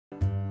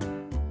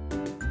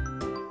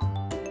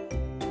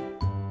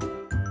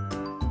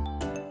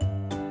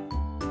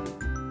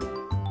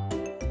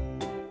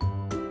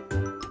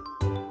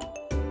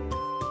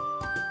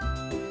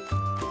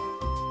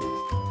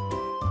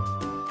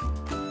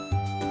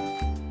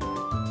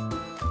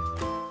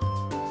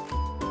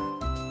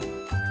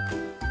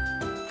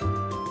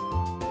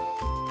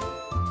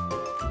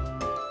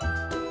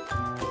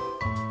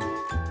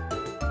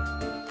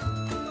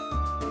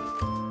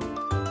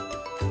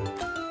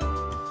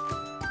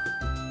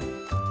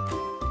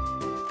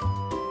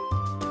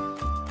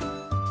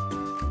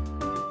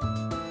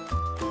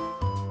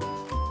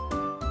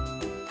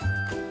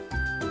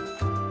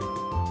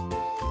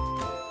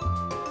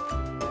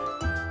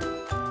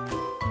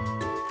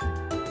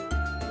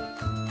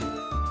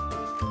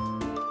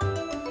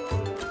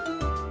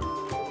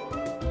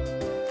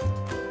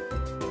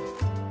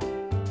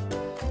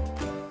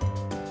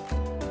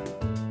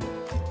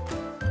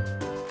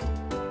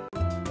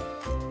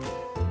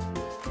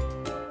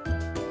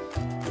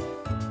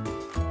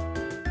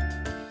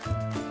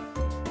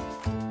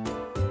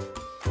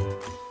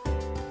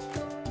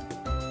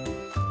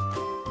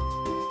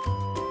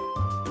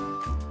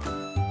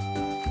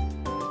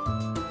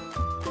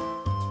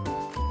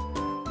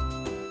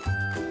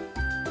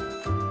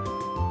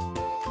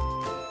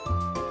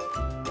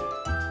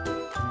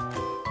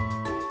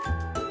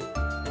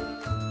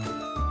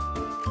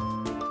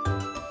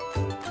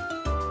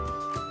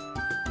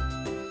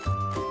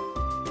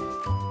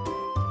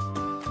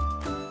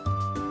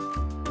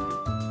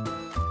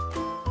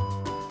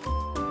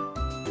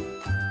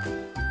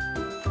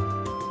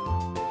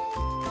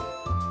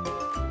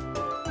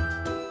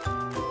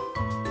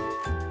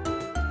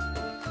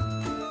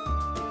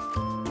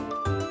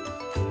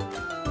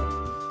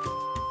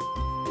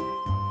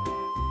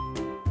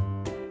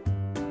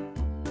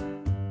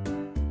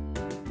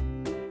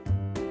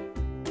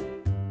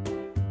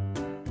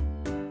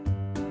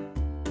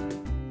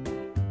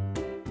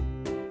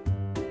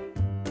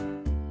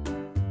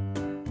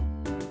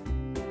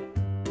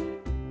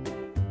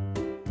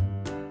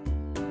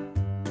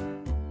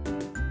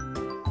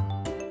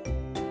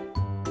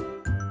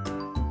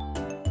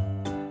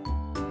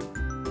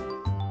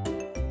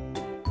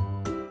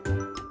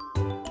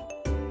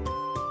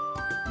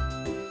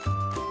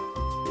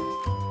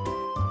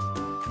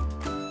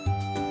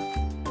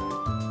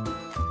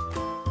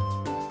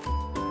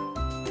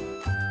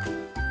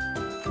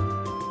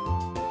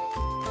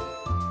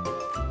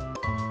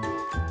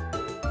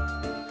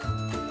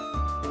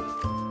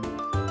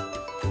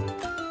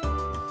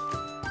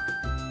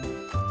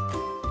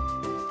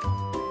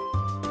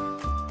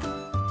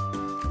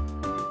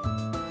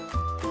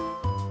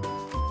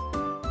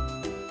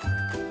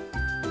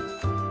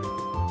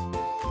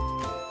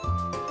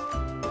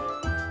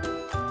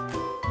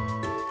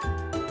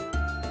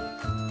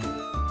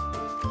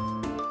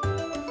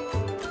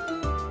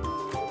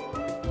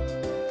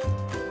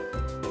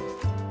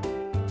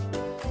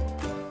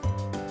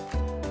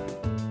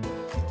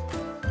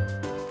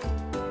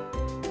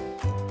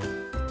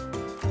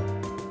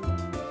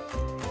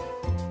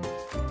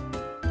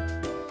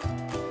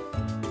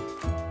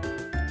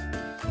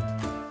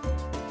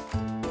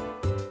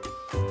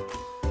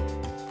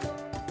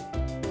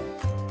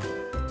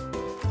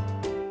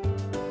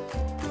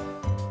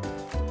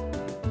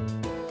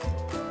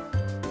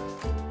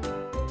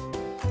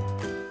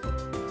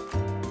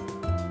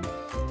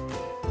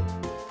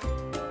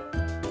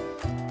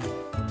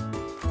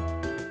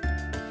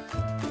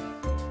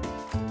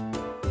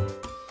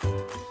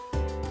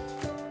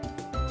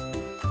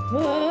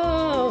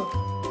Whoa!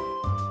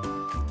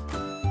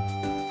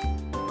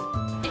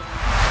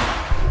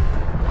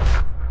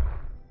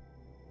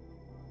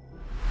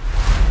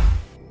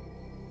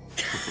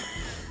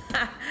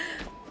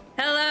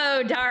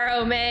 Hello,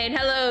 Daro main.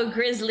 Hello,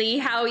 Grizzly.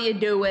 How you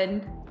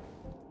doing?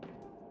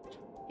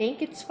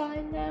 Think it's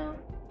fine now?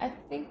 I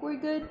think we're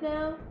good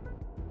now.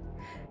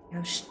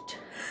 No,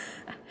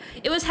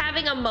 it was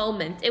having a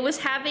moment. It was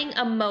having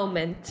a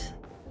moment.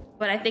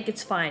 But I think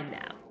it's fine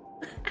now.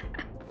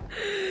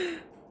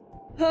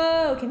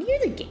 Oh, can you hear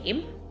the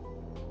game?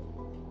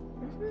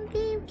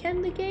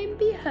 Can the game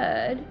be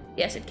heard?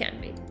 Yes, it can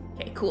be.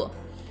 Okay, cool.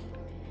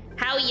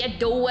 How you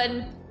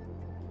doing?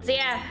 So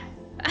yeah.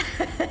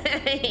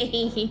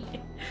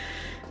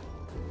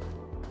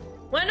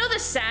 Wanna know the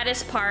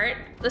saddest part?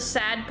 The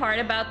sad part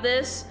about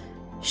this?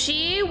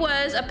 She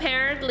was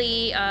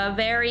apparently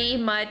very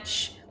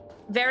much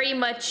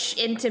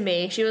into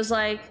me. She was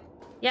like,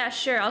 yeah,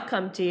 sure, I'll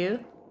come to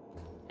you.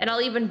 And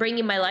I'll even bring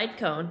you my light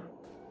cone.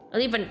 I'll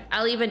even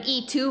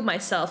E2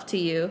 myself to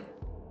you.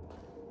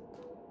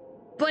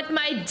 But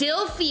my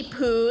Dilfy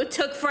poo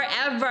took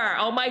forever.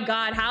 Oh my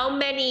god, how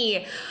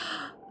many?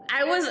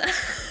 How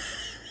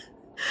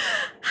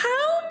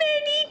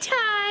many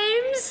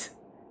times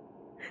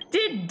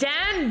did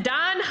Dan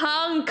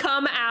Hung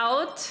come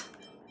out?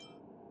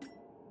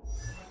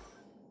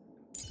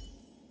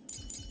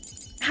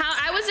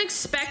 I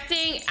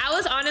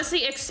was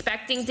honestly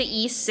expecting to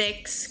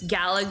E6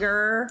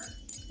 Gallagher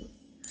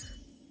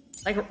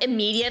like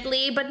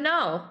immediately, but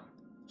no.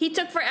 He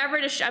took forever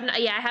to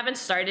yeah, I haven't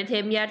started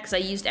him yet because I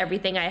used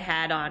everything I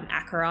had on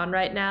Acheron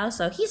right now,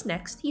 so he's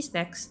next.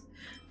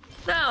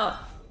 No,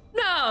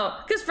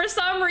 because for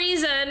some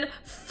reason,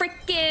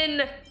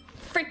 frickin'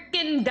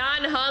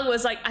 Dan Hung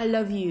was like, I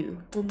love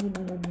you.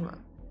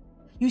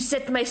 You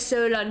set my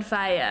soul on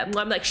fire.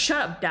 I'm like,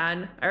 shut up,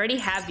 Dan. I already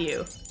have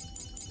you.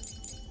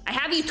 I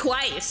have you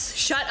twice.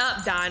 Shut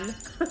up, Dan.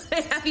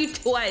 I have you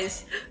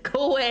twice.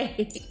 Go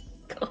away.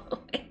 Go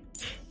away.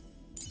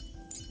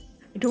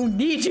 I don't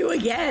need you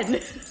again.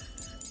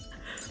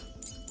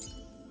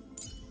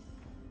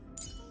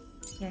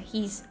 Yeah,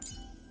 he's...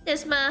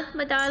 Yes,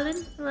 my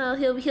darling. Well,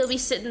 he'll be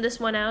sitting this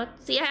one out.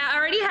 See, I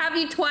already have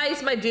you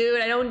twice, my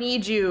dude. I don't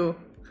need you.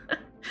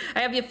 I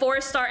have you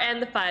 4-star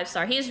and the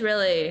 5-star. He's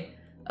really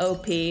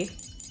OP.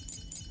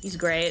 He's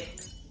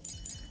great.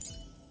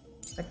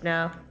 But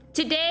no.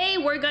 Today,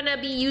 we're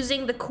gonna be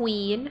using the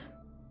queen.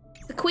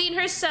 The queen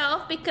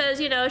herself,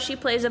 because, you know, she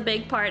plays a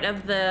big part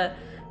of the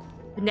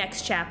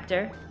next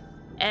chapter.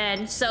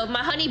 And so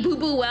my honey boo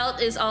boo Welt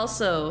is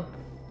also...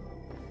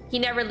 He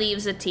never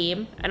leaves the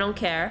team. I don't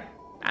care.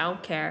 I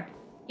don't care.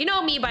 You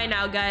know me by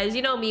now, guys.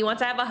 You know me.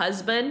 Once I have a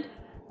husband,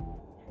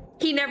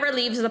 he never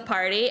leaves the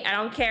party. I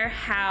don't care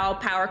how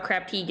power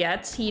crept he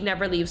gets. He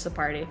never leaves the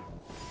party.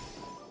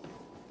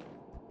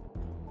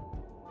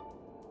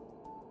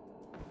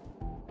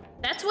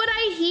 That's what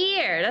I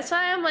hear. That's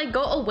why I'm like,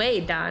 go away,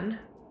 Don.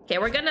 Okay,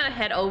 we're gonna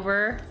head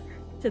over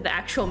to the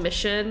actual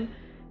mission.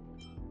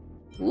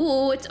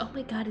 Ooh, it's... Oh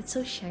my god, it's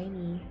so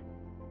shiny.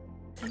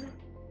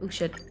 Ooh,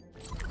 shit.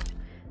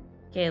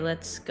 Okay,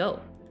 let's go.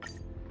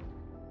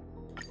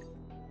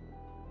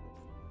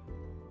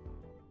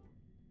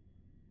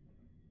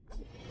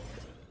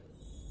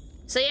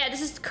 So yeah,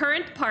 this is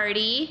current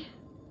party.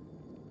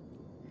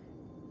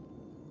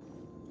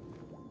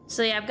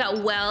 So yeah, I've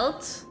got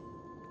Welt.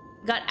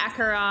 Got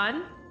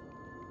Acheron.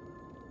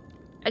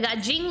 I got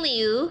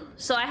Jingliu.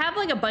 So I have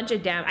like a bunch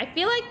of damage. I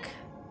feel like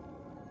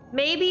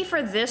maybe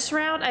for this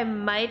round, I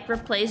might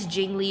replace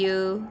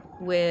Jingliu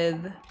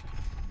with...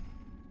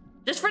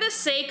 Just for the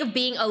sake of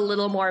being a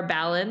little more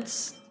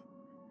balanced.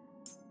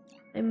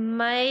 I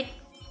might...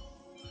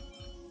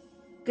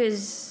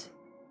 Because...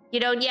 You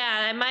know,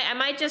 yeah, I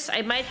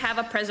might have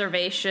a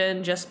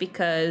preservation just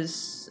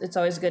because it's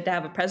always good to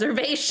have a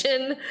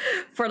preservation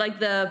for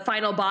like the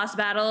final boss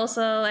battle.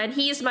 So, and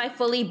he's my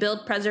fully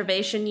built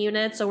preservation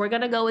unit, so we're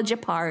gonna go with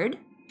Japard.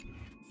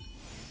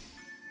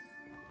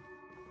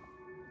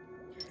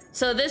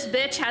 So this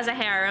bitch has a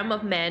harem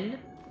of men.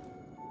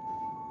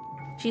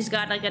 She's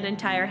got like an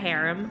entire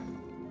harem.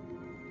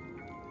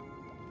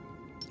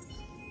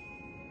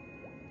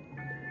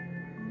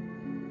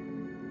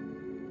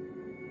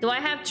 Do I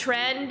have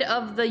trend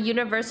of the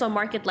universal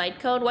market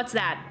light code? What's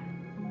that?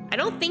 I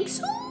don't think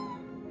so.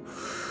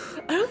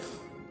 I don't...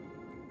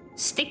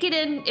 Stick it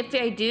in if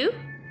I do.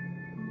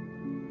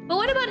 But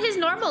what about his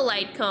normal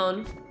light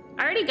cone?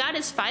 I already got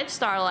his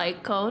 5-star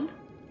light cone.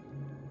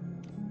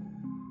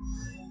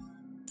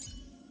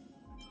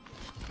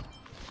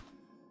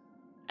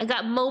 I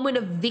got moment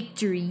of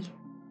victory.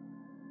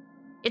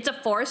 It's a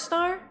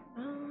 4-star?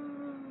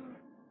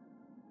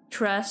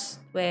 Trust,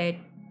 wait.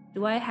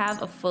 Do I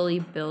have a fully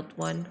built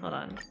one? Hold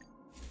on.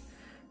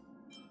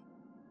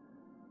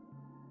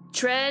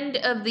 Trend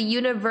of the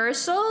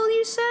universal,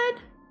 you said?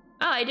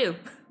 Oh, I do.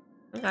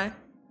 Okay.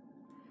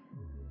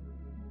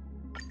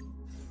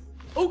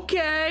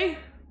 Okay.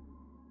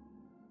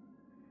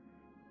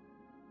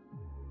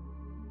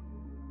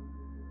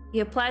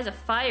 He applies a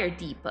fire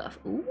debuff.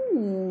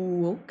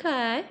 Ooh,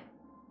 okay.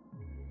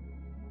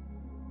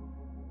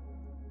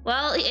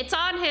 Well, it's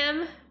on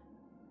him.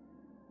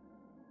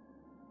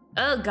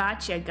 Oh,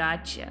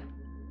 gotcha.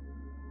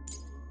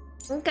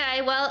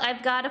 Okay, well,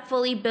 I've got a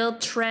fully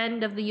built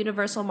trend of the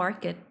universal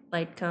market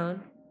light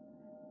cone.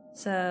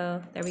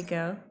 So, there we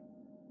go.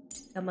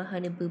 Got my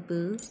honey boo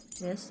boo.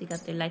 Yes, you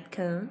got their light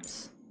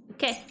cones.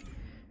 Okay.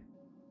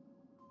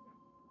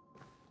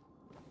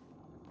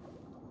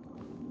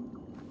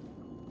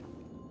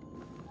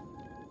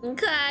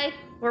 Okay,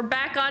 we're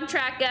back on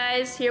track,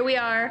 guys. Here we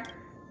are.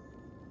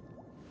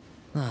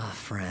 Ah,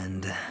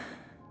 friend.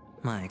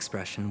 My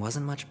expression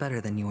wasn't much better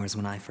than yours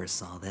when I first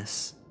saw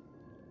this.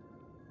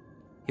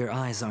 Your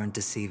eyes aren't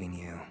deceiving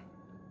you.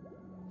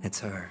 It's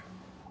her.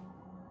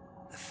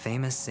 The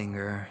famous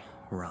singer,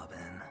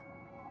 Robin.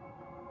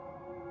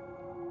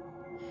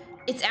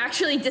 It's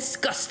actually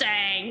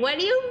disgusting. What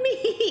do you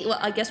mean? Well,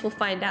 I guess we'll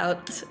find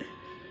out.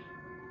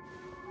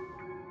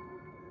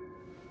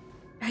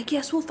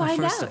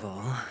 First of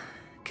all,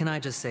 can I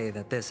just say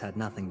that this had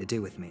nothing to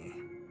do with me?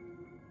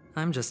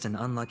 I'm just an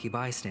unlucky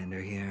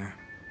bystander here.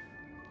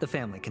 The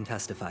family can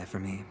testify for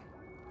me.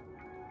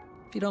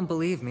 If you don't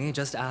believe me,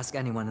 just ask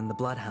anyone in the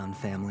Bloodhound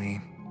family.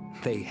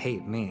 They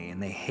hate me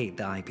and they hate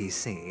the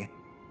IPC,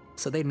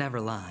 so they'd never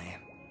lie.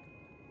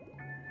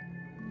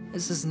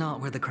 This is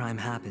not where the crime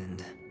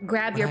happened.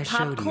 Grab your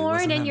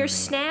popcorn and your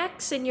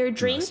snacks and your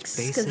drinks,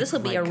 because this will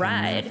be a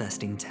ride.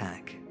 Manifesting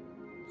tech,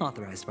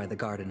 authorized by the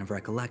Garden of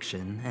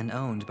Recollection and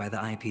owned by the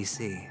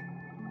IPC.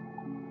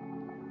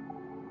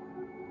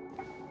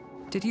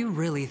 Did you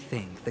really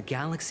think the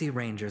Galaxy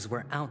Rangers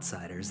were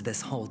outsiders this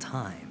whole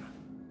time?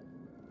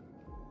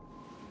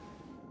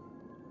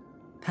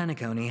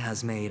 Penacony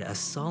has made a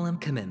solemn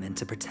commitment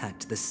to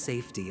protect the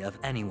safety of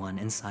anyone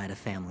inside a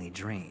family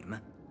dream.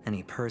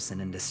 Any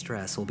person in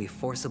distress will be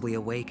forcibly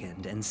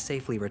awakened and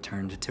safely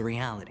returned to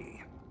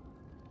reality.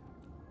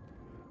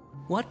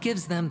 What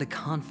gives them the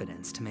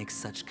confidence to make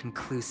such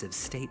conclusive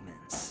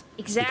statements?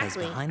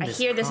 Exactly. I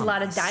hear there's a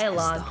lot of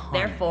dialogue.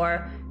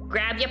 Therefore,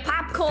 grab your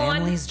popcorn. The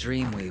family's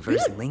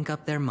Dreamweavers link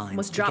up their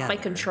minds together my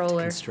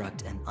controller. to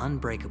construct an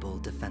unbreakable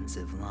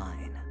defensive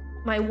line.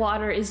 My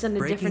water is on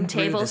a different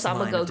table, so I'm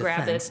gonna go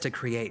grab it. To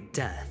create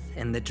death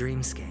in the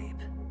dreamscape.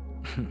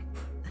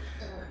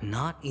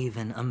 Not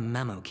even a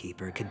memo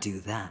keeper could do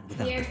that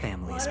without the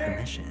family's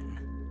permission.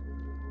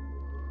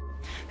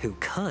 Who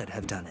could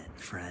have done it,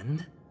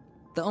 friend?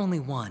 The only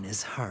one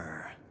is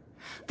her.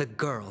 The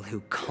girl who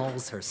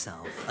calls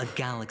herself a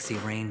Galaxy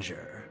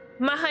Ranger.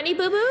 My honey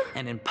boo boo?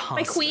 An imposter.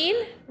 My queen?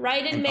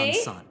 Raiden May?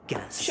 Unsought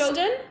guest.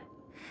 Shogun?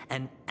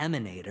 An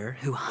emanator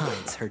who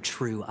hides her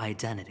true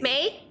identity.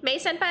 May? May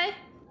senpai?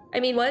 I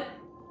mean, what?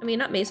 I mean,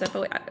 not May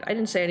senpai. I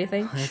didn't say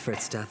anything.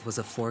 Ifrit's death was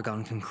a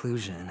foregone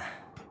conclusion.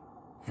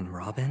 And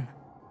Robin?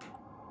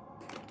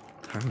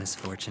 Her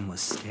misfortune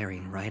was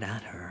staring right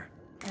at her.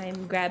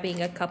 I'm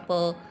grabbing a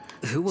couple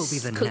Who will be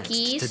the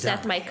cookies next to die?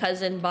 that my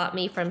cousin bought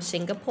me from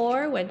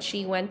Singapore when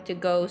she went to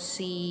go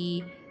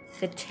see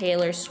the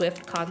Taylor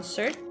Swift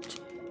concert.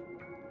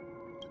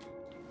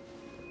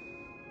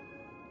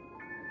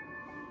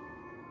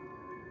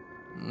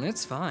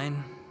 It's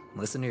fine.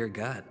 Listen to your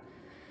gut.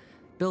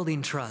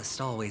 Building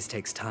trust always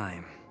takes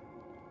time.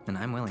 And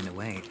I'm willing to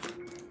wait.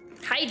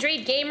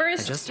 Hydrate,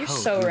 gamers. I just You're hope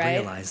so you right.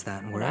 realize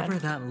that wherever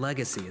that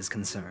legacy is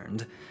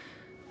concerned,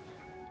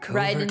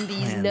 Riding covert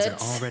these plans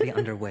nuts. are already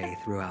underway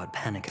throughout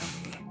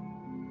Penacony.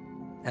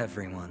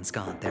 Everyone's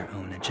got their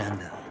own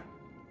agenda.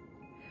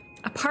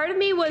 A part of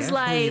me was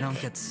Careful you like,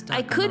 don't get stuck I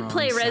on the could wrong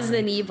play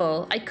Resident side.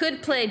 Evil. I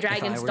could play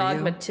Dragon's were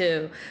Dogma you,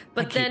 2.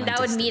 But I'd keep then my that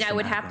would mean distance I from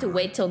would that have to girl.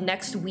 wait till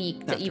next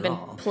week to After even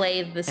all,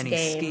 play this any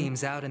game.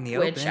 schemes out in the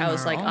which open I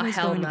was like, are oh, always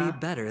hell going to nah. be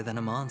better than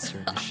a monster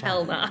in the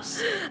Hell nah.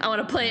 shadows. I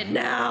want to play it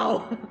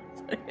now.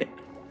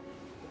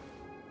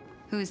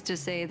 Who's to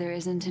say there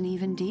isn't an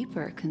even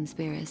deeper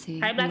conspiracy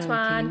Hi, Black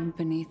Swan. lurking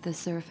beneath the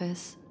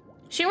surface?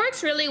 She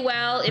works really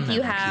well if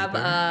you have,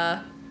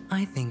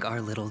 I think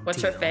our little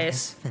what's deal her face?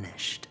 is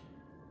finished.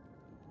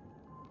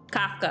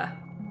 Kafka.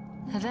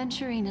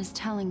 Aventurine is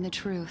telling the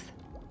truth.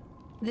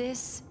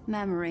 This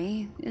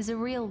memory is a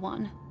real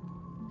one,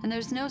 and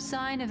there's no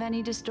sign of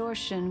any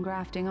distortion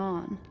grafting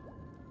on.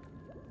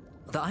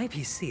 The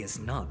IPC is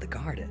not the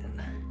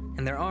Garden,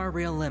 and there are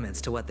real limits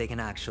to what they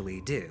can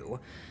actually do.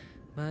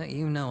 But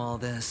you know all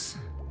this.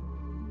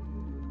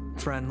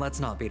 Friend, let's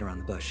not beat around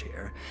the bush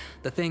here.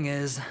 The thing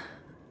is,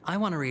 I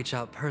want to reach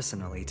out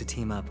personally to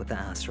team up with the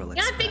Astral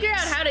Express. Gotta figure out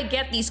how to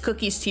get these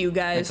cookies to you I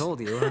guys. told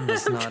you, I'm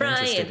just not trying.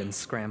 interested in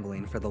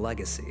scrambling for the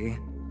legacy.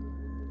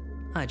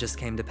 I just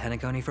came to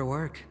Penacony for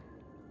work.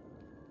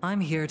 I'm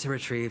here to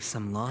retrieve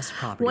some lost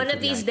property. One for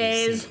of the these IPC.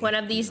 days, Catch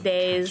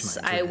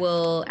my I drift.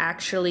 will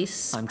actually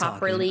I'm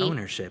properly talking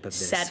ownership of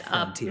this set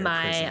up frontier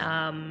my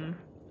prison.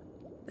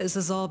 This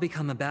has all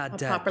become a bad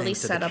debt properly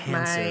thanks to set the up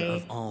cancer my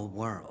of all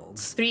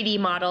worlds. 3D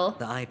model.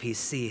 The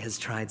IPC has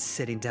tried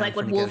sitting down Like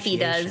for what Wolfie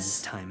negotiations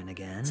does. time and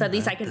again. So at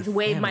least I but can the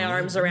wave my family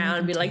arms won't around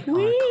and be even like, take our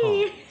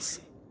 "Wee." calls.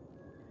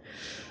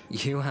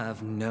 You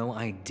have no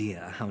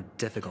idea how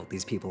difficult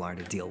these people are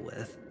to deal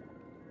with.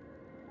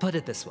 Put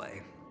it this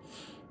way.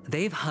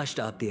 They've hushed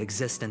up the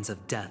existence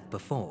of death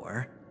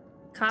before,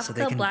 So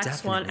they Kafka, can Black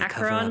Swan, definitely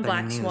cover up Acheron, any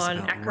Black news Swan,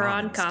 about Acheron,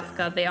 Robin's Kafka.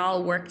 death. They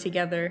all work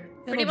together.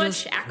 Pretty It'll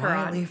much just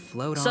quietly Acheron.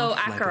 float So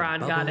off like a Acheron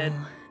got it.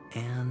 bubble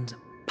and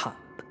pop.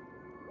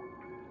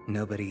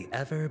 Nobody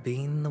ever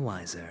being the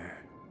wiser.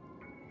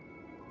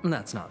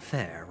 That's not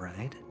fair,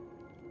 right?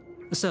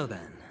 So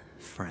then,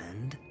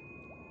 friend,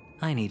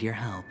 I need your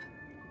help.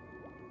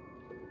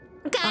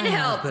 Can't I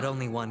help. have but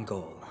only one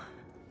goal.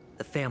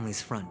 The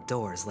family's front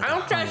door's like I a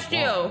don't trust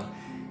high you. wall.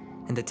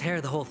 And to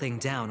tear the whole thing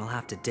down, I'll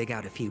have to dig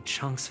out a few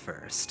chunks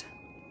first.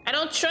 I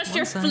don't trust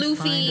your Once I find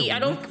floofy. a I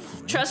don't weak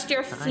point, trust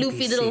your the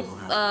floofy IPC little will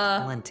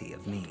have plenty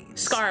of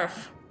means.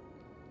 scarf.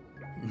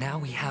 Now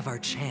we have our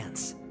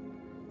chance.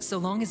 So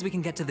long as we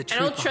can get to the truth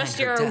don't trust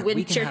behind her your death,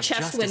 we can your have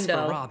chest justice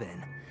window. for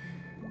Robin.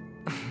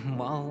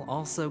 While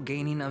also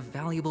gaining a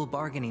valuable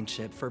bargaining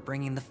chip for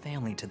bringing the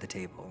family to the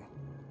table.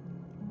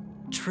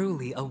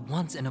 Truly a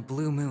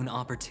once-in-a-blue-moon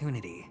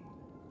opportunity.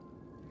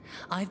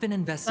 I've been Well,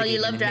 investigating.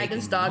 you love and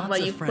Dragon's making Dogma. lots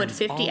of You've put friends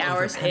 50 all over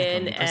hours in,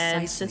 Pentacon and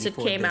precisely since it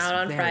for came this out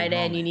on very Friday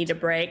and you moment. need a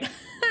break.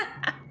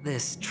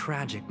 This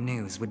tragic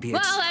news would be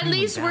Well, at extremely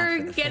least bad we're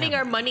for the getting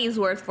our family. money's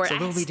worth for it. So I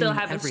they'll be still doing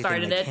haven't everything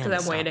started they it can because to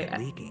I'm stop waiting. it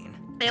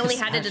leaking, I only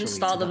had it especially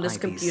installed to on the this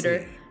IPC. computer.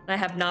 And I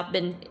have not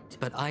been.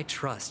 But I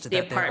trust the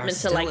that there are apartment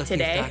till, still like, a few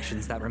today.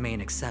 factions that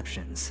remain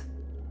exceptions.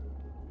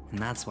 And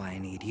that's why I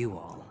need you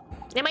all.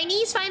 And my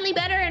knee's finally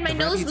better, and my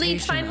The nosebleeds reputation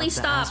finally of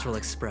the stopped. Astral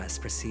Express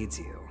precedes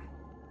you.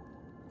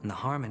 And the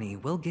Harmony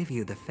will give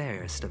you the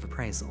fairest of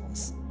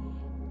appraisals.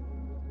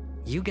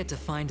 You get to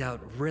find out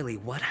really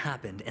what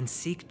happened and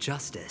seek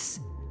justice.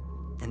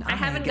 And I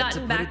haven't get to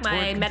gotten put back it toward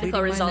my medical completing my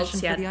results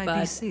mission yet, for the but-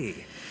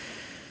 IPC.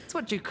 It's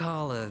what you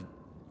call a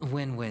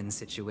win-win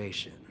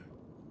situation.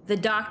 The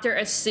doctor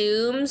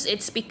assumes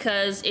it's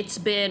because it's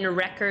been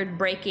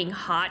record-breaking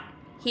hot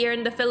here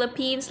in the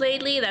Philippines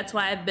lately. That's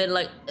why I've been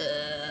like,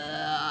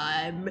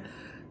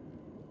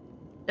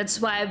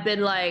 That's why I've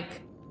been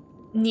like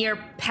near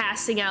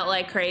passing out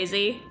like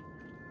crazy.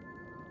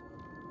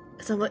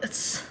 So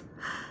it's,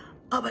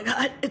 oh my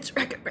god, it's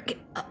record-breaking.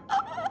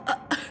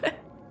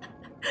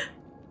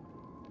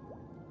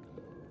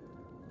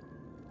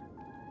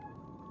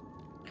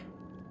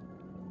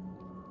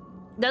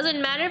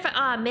 Doesn't matter if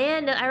I,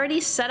 man, I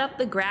already set up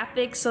the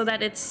graphics so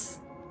that it's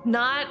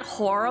not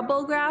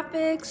horrible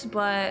graphics,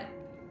 but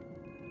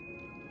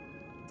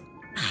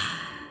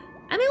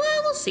I mean,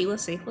 well, we'll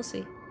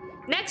see.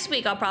 Next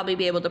week I'll probably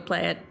be able to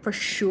play it for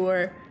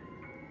sure.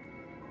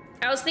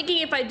 I was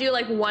thinking if I do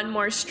like one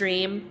more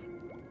stream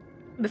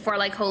before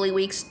like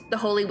the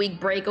Holy Week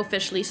break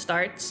officially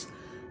starts,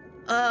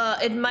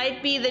 it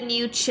might be the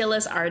new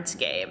Chillis Arts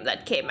game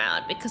that came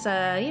out because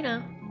you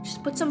know,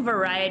 just put some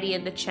variety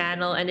in the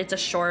channel, and it's a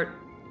short.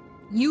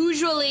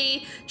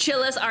 Usually,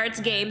 Chillis Arts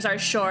games are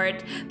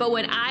short, but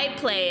when I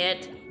play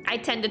it, I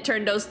tend to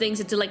turn those things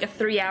into like a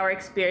 3-hour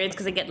experience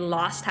because I get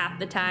lost half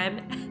the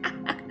time.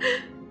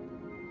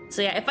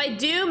 So yeah, if I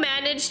do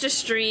manage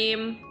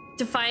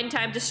to find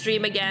time to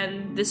stream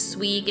again this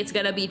week, it's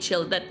gonna be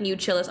that new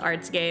Chillis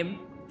Arts game.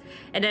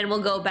 And then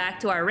we'll go back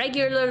to our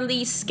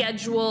regularly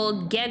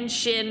scheduled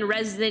Genshin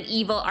Resident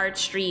Evil art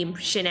stream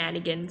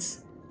shenanigans.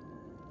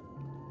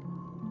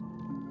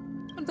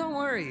 Don't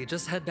worry,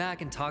 just head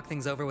back and talk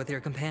things over with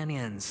your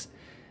companions.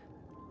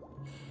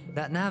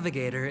 That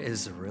navigator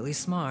is really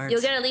smart.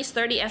 You'll get at least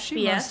 30 FPS.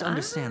 She must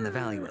understand the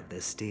value of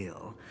this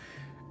deal.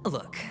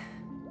 Look,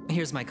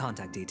 here's my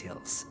contact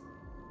details.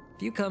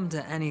 If you come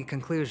to any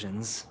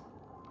conclusions,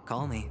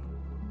 call me.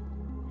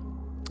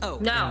 Oh,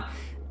 no.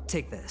 and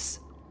take this.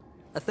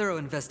 A thorough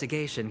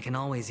investigation can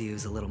always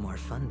use a little more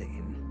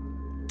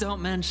funding.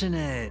 Don't mention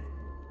it.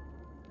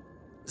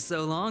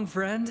 So long,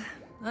 friend.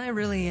 I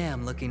really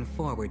am looking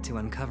forward to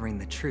uncovering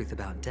the truth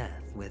about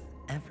death with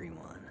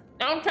everyone.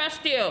 I don't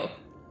trust you.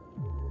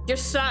 You're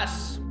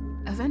sus.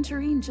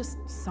 Aventurine just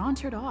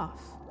sauntered off.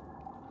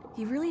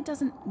 He really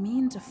doesn't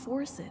mean to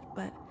force it,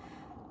 but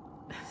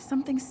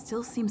something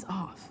still seems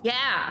off.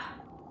 Yeah.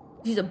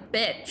 She's a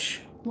bitch.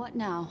 What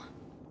now?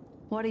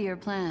 What are your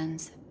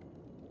plans?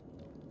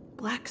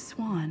 Black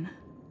Swan.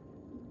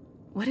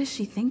 What is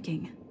she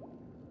thinking?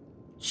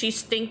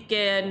 She's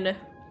thinking,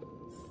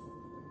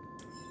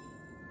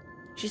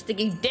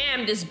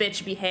 damn, this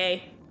bitch be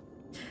hay.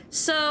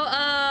 So,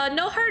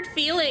 no hard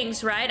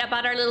feelings, right?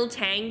 About our little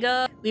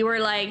tango. We were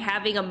like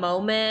having a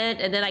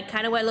moment, and then I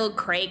kind of went a little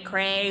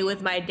cray-cray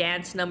with my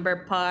dance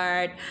number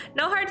part.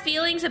 No hard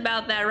feelings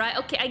about that, right?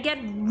 Okay, I get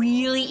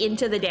really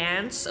into the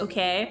dance,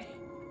 okay?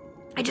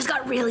 I just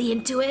got really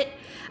into it.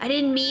 I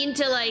didn't mean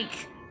to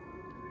like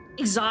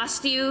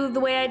exhaust you the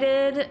way I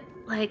did.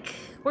 Like,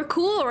 we're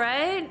cool,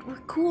 right? We're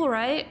cool,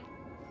 right?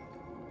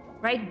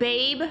 Right,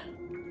 babe?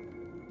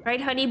 Right,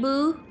 honey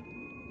boo?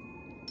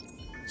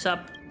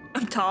 Sup?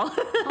 I'm tall.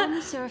 On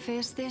the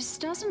surface, this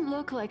doesn't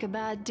look like a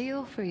bad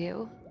deal for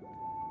you.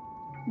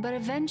 But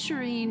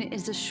Aventurine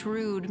is a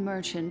shrewd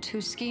merchant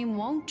whose scheme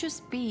won't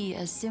just be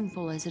as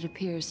simple as it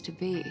appears to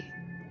be.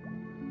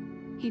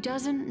 He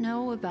doesn't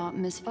know about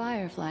Miss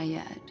Firefly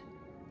yet,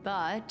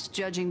 but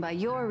judging by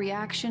your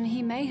reaction,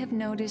 he may have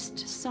noticed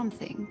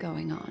something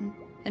going on.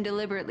 and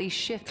deliberately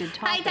shifted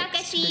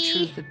topics to the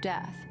truth of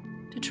death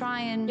to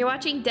try and You're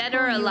watching Dead or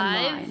pull you in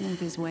Alive? line with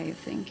his way of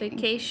thinking.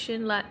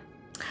 Vacation That's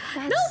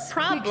No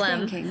problem.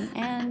 quick thinking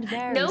and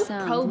very No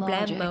sound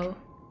logic. problemo.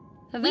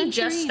 We Aventurine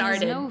just is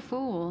started. no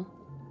fool,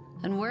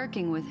 and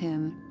working with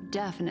him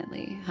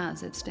definitely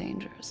has its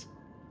dangers.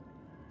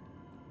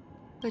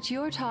 But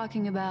you're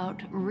talking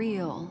about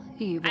real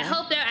evil. I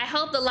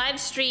hope the live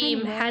stream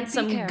Anyway, had be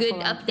some careful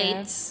good out there.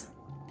 updates.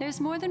 There's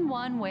more than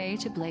one way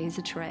to blaze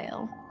a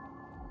trail.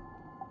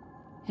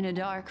 In a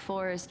dark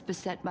forest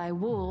beset by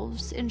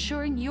wolves,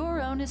 ensuring your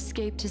own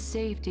escape to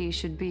safety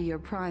should be your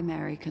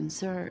primary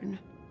concern.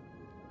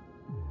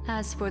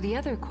 As for the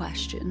other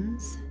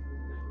questions,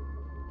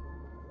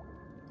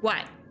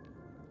 What?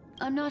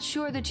 I'm not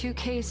sure the two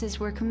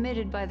cases were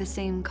committed by the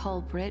same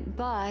culprit,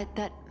 but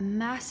that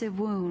massive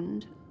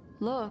wound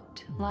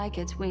looked like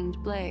its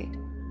winged blade.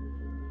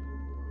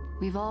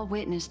 We've all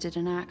witnessed it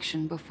in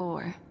action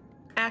before.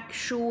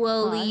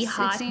 Actually, Plus,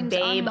 hot it seems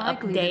babe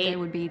unlikely that update. there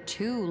would be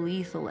two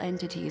lethal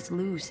entities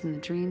loose in the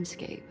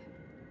dreamscape.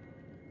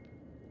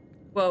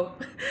 Whoa.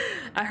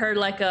 I heard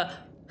like a.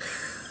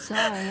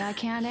 Sorry, I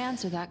can't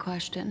answer that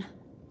question.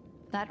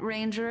 That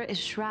ranger is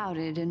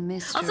shrouded in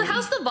mystery. Also,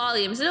 how's the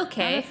volume? Is it I'm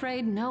okay?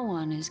 afraid no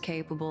one is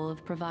capable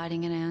of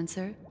providing an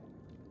answer.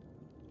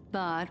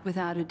 But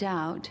without a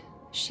doubt,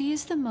 she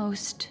is the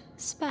most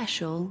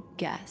special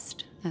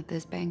guest at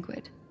this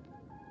banquet.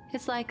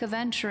 It's like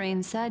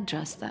Aventurine said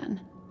just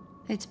then.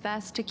 It's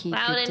best to keep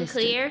Loud your and distance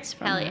clear?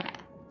 from Hell her. yeah.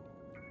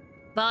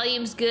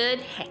 Volume's good?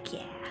 Heck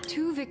yeah.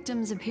 Two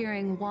victims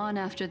appearing one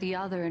after the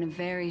other in a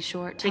very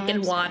short time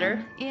Drinking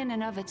water. span, in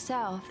and of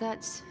itself,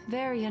 that's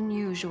very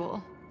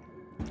unusual.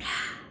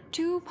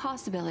 Two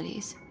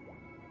possibilities.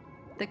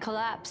 The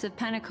collapse of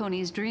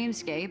Penacony's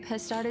dreamscape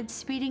has started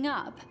speeding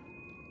up,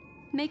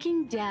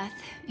 making death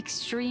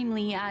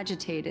extremely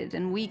agitated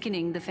and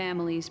weakening the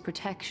family's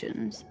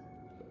protections.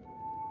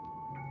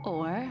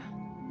 Or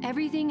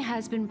everything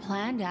has been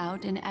planned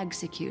out and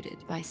executed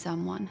by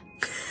someone.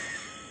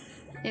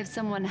 If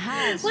someone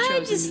has Why'd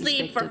chosen you these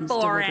sleep for victims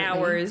 4 deliberately,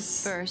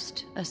 hours?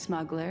 first a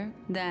smuggler,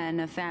 then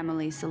a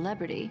family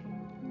celebrity,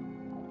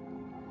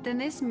 then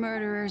this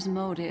murderer's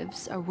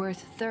motives are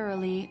worth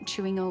thoroughly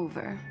chewing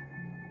over.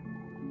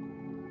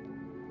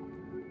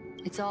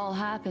 It's all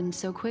happened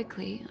so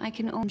quickly, I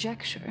can only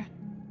conjecture.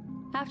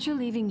 After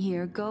leaving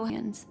here, go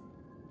hands.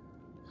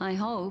 I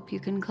hope you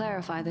can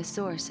clarify the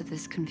source of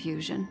this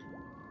confusion.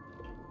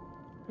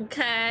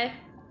 Okay.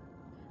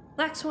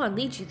 Black Swan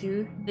leads you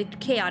through the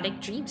chaotic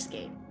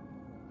dreamscape.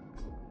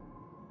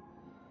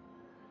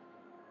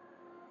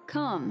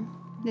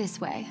 Come,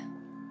 this way.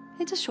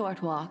 It's a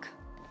short walk.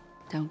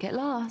 Don't get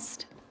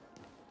lost.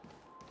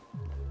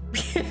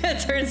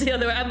 Turns the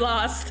other way. I'm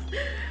lost.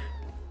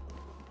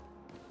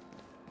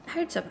 I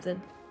heard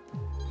something.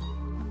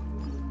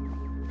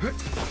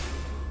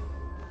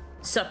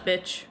 Sup,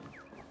 bitch.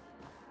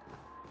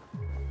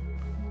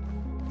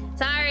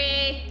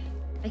 Sorry.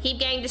 I keep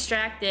getting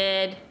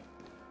distracted.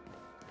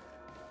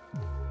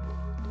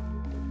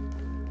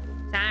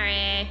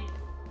 Sorry.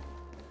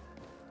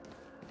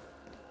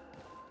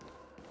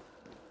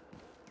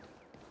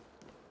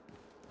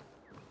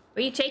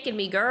 Where you taking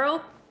me,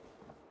 girl?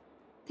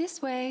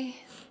 This way.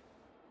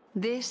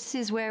 This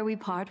is where we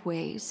part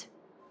ways.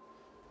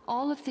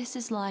 All of this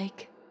is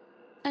like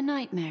a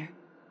nightmare.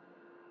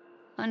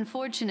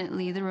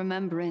 Unfortunately, the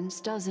remembrance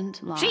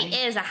doesn't lie. She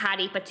is a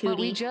hottie patootie. What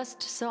we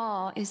just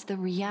saw is the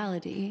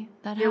reality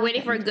that You're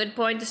waiting for a happened. good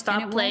point to And stop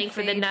it won't playing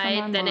for the fade from our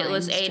night, then it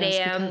was minds 8 just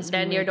a.m., because we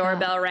then your wake up.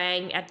 doorbell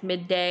rang at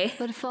midday.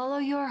 But follow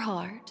your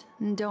heart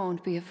and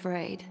don't be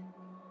afraid.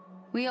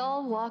 We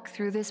all walk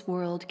through this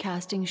world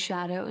casting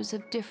shadows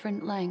of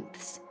different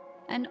lengths,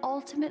 and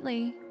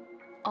ultimately,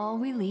 all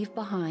we leave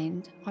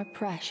behind are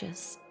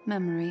precious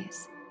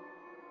memories.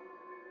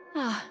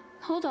 Ah,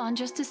 hold on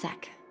just a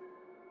sec.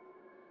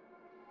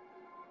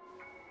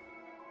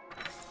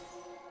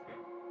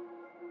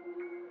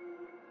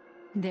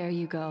 There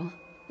you go.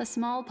 A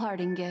small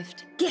parting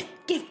gift. Gift.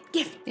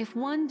 If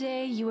one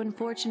day you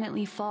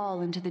unfortunately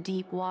fall into the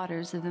deep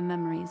waters of the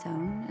memory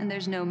zone and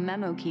there's no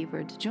memo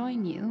keeper to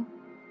join you,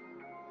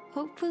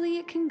 hopefully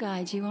it can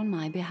guide you on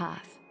my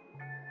behalf.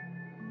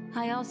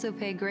 I also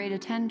pay great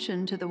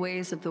attention to the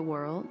ways of the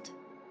world.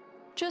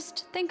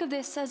 Just think of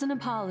this as an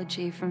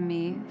apology from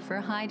me for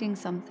hiding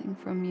something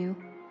from you.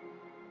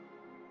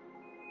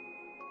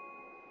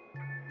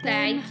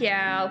 Thank you.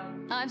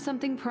 I've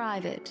something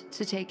private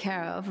to take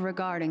care of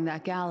regarding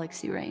that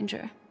Galaxy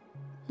Ranger.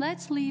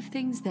 Let's leave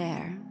things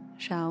there,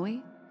 shall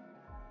we?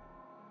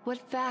 What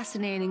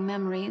fascinating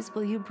memories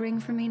will you bring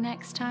for me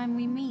next time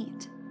we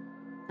meet?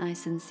 I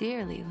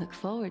sincerely look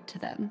forward to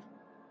them.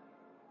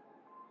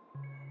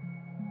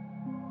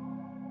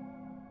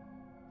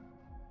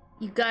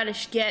 You gotta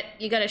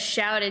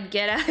shout and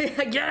get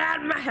out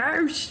of my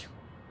house.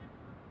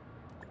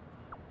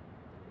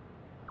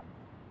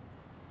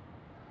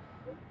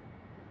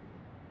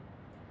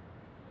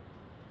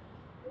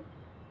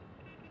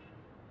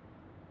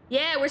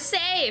 Yeah, we're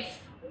safe.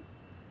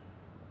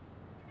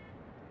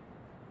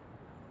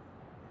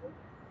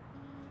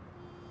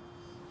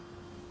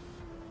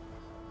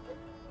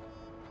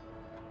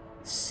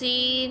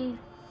 Scene.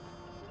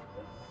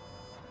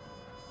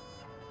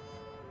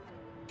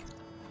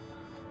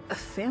 A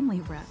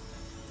family rep.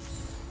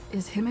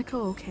 Is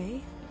Himiko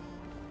okay?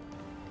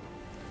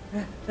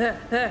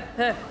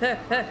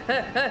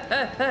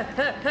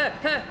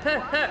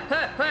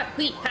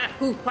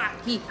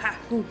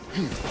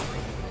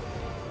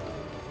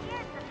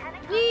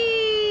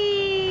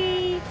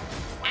 Whee!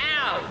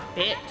 Ow,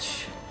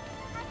 bitch.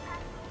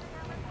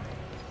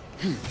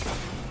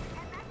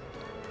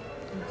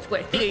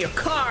 Wait, think of your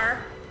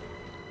car.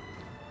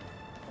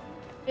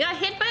 You got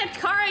hit by a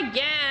car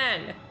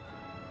again.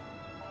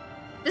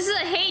 This is a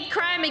hate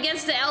crime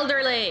against the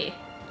elderly.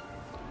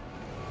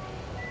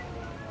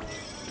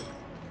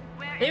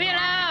 Leave me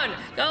alone.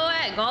 Go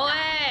away. Go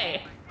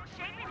away.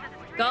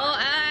 Go,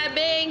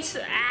 being.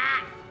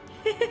 Ah.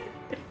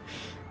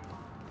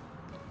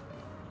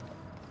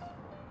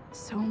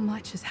 So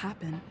much has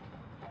happened.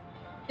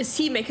 Is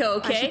Himiko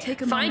okay? I should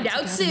take a Find moment to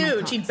out gather my soon.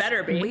 thoughts She'd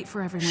better be. and wait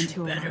for everyone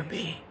to arrive. Better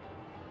be.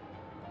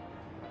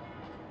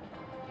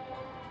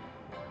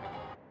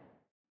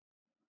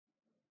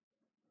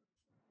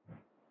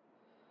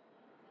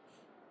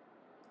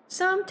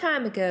 Some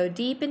time ago,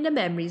 deep in the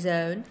memory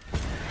zone.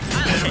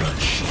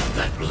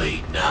 That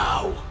blade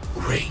now,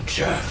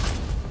 Ranger.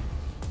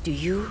 Do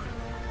you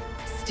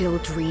still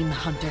dream,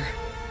 Hunter?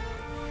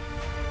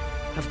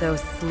 Of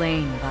those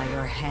slain by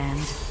your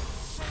hand?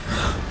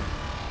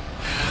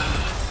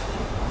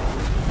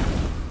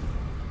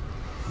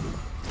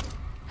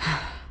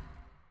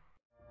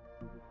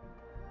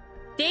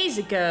 Days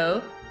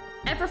ago,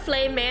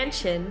 Everflame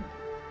Mansion.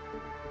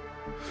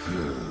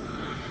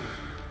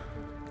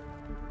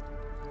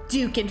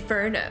 Duke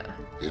Inferno.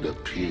 It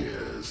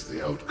appears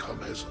the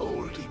outcome has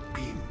already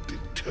been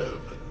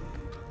determined.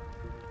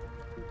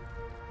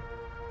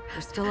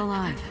 You're still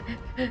alive.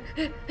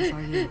 As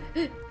are you.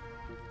 You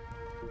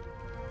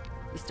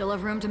still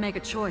have room to make a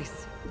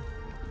choice.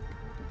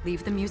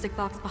 Leave the music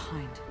box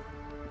behind,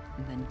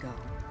 and then go.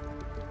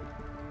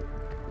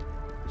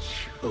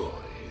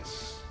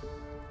 Choice.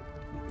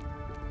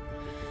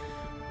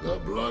 The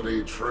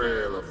bloody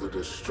trail of the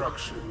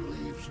destruction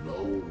leaves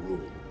no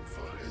room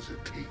for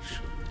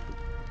hesitation.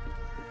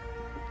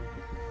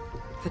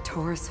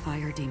 Vatora's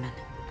fire demon.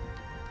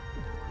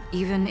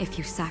 Even if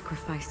you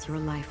sacrifice your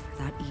life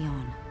for that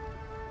Eon,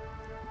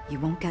 you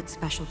won't get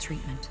special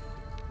treatment.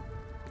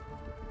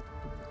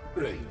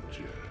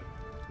 Ranger,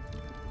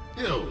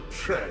 you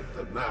tread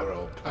the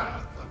narrow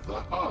path of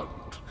the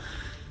hunt.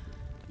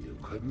 You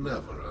could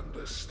never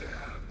understand.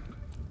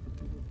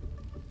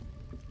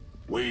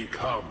 We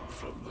come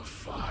from the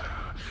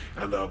fire,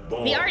 and are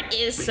born. The art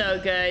is so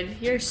good.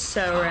 You're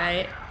so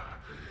right.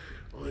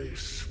 We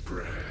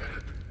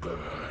spread,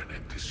 burn,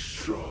 and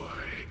destroy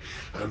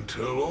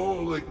until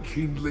all the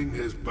kindling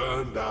has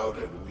burned out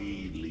and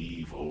we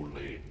leave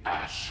only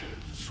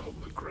ashes on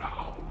the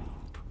ground.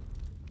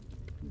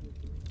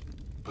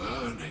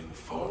 Burning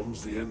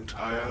forms the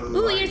entire Ooh,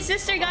 your life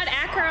sister got of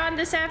Acheron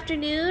this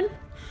afternoon.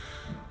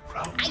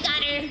 From I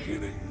got her.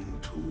 beginning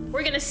to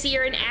We're gonna see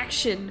her in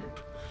action.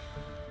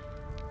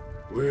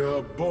 We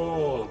are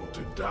born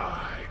to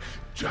die,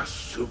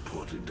 just to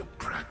put into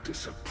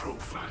practice a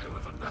profile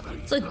of another.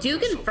 So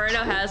Duke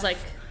Inferno has like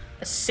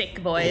a sick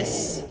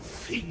voice. All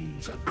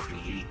things are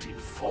created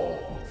for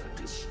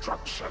the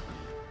destruction.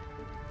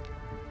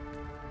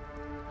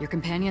 Your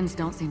companions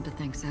don't seem to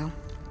think so.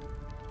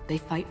 They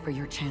fight for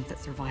your chance at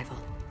survival.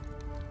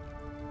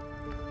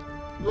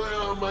 They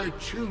are my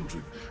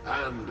children,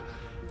 and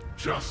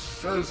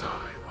just as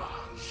I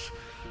was,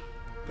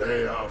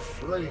 they are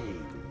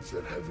flames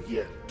that have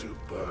yet to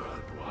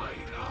burn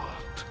white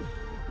hot.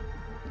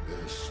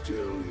 They're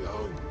still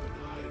young, and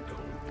I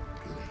don't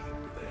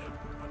blame them.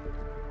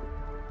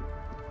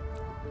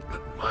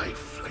 But my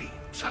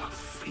flames are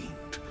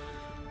faint,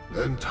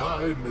 and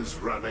time is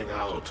running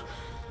out.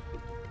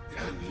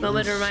 Can you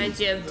Moment reminds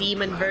see you of the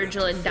Demon planet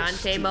Virgil and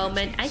Dante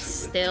moment. I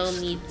festivities in still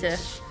the need to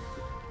distance?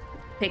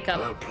 pick I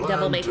up plan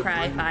Devil May to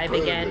Cry bring 5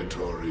 again.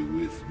 Purgatory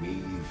with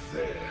me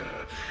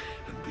there,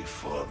 and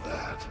before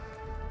that,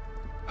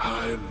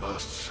 I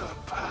must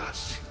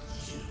surpass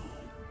you.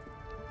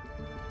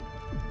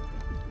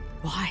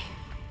 Why?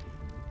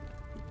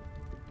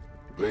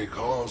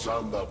 Because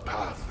on the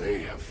path they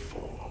have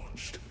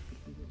forged,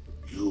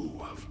 you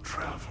have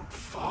traveled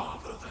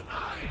farther than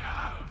I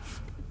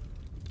have.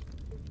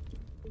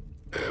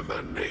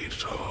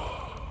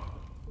 Emanator.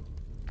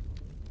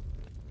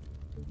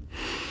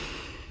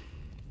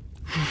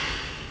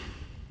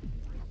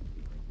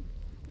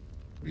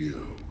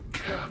 You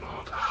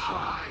cannot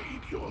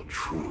hide your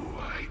true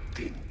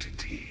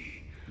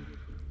identity.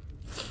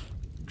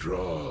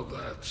 Draw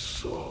that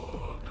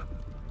sword,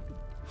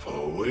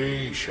 for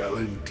we shall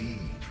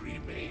indeed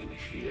remain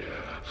here,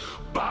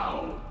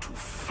 bound to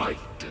fight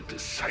a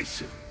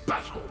decisive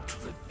battle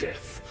to the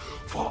death,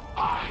 for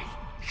I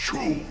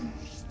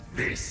choose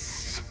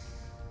this.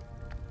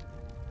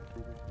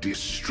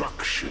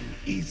 Destruction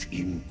is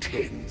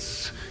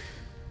intense,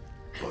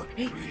 but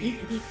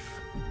brief.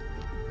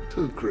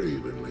 To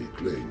cravenly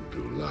cling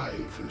to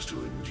life is to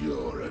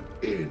endure an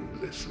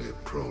endlessly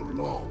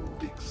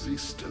prolonged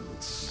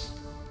existence.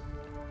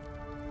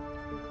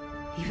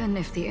 Even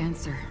if the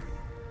answer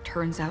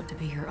turns out to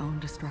be your own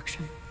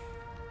destruction.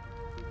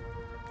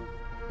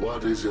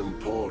 What is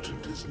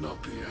important is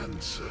not the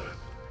answer,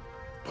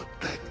 but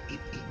that it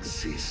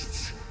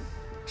exists,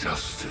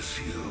 just as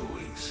you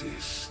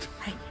exist.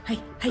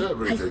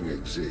 Everything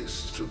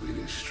exists to be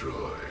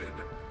destroyed.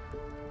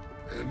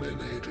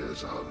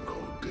 Emanators are no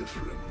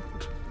different.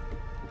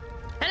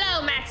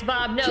 Hello, Max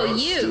Bob. No,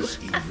 Just you.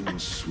 as even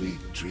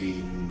sweet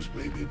dreams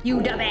may be You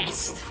born the of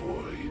best. the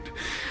void,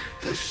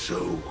 the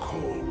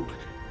so-called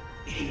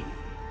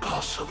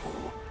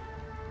impossible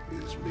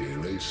is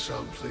merely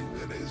something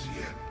that is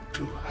yet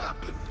to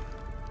happen.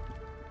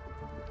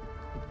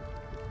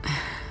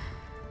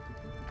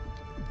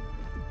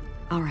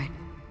 All right.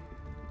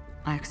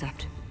 I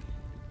accept.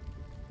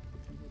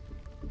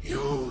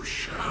 You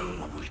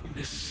shall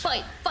witness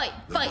Fight, fight,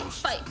 the fight,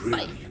 most fight, fight,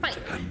 brilliant fight.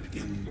 and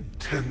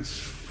intense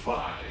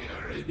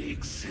fire in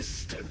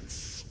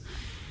existence.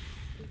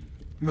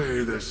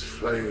 May this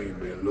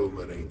flame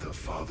illuminate the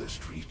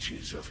farthest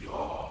reaches of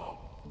your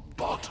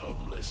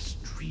bottomless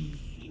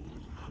dream.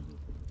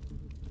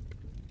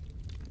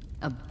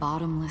 A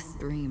bottomless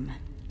dream.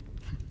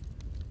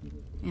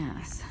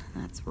 Yes,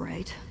 that's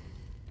right.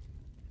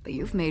 But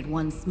you've made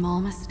one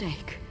small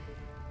mistake.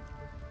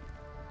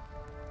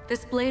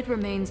 This blade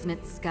remains in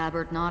its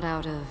scabbard not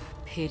out of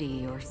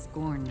pity or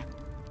scorn.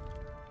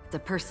 It's a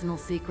personal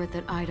secret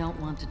that I don't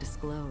want to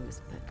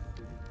disclose,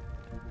 but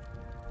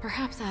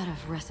perhaps out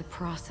of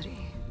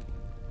reciprocity.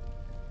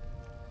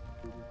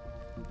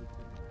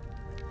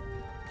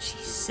 She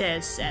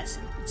says,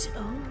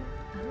 oh.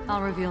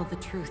 I'll reveal the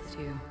truth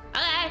to you.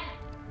 Okay.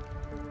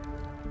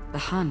 The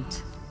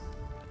hunt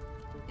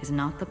is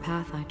not the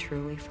path I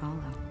truly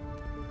follow.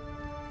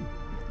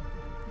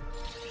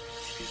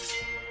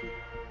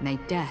 May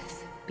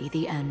death be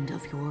the end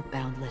of your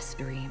boundless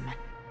dream,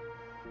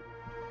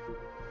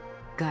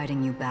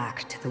 guiding you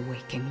back to the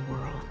waking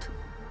world.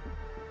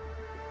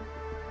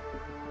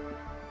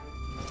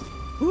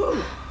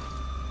 Woo!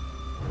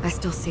 I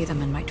still see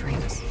them in my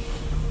dreams.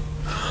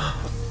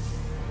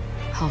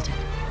 Hold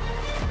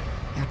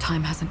it. Your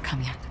time hasn't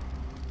come yet.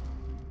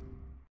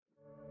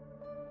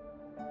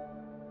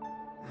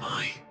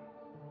 My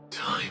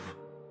time.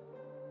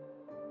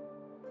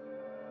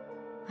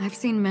 I've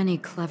seen many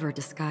clever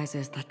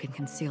disguises that can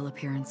conceal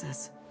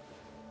appearances,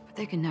 but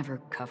they can never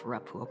cover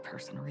up who a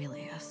person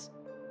really is.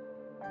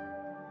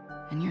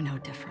 And you're no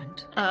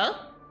different.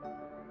 Oh?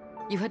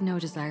 You had no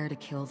desire to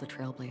kill the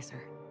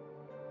Trailblazer.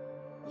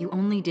 You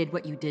only did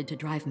what you did to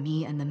drive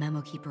me and the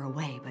Memo Keeper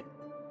away, but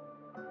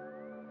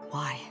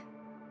why?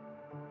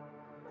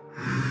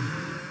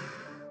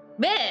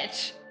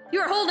 Bitch! You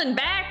were holding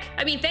back.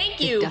 I mean, thank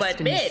you, Did but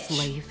Destiny's bitch.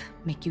 slave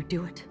make you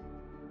do it?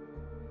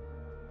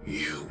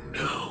 You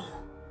know,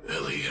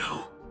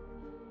 Elio.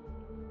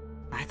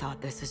 I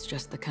thought this is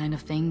just the kind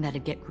of thing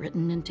that'd get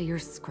written into your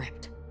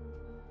script.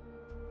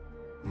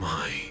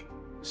 My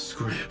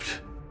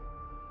script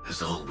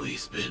has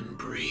always been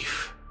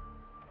brief.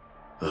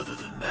 Other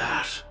than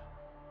that,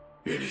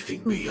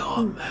 anything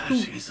beyond that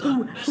is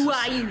unnecessary. Who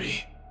are you?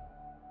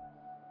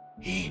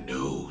 He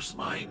knows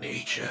my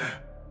nature.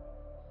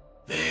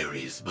 There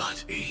is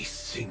but a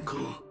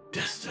single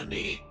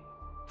destiny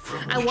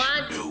from which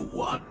no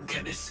one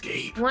can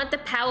escape. I want the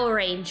Power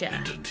Ranger.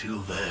 And until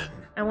then,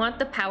 I want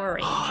the Power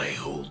Ranger. I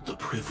hold the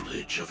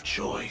privilege of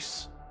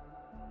choice.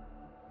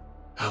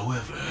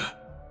 However,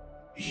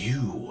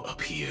 you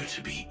appear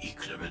to be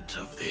ignorant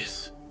of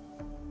this.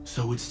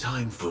 So it's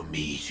time for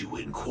me to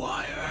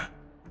inquire.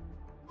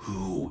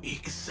 Who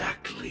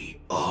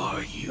exactly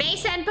are you? May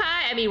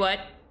Senpai? I mean, what?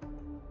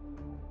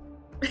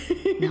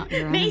 Not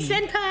your May enemy,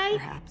 Senpai?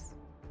 perhaps.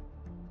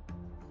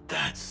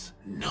 That's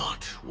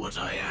not what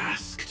I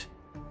asked.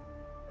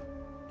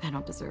 I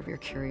don't deserve your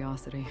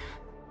curiosity.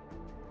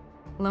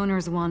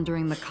 Loners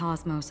wandering the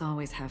cosmos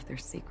always have their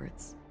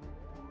secrets.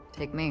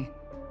 Take me.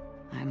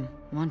 I'm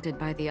wanted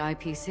by the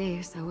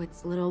IPC, so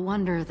it's little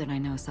wonder that I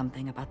know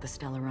something about the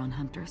Stellaron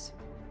Hunters.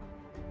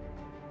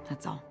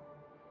 That's all.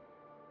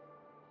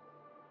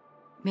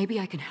 Maybe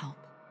I can help.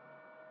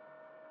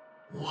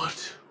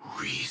 What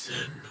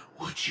reason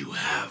would you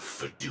have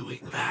for doing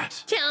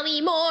that? Tell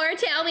me more,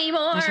 tell me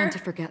more. I tend to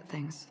forget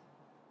things.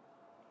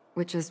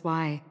 Which is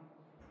why,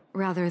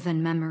 rather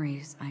than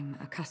memories, I'm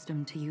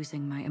accustomed to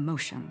using my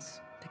emotions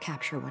to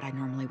capture what I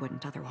normally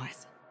wouldn't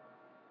otherwise.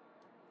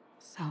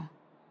 So,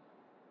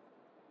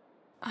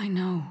 I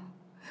know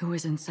who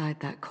is inside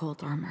that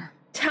cold armor.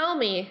 Tell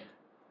me.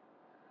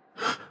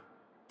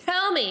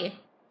 Tell me.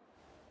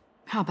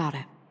 How about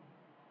it?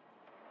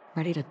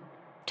 Ready to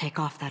take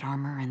off that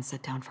armor and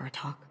sit down for a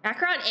talk?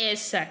 Akron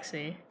is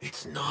sexy.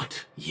 It's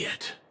not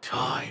yet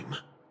time.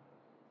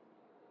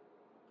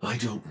 I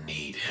don't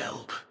need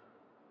help,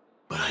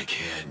 but I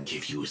can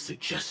give you a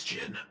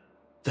suggestion.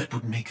 that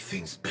would make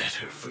things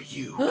better for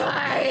you.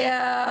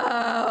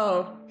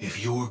 Ayo!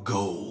 If your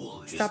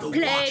goal Stop is the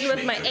playing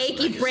with my Watchmaker's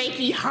achy breaky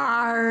legacy,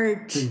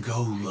 heart. then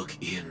go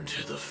look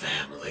into the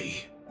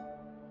family.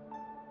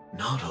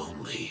 Not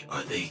only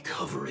are they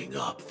covering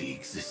up the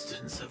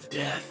existence of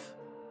death,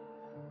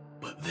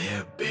 but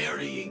they're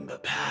burying the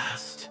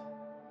past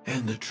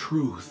and the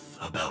truth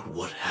about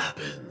what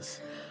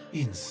happens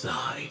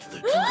inside the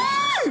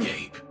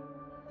dreamscape.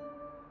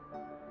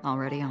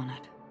 Already on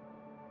it.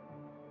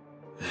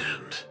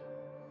 And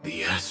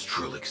the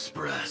Astral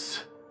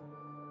Express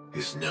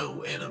is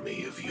no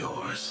enemy of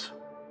yours.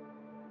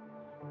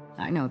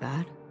 I know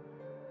that.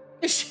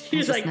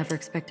 She's I like, never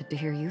expected to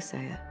hear you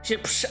say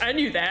it. I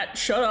knew that.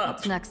 Shut up.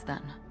 What's next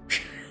then?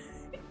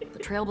 The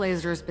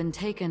Trailblazer's been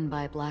taken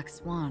by Black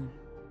Swan.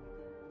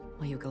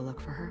 Will you go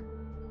look for her?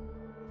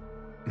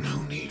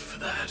 No need for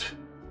that.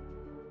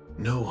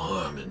 No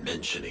harm in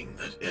mentioning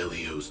that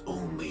Elio's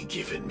only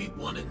given me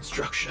one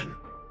instruction.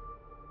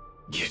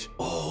 Get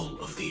all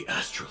of the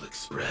Astral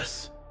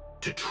Express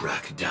to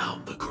track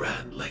down the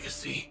Grand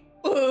Legacy.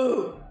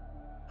 Ooh.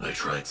 I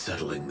tried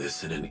settling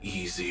this in an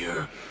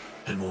easier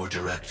and more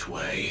direct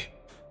way,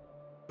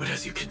 but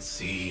as you can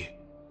see,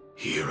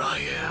 here I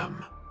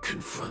am,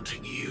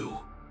 confronting you.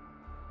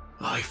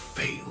 I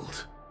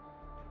failed.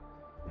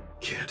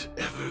 Can't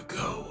ever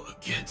go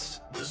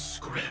against the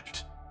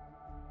script.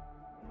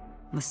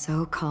 The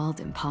so-called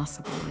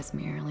impossible is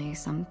merely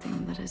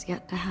something that has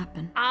yet to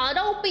happen. Oh,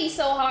 don't be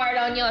so hard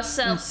on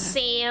yourself,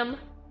 Sam.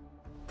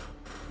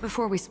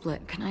 Before we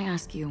split, can I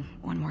ask you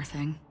one more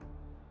thing?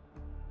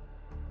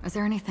 Is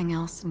there anything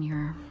else in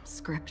your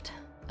script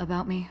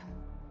about me?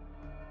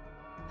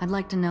 I'd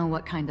like to know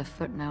what kind of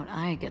footnote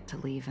I get to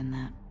leave in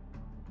that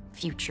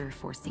future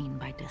foreseen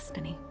by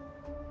destiny.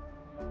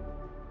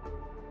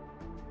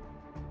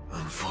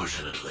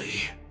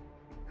 Unfortunately,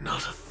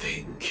 not a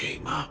thing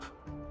came up.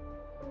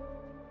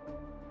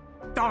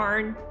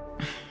 Darn.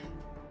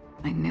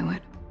 I knew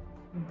it.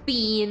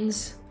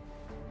 Beans.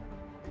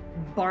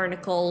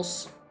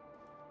 Barnacles.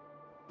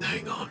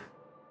 Hang on.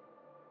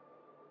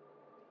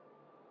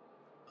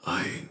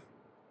 I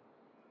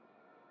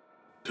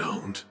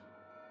don't.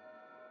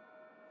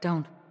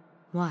 Don't.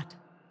 What?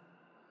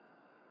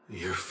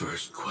 Your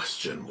first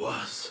question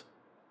was,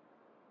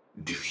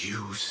 do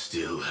you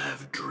still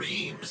have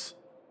dreams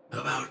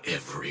about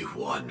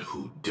everyone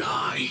who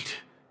died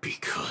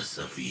because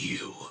of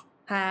you?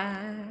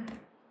 I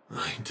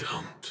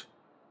don't.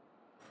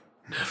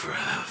 Never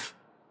have.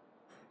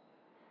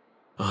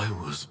 I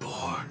was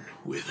born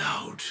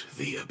without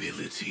the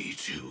ability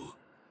to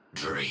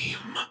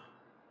dream.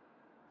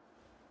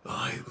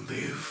 I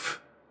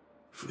live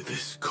for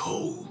this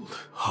cold,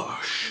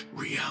 harsh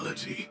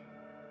reality.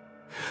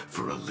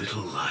 For a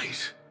little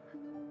light.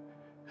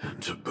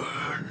 And to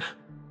burn.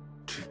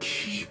 To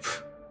keep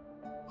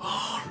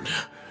on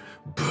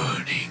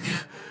burning.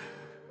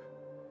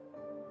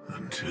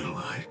 Until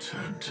I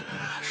turn to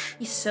ash.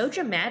 He's so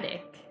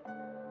dramatic.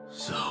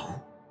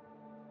 So,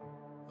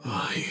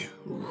 I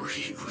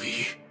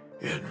really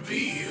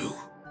envy you.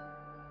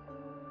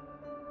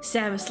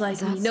 Sam is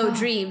like me, that no so?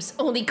 dreams,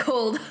 only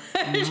cold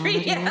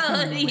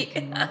reality.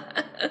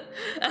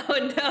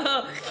 Oh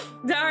no,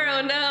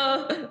 Daro,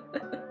 no.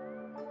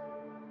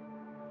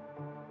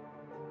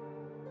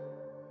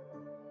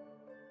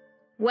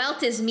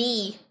 Welt is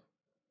me.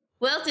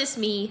 Welt is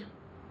me.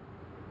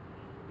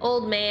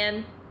 Old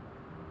man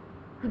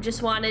who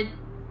just wanted.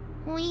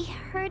 We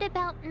heard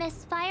about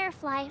Miss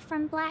Firefly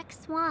from Black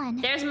Swan.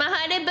 There's my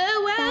honey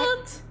boo,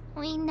 Welt.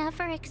 We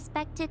never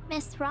expected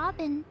Miss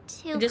Robin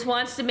to. He just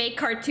wants to make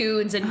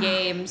cartoons and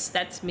games.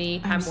 That's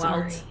me. I'm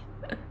sorry Welt.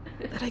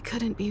 that I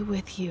couldn't be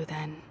with you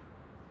then.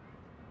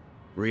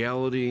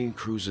 Reality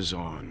cruises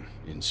on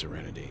in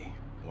serenity,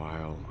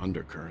 while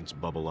undercurrents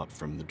bubble up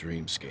from the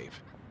dreamscape.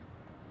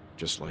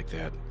 Just like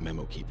that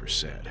memo keeper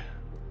said.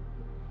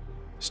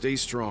 Stay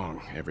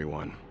strong,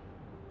 everyone.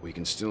 We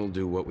can still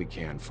do what we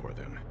can for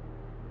them.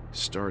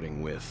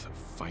 Starting with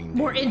finding...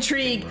 More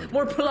intrigue,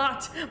 more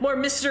plot, more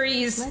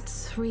mysteries.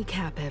 Let's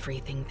recap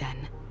everything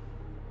then.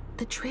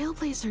 The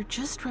Trailblazer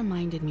just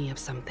reminded me of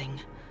something.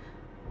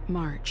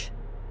 March,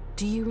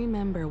 do you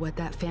remember what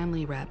that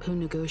family rep who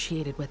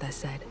negotiated with us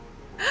said?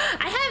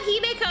 I have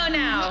Himeko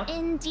now.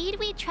 Indeed,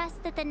 we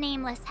trust that the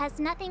Nameless has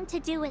nothing to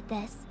do with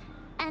this.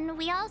 And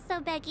we also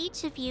beg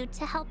each of you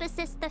to help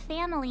assist the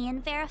family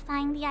in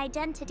verifying the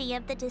identity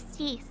of the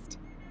deceased.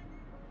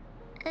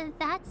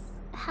 That's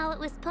how it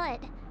was put,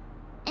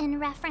 in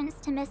reference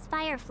to Miss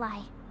Firefly.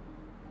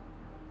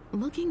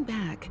 Looking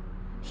back,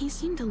 he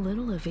seemed a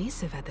little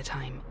evasive at the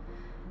time.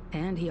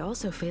 And he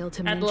also failed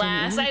to mention At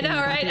last, I anything know,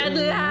 about right? the At early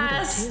murder,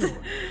 last. too.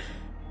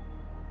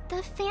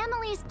 The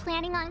family's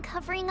planning on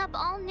covering up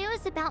all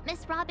news about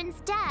Miss Robin's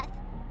death.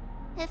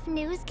 If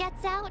news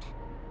gets out,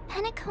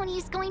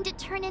 Penacony's going to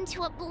turn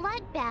into a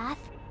bloodbath.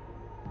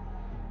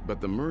 But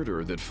the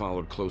murder that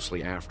followed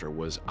closely after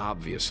was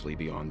obviously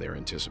beyond their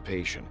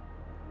anticipation.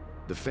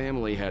 The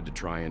family had to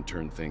try and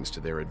turn things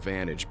to their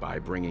advantage by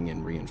bringing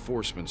in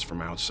reinforcements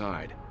from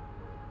outside.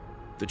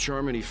 The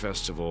Charmony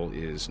Festival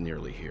is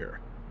nearly here.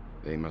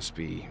 They must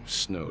be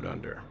snowed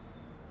under.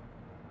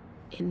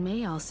 It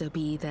may also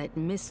be that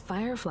Miss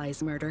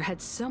Firefly's murder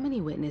had so many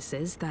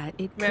witnesses that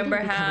it couldn't Remember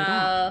be covered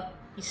up. how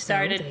you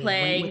started So they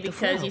playing went with the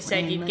because flow you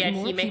said and you'd let get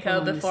more people Himeko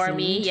on the before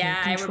me? scene to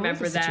Yeah, I control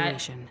remember the that.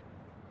 situation.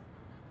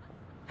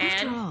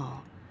 After And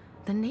all,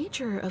 the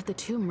nature of the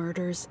two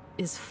murders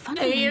is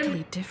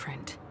fundamentally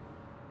different.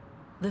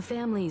 The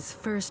family's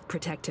first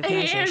protective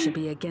measure should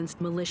be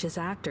against malicious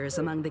actors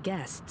among the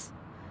guests,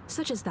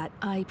 such as that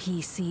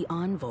IPC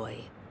envoy.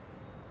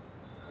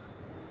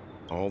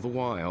 All the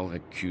while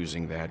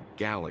accusing that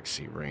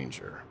Galaxy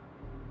Ranger.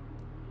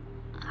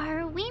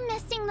 Are we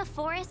missing the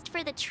forest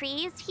for the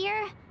trees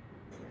here?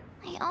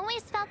 I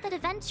always felt that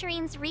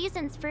Aventurine's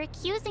reasons for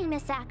accusing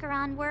Miss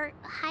Acheron were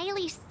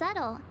highly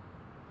subtle.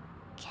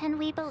 Can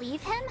we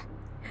believe him?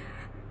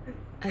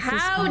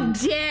 how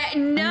dare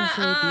that's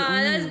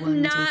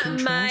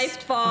not my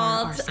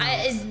fault.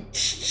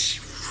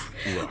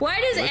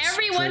 Why does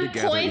everyone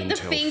point the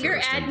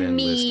finger at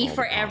me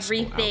for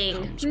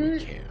everything?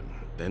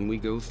 Then we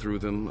go through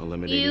them,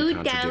 eliminating You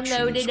contradictions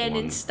downloaded and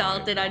one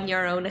installed by it on one.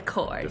 your own The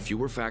accord.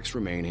 fewer facts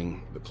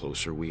remaining, the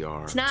closer we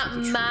are. It's not to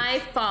the my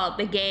truth. fault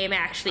the game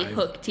actually I've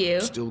hooked you.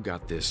 Still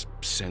got this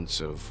sense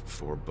of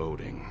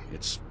foreboding.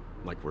 It's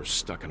like we're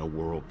stuck in a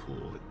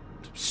whirlpool,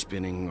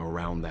 spinning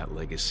around that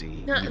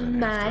legacy. Not even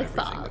my after everything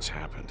fault. that's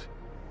happened.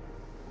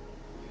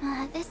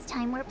 This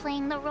time we're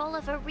playing the role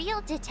of a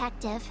real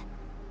detective.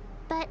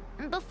 But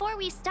before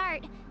we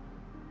start,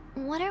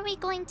 what are we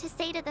going to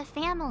say to the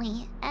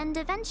family and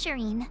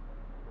Aventurine?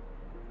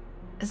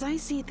 As I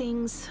see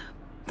things,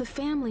 the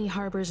family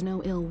harbors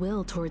no ill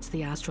will towards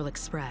the Astral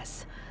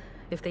Express.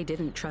 If they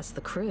didn't trust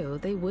the crew,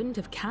 they wouldn't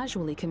have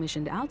casually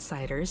commissioned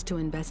outsiders to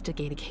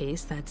investigate a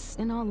case that's,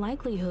 in all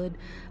likelihood,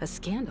 a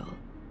scandal.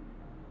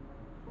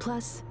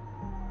 Plus,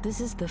 this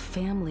is the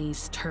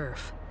family's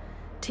turf.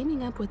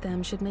 Teaming up with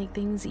them should make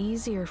things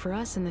easier for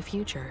us in the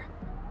future.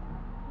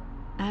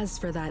 As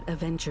for that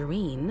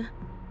Aventurine,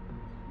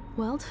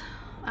 well,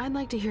 I'd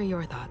like to hear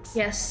your thoughts.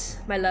 Yes,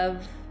 my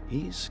love.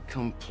 He's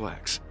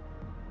complex.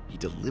 He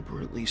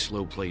deliberately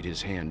slow-played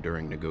his hand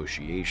during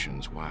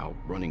negotiations while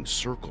running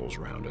circles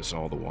around us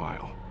all the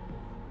while.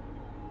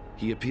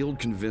 He appealed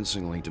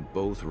convincingly to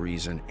both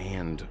reason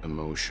and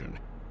emotion.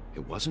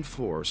 It wasn't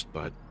forced,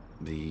 but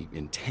the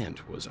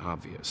intent was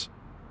obvious.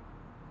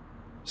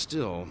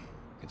 Still,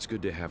 it's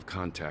good to have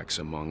contacts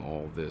among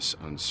all this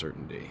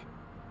uncertainty.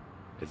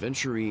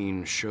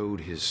 Aventurine showed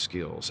his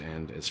skills,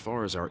 and as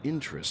far as our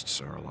interests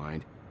are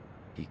aligned,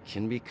 he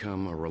can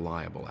become a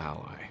reliable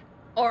ally.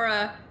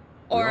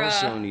 We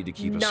also need to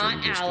keep a certain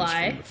not distance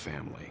ally. from the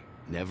family.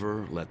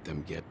 Never let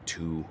them get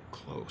too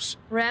close.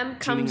 Rem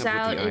comes Teaming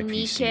up out with the in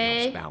IPC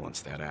helps Nikkei.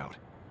 balance that out.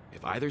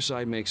 If either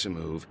side makes a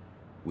move,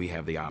 we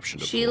have the option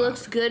to She pull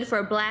looks out. good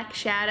for Black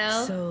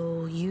Shadow.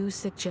 So you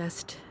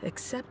suggest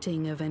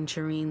accepting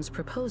Aventurine's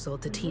proposal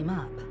to team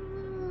up?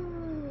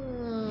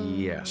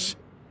 Yes.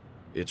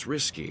 It's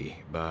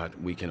risky, but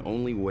we can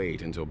only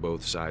wait until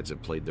both sides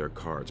have played their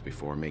cards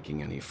before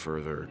making any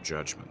further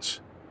judgments.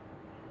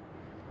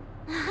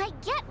 I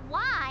get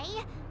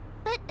why,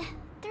 but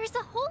there's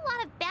a whole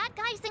lot of bad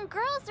guys and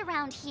girls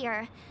around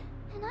here,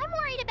 and I'm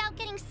worried about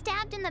getting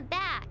stabbed in the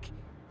back.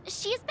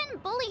 She's been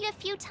bullied a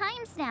few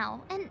times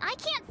now, and I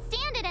can't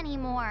stand it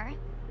anymore.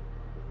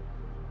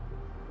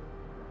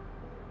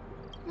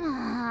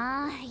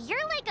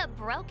 You're like a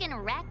broken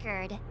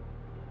record.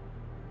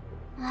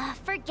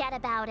 Forget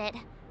about it.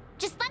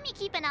 Just let me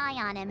keep an eye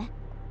on him.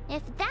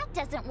 If that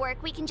doesn't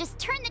work, we can just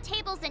turn the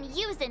tables and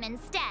use him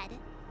instead.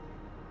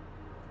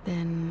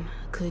 Then,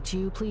 could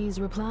you please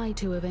reply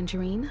to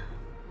Aventurine?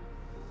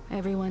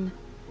 Everyone,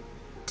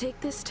 take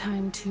this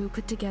time to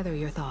put together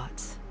your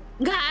thoughts.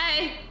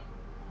 Guy!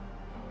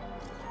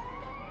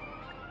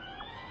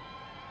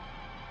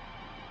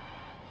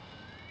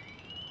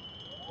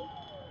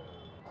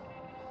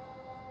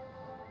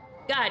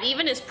 God,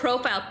 even his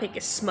profile pic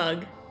is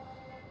smug.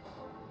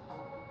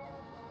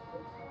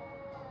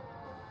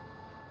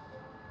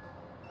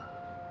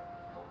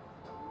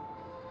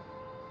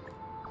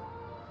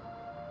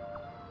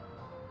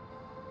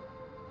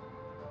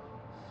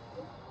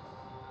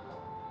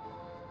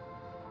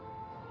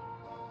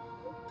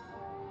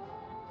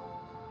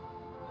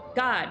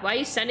 God, why are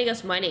you sending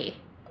us money?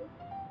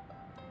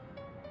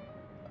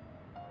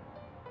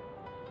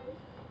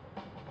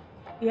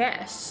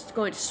 Yes,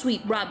 going to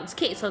sweep Robin's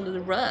case under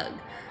the rug.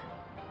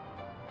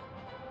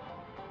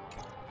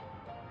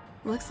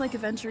 Looks like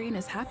Aventurine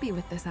is happy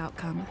with this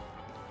outcome.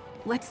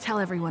 Let's tell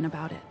everyone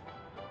about it.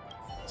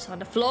 It's on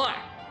the floor.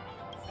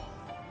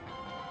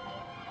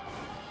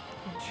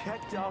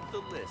 Checked off the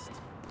list.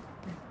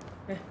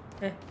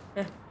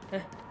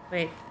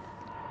 Wait.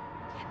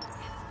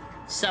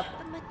 Sup?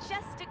 The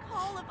majestic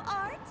hall of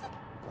art?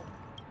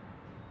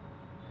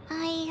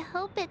 I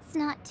hope it's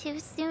not too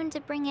soon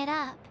to bring it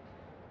up,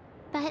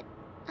 but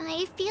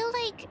I feel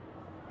like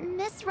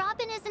Miss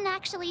Robin isn't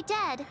actually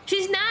dead.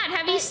 She's not.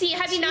 Have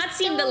you not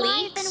seen the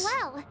alive leaks? and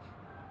well,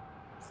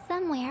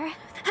 somewhere.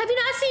 Have you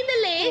not seen the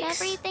But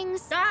leaks?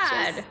 everything's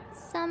God.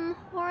 just some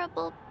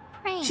horrible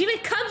prank? She even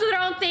comes with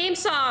her own theme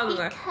song.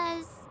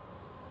 Because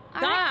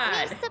God.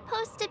 aren't we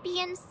supposed to be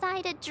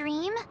inside a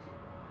dream?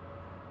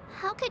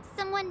 How could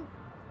someone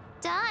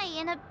die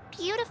in a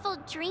beautiful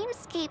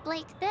dreamscape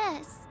like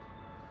this?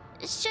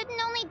 Shouldn't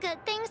only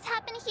good things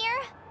happen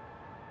here?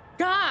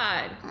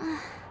 God.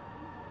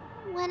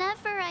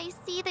 Whenever I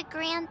see the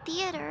Grand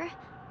Theater,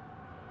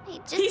 I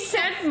just He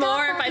said can't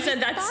more stop if all I said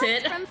these that's thoughts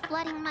it. from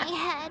flooding my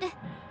head.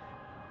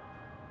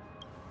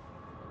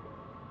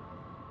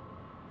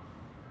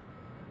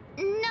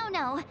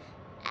 No.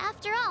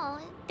 After all,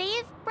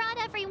 they've brought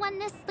everyone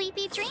this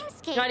sleepy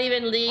dreamscape. Not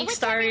even League which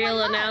Star Rail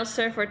everyone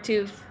announcer for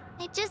Tooth.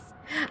 I just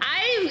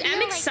I am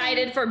like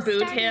excited I'm for Boot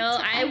starting Hill.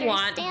 to I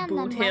want understand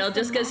Boot them Hill less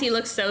just and because he less.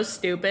 looks so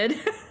stupid.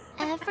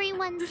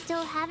 Everyone's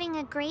still having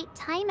a great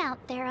time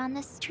out there on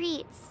the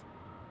streets.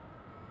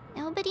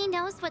 Nobody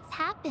knows what's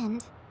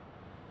happened.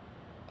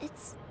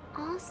 It's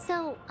all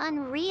so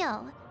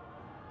unreal.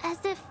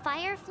 As if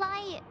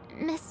Firefly,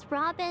 Miss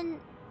Robin,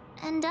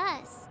 and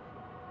us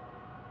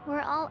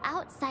were all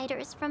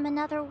outsiders from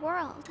another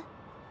world.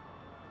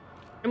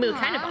 I mean, we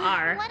kind of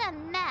are. What a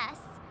mess.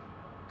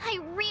 I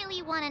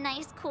really want a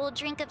nice cool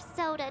drink of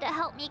soda to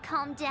help me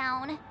calm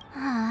down.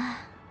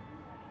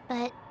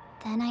 But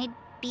then I'd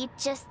be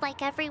just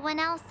like everyone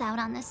else out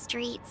on the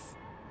streets.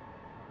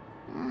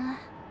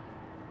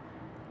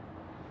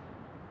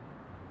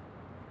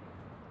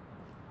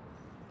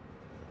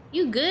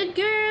 You good,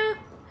 girl?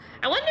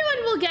 I wonder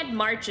when we'll get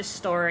March's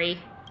story.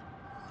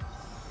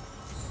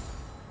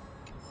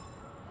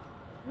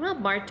 Well,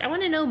 I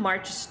want to know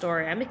March's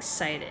story. I'm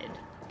excited.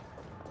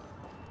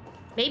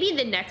 Maybe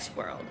the next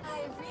world.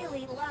 I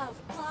really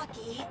love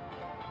Blocky.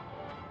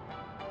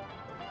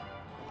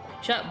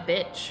 Shut up,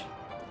 bitch.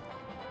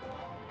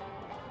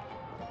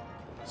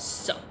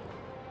 Sup,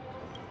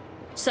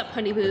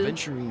 honey boo?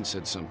 Aventurine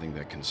said something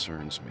that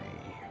concerns me.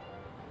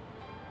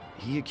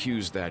 He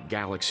accused that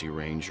Galaxy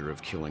Ranger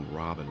of killing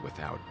Robin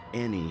without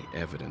any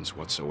evidence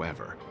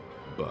whatsoever,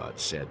 but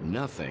said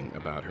nothing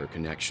about her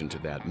connection to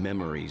that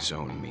memory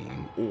zone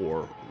meme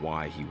or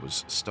why he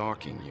was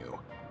stalking you.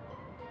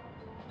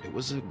 It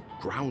was a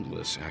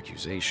groundless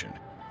accusation,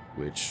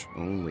 which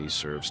only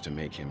serves to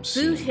make him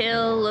seem Boot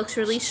Hill more looks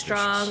really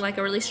suspicious. strong, like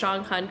a really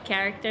strong Hunt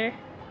character.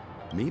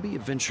 Maybe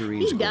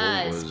Aventurine's He goal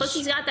does. was Plus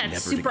he's got that never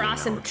super to gain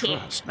awesome our kick.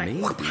 trust. Like,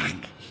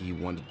 Maybe he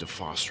wanted to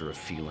foster a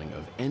feeling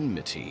of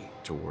enmity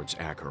towards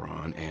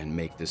Acheron and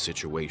make the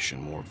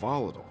situation more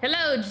volatile.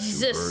 Hello, Two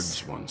Jesus.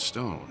 birds, one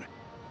stone.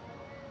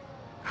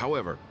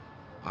 However,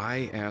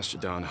 I asked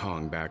Don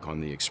Hung back on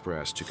the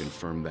Express to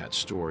confirm that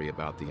story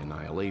about the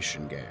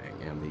Annihilation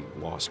Gang and the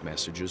lost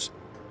messages.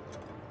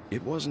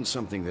 It wasn't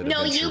something that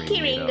No, you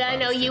Aventurine made up Kiringa. out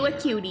No, of you a thin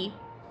air. cutie.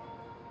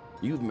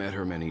 You've met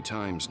her many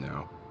times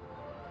now.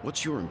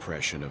 What's your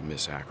impression of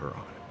Miss Acheron?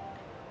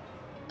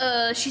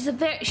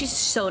 She's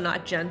so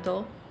not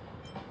gentle.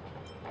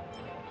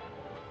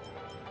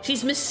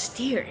 She's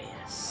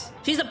mysterious.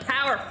 She's a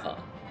powerful.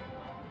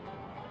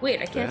 Wait,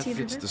 I can't That see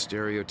fits the the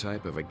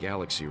stereotype of a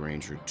Galaxy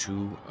Ranger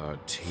to a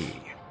T.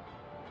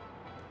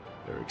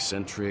 They're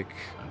eccentric,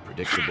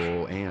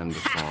 unpredictable, and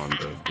fond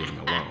of being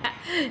alone.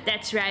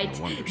 That's right.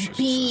 No wonder she's a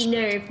B suspect.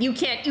 nerve. You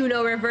can't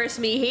Uno reverse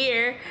me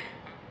here.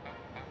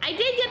 I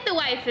did get the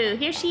waifu.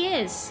 Here she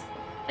is.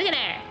 Look at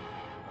her.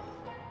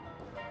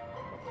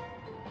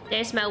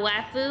 There's my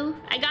waifu.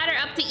 I got her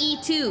up to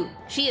E2.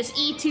 She is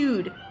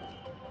E2'd.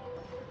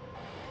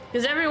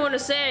 Because everyone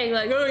was saying,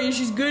 like, oh,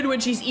 she's good when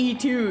she's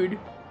E2'd.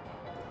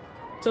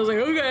 So I was like,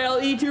 okay, I'll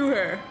E2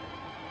 her.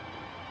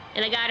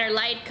 And I got her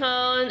light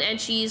cone, and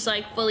she's,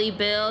 like, fully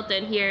built,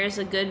 and here's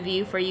a good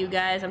view for you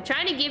guys. I'm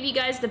trying to give you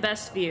guys the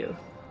best view.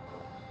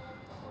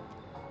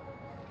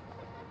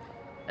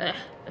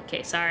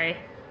 Okay, sorry.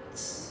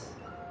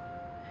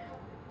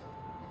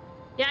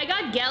 Yeah, I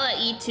got Gela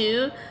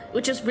E2,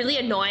 which is really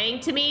annoying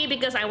to me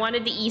because I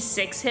wanted to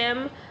E6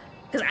 him.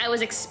 Because I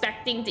was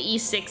expecting to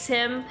E6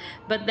 him.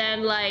 But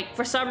then, like,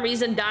 for some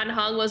reason, Don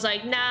Hung was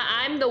like, nah,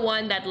 I'm the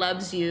one that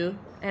loves you.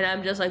 And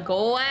I'm just like,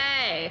 go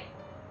away.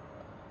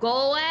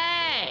 Go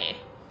away.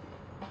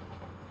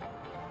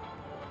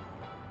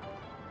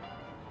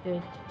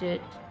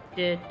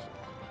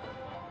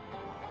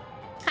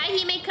 Hi,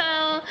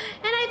 Himeko.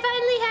 And I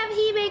finally have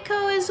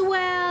Himeko as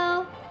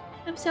well.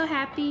 I'm so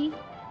happy.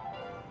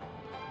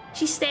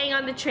 She's staying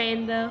on the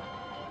train, though.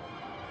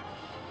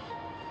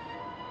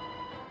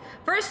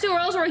 First two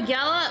rolls were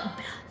Gela.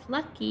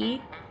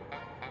 Lucky.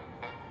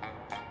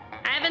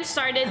 I haven't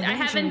started. I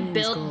haven't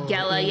built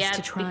Gela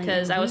yet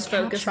because I was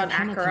focused on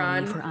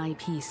Acheron. For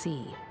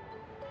IPC.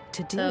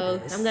 To do So,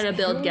 this, I'm gonna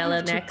build he'll Gela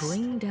have to next.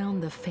 bring down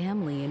the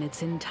family in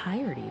its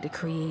entirety to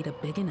create a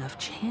big enough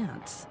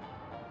chance.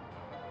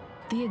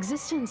 The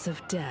existence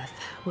of death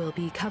will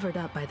be covered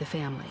up by the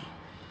family.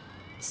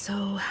 So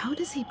how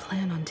does he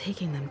plan on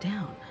taking them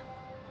down?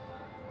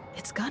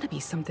 It's gotta be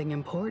something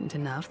important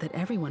enough that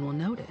everyone will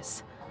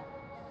notice.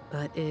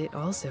 But it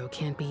also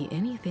can't be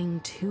anything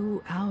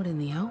too out in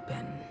the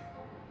open.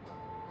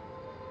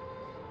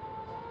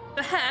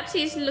 Perhaps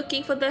he's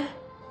looking for the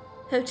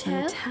hotel?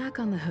 An attack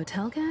on the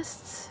hotel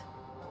guests?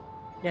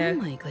 No.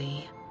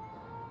 Unlikely.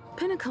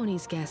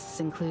 Penacony's guests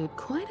include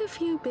quite a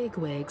few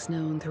bigwigs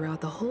known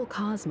throughout the whole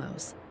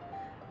cosmos.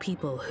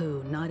 People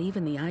who not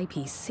even the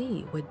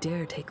IPC would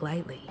dare take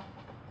lightly.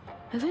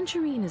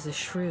 Aventurine is a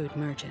shrewd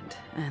merchant,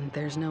 and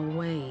there's no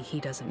way he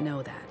doesn't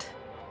know that.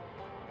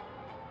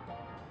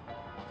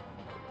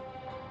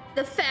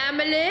 The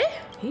family?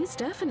 He's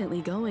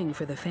definitely going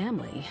for the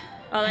family.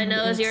 All I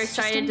know is you're It's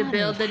just excited a to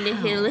build the matter of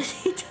how.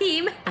 Nihility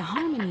team. The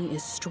harmony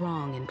is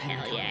strong in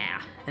Penacony, Hell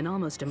yeah. and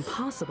almost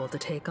impossible to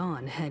take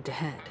on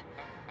head-to-head.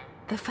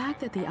 The fact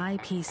that the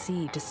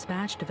IPC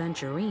dispatched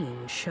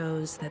Aventurine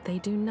shows that they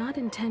do not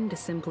intend to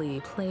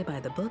simply play by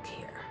the book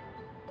here.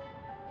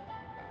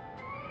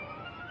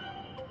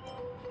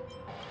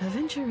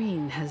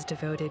 Aventurine has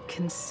devoted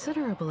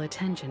considerable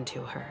attention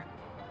to her.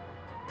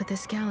 But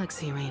this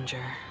Galaxy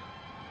Ranger,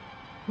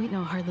 we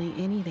know hardly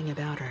anything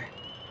about her,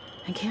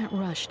 and can't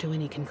rush to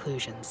any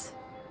conclusions.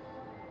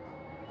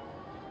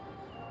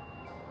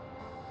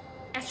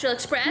 Astral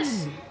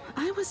Express?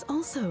 I was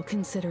also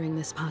considering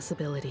this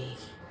possibility.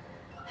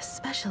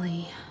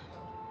 Especially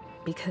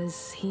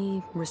because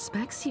he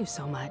respects you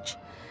so much,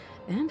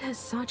 and has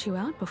sought you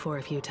out before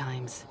a few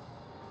times.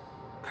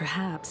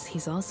 Perhaps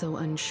he's also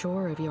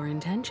unsure of your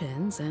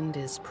intentions and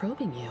is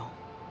probing you.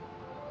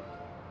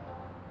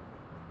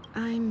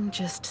 I'm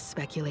just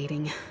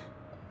speculating.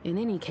 In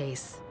any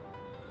case,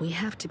 we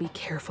have to be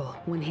careful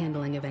when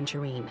handling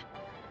Aventurine.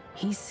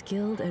 He's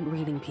skilled at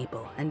reading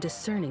people and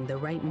discerning the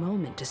right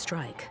moment to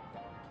strike.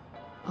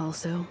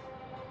 Also,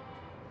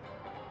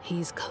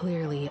 he's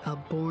clearly a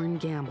born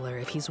gambler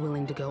if he's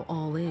willing to go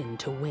all in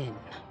to win.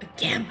 A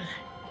gambler.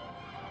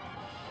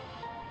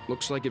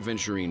 Looks like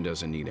Aventurine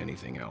doesn't need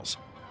anything else.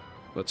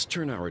 Let's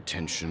turn our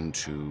attention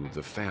to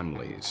the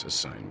family's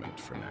assignment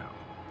for now.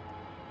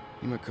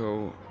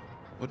 Himiko,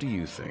 what do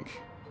you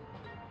think?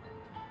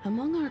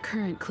 Among our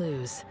current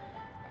clues,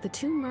 the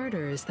two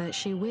murders that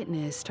she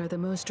witnessed are the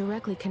most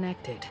directly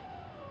connected.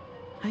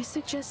 I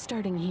suggest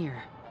starting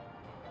here.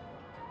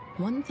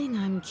 One thing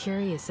I'm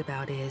curious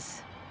about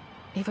is,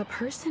 if a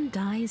person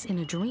dies in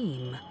a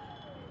dream,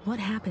 what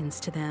happens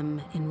to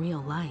them in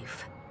real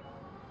life?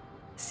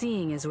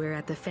 Seeing as we're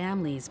at the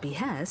family's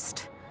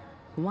behest,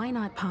 why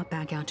not pop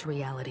back out to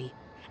reality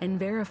and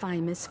verify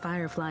Miss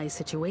Firefly's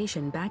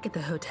situation back at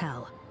the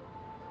hotel?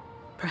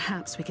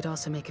 Perhaps we could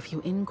also make a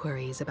few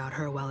inquiries about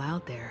her while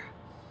out there.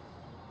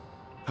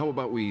 How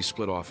about we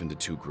split off into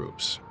two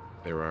groups?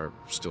 There are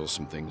still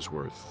some things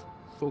worth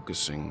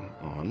focusing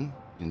on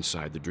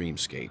inside the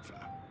dreamscape.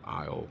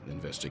 I'll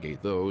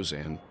investigate those,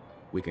 and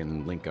we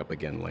can link up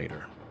again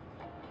later.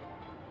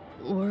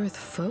 Worth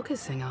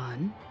focusing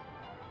on?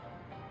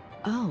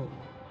 Oh.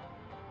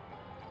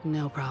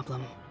 No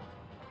problem.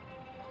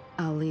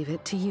 I'll leave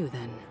it to you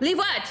then. Leave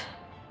what?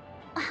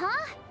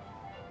 Huh?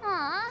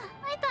 Aw,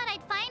 I thought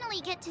I'd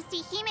finally get to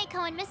see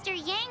Himiko and Mr.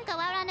 Yang go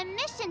out on a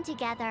mission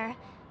together.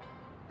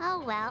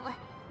 Oh well.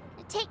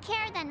 Take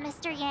care then,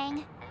 Mr.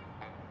 Yang.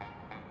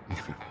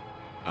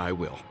 I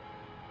will.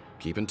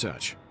 Keep in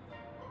touch.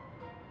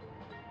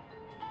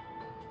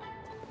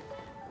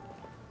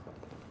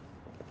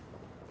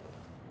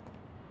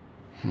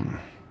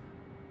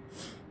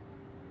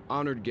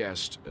 Honored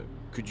guest,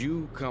 could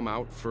you come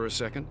out for a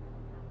second?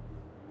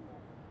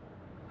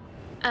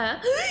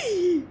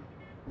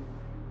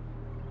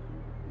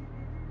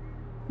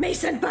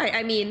 May-senpai,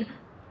 I mean,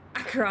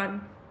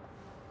 Acheron.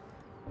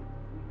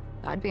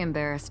 I'd be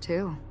embarrassed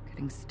too,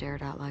 getting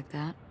stared at like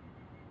that.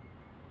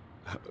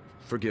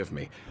 Forgive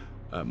me.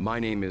 My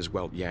name is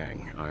Welt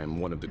Yang. I'm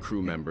one of the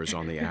crew members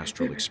on the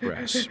Astral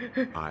Express.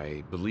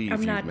 I believe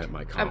you've met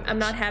my colleagues. I'm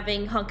not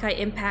having Honkai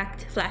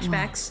Impact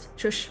flashbacks.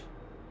 Shush.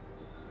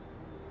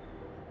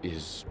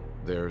 Is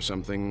there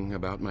something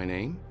about my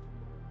name?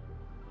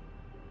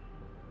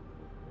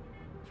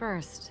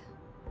 First,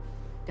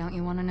 don't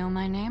you want to know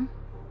my name?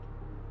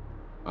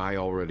 I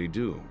already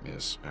do,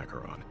 Miss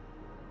Acheron.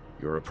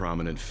 You're a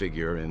prominent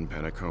figure in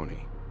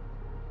Penacony.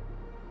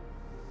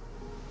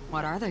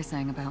 What are they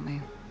saying about me?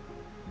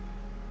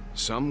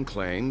 Some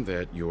claim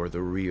that you're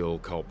the real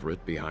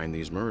culprit behind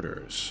these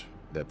murders,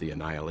 that the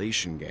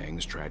Annihilation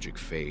Gang's tragic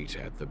fate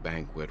at the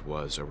banquet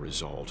was a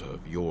result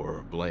of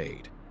your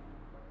blade,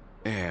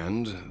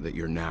 and that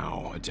you're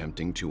now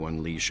attempting to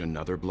unleash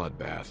another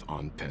bloodbath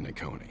on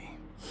Penacony.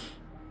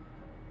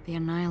 The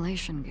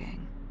Annihilation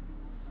Gang?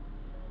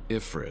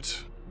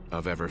 Ifrit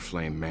of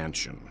Everflame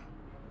Mansion.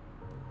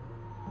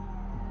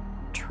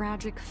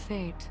 Tragic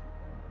fate.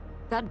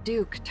 That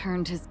Duke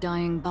turned his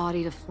dying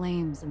body to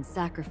flames and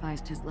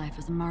sacrificed his life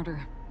as a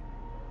martyr.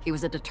 He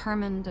was a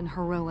determined and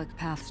heroic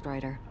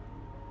pathstrider.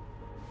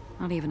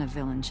 Not even a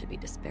villain should be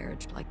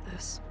disparaged like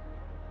this.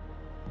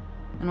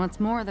 And what's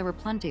more, there were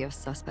plenty of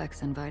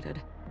suspects invited.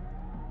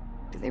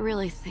 Do they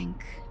really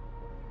think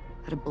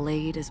that a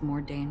blade is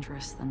more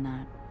dangerous than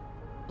that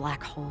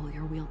black hole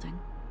you're wielding?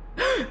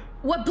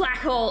 What black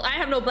hole? I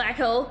have no black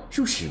hole.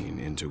 Keen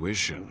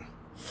intuition.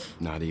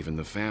 Not even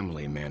the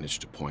family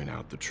managed to point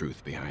out the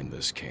truth behind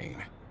this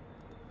cane.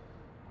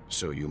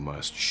 So you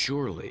must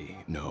surely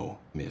know,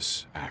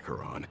 Miss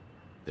Acheron,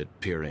 that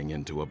peering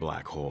into a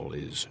black hole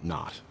is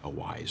not a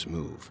wise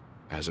move.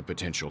 as a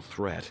potential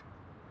threat,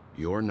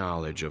 your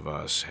knowledge of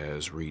us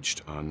has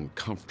reached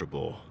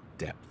uncomfortable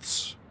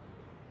depths.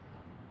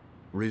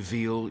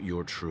 Reveal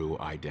your true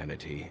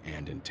identity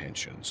and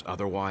intentions.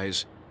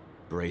 Otherwise,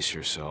 brace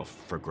yourself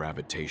for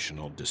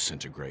gravitational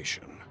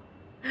disintegration.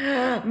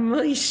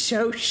 He's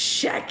so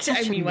shacked. That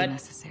I mean, shouldn't what? be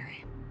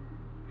necessary.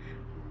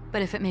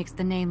 But if it makes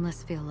the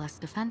Nameless feel less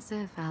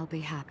defensive, I'll be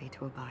happy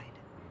to abide.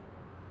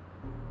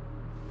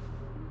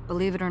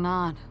 Believe it or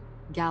not,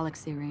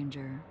 Galaxy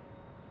Ranger,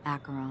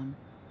 Acheron,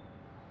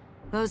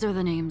 those are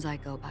the names I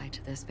go by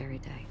to this very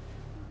day.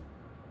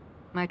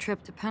 My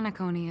trip to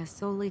Penacony is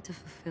solely to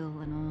fulfill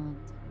an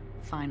old,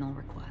 final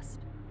request.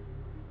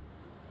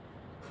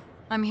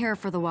 I'm here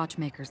for the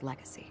Watchmaker's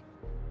legacy.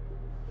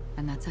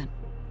 And that's it.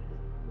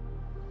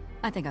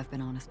 I think I've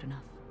been honest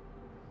enough.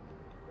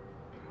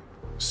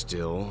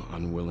 Still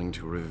unwilling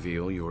to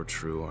reveal your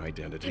true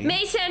identity?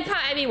 May Senpai,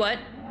 I mean, what?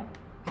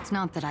 It's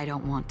not that I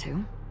don't want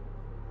to.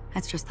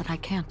 It's just that I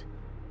can't.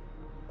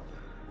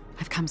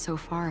 I've come so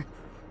far,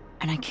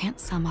 and I can't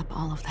sum up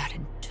all of that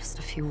in just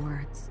a few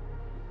words.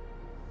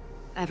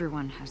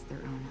 Everyone has their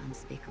own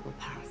unspeakable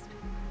past.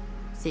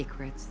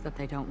 Secrets that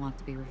they don't want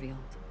to be revealed.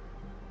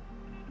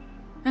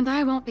 And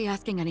I won't be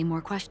asking any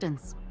more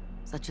questions,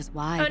 such as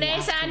why the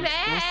Astral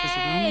Express is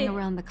roaming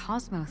around the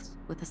cosmos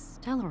with a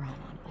Stellaron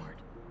on board.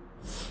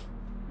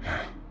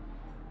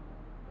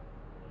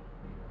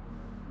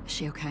 Is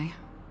she okay?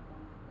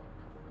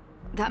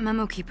 That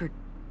memo keeper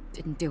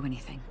didn't do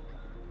anything,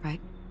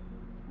 right?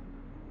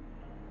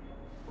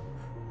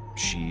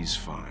 She's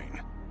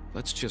fine.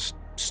 Let's just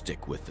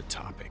stick with the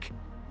topic.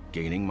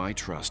 Gaining my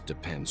trust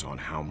depends on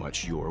how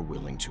much you're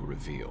willing to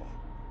reveal.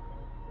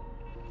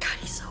 God,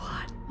 he's so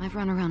hot. I've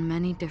run around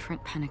many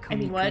different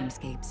Penacony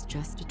dreamscapes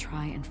just to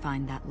try and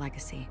find that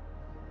legacy.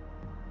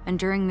 And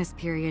during this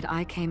period,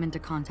 I came into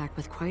contact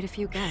with quite a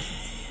few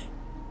guests.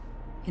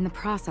 In the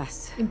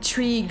process...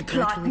 Intrigued,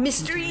 plot,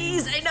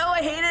 mysteries! I know,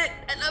 I hate it!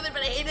 I love it,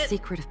 but I hate it! The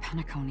secret of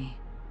Penacony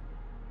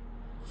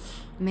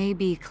may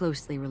be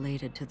closely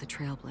related to the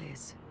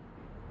Trailblaze.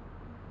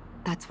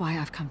 That's why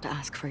I've come to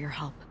ask for your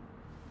help.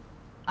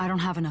 I don't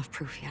have enough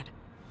proof yet,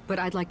 but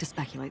I'd like to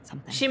speculate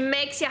something. She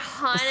makes you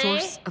honey. The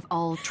source of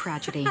all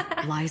tragedy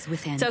lies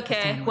within It's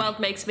okay. Wealth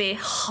makes me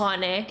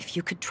honey. If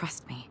you could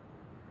trust me,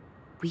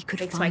 we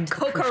could makes find my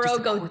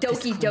Kokorogo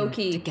Doki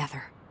Doki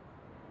together.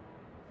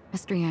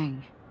 Mr.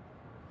 Yang,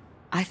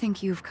 I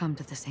think you've come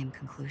to the same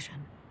conclusion,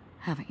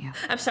 haven't you?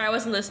 I'm sorry, I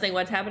wasn't listening.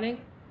 What's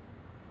happening?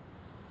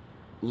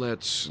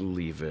 Let's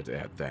leave it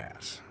at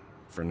that.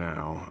 For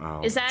now,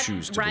 I'll Is that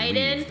choose to right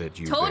believe in? that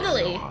you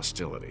Totally. bear no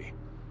hostility.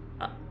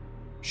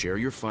 Share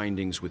your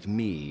findings with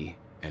me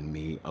and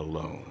me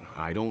alone.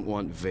 I don't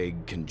want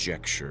vague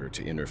conjecture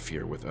to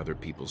interfere with other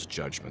people's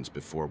judgments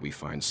before we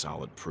find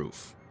solid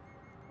proof.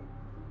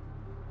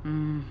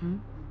 Mm-hmm.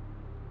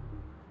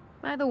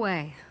 By the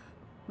way,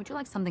 would you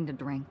like something to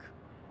drink?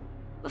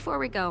 Before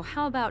we go,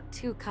 how about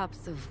 2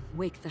 cups of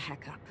Wake the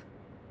Heck Up?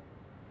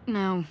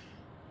 No,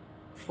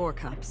 4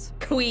 cups.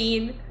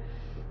 Queen.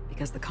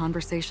 Because the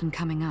conversation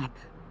coming up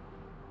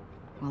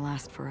will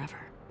last forever.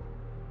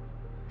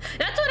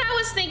 That's what I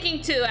was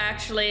thinking too,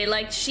 actually.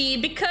 Like,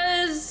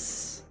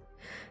 because...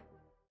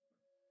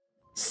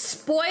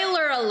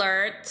 Spoiler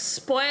alert,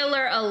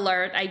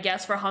 I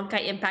guess, for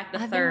Honkai Impact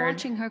the I've Third. been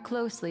watching her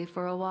closely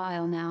for a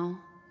while now,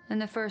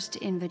 and the first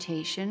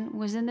invitation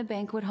was in the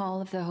banquet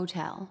hall of the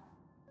hotel.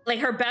 Like,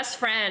 her best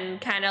friend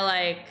kind of,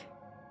 like,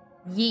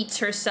 yeets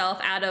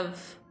herself out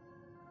of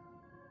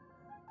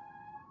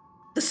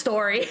the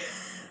story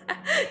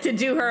to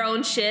do her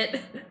own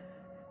shit.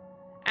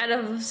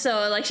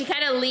 So, like, she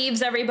kind of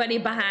leaves everybody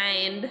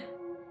behind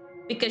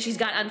because she's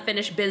got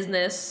unfinished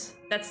business.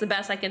 That's the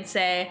best I can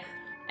say.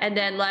 And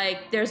then,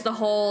 like, there's the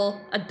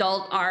whole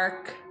adult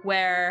arc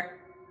where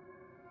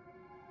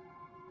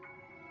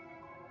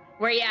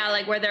yeah,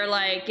 like, where they're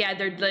like, yeah,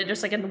 they're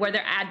just like, where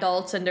they're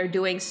adults and they're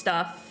doing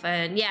stuff.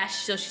 And yeah,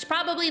 so she's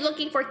probably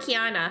looking for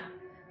Kiana.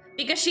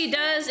 Because she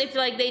does, if,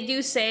 like, they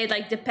do say,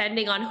 like,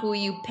 depending on who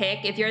you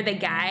pick, if you're the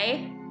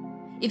guy,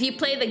 if you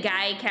play the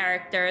guy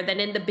character, then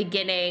in the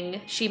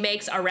beginning, she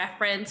makes a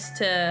reference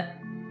to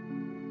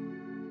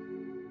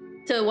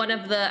one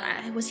of the,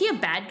 was he a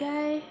bad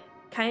guy?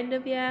 Kind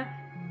of, yeah.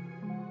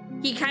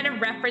 He kind of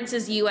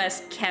references you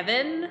as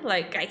Kevin.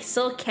 Like, I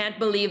still can't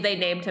believe they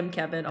named him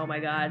Kevin. Oh my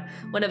god.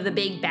 One of the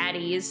big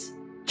baddies.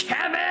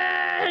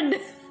 Kevin!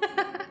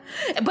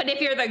 But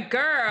if you're the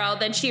girl,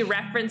 then she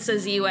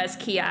references you as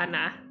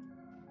Kiana.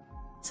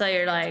 So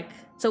you're like,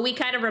 so we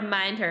kind of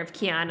remind her of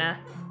Kiana.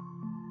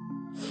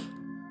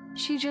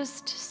 She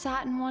just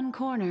sat in one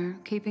corner,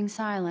 keeping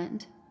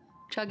silent,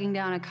 chugging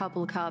down a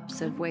couple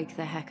cups of Wake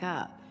the Heck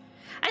Up.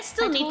 I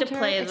still need to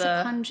play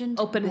the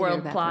open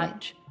world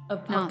plot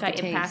of Honkai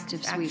Impact,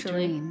 of sweet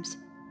dreams.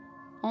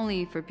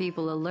 Only for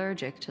people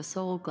allergic to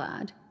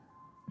Soulglad.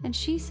 And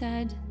she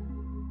said...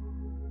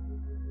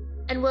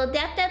 And we'll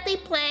definitely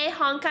play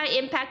Honkai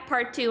Impact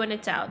Part 2 when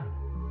it's out.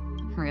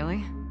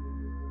 Really?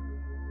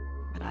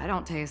 But I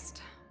don't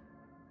taste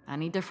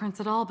any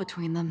difference at all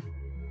between them.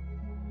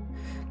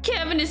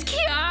 Kevin is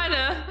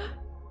Kiana!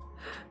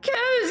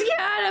 Comes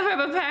Kiana from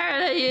a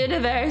parallel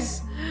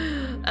universe.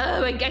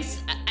 I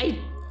guess I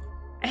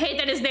hate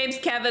that his name's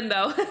Kevin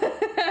though.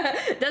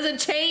 Doesn't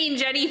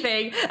change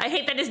anything. I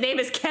hate that his name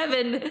is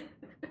Kevin.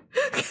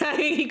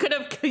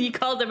 You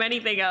called him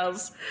anything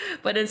else,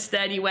 but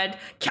instead you went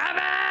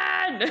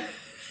Kevin.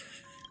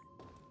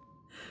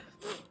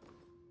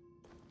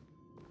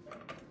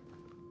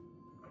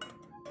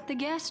 The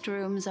guest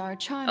rooms are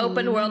charming.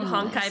 Open world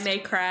Honkai may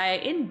cry,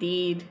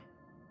 indeed.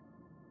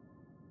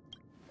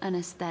 An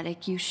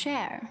aesthetic you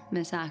share,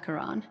 Miss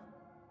Acheron.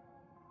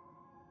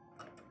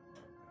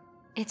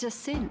 It's a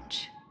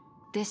cinch.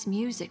 This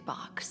music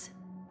box.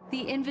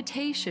 The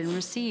invitation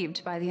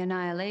received by the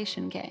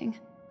Annihilation Gang.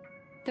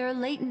 There are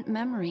latent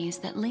memories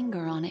that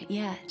linger on it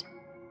yet.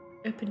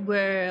 Open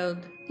world.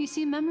 You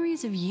see,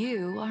 memories of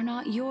you are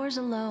not yours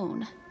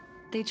alone.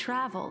 They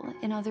travel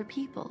in other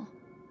people,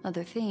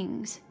 other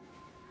things.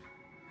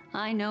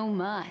 I know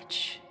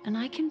much, and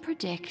I can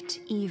predict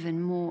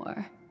even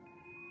more.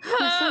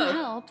 With some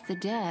help, the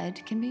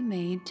dead can be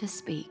made to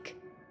speak.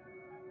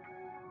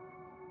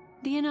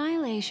 The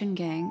Annihilation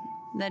Gang,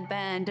 that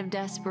band of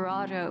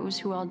desperados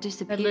who all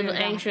disappeared. A little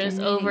anxious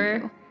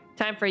over.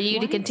 Time for you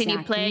to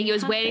continue playing. He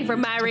was waiting for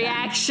my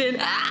reaction.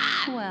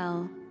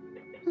 Well,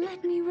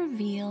 let me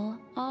reveal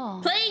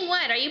all. Playing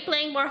what? Are you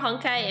playing more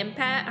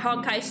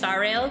Honkai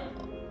Star Rail?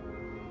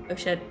 Oh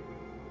shit.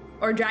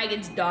 Or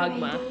Dragon's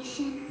Dogma.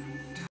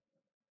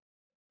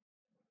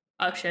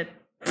 Oh shit.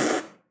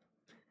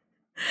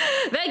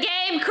 The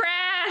game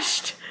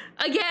crashed!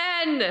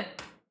 Again!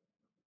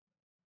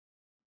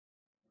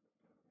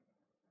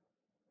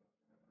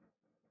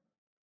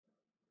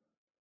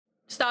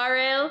 Star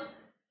Rail?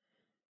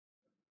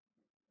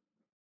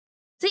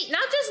 See,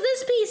 not just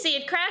this PC,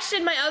 it crashed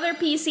in my other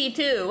PC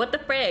too. What the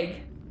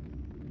frig?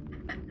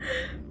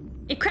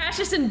 It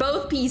crashes in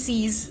both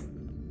PCs.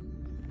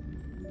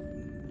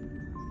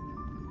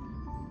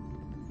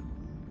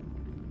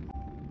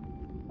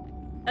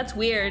 That's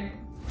weird,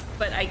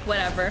 but like,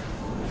 whatever.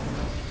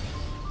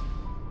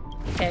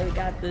 Okay, we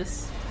got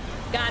this.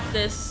 Got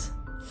this.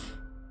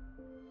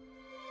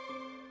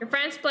 Your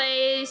friends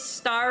play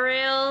Star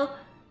Rail.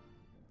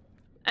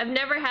 I've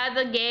never had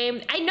the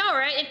game. I know,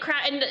 right? It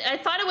and I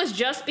thought it was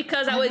just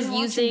because I was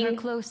using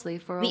closely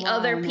for the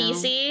other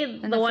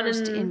PC, and the one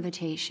first in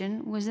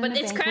invitation was in but the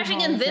it's banquet crashing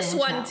hall in of the this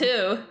one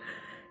hotel. too.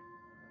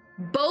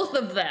 Both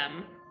of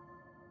them.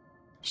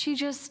 She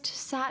just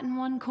sat in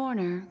one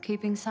corner,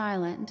 keeping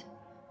silent,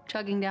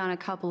 chugging down a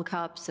couple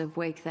cups of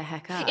Wake the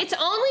Heck Up. It's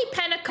only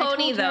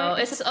Penacony though.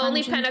 It's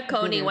only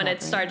Penacony when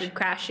it started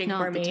crashing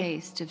not for me. Not the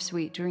taste of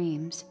sweet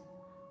dreams.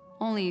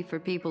 Only for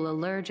people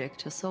allergic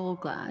to Soul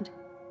Glad.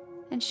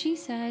 And she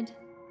said,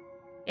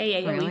 Yeah,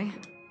 really?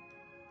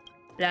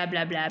 Blah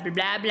blah blah blah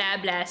blah blah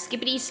blah.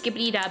 Skippity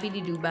skippity dabby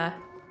dooba.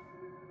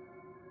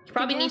 You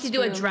probably need to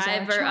do a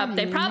driver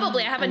update.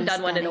 Probably. I haven't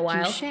done one in a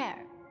while.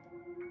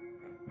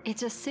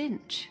 It's a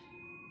cinch.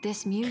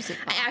 This music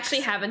box. I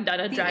actually haven't done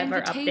a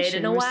driver update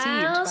in a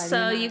while,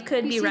 so you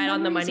could be right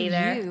on the money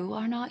there. You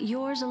are not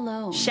yours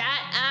alone. Shut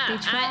up!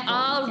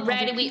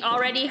 We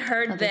already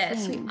heard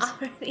this. We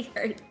already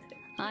heard this.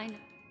 I know.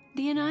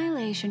 The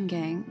Annihilation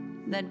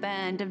Gang, that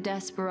band of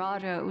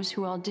desperados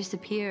who all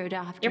disappeared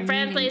after. Your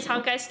friend plays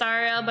Honkai Star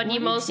Rail, but you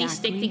mostly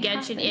stick to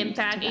Genshin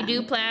Impact. You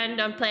do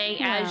plan on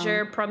playing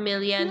Azure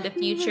Promilia in the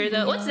future,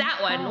 though. What's that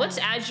one? What's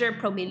Azure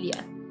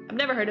Promilia? I've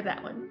never heard of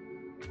that one.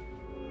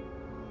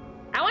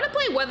 I want to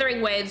play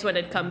Wuthering Waves when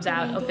it comes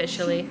out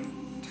officially.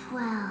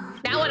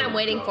 12. That one I'm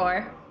waiting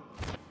for.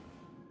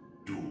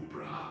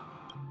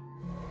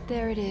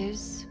 There it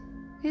is.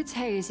 It's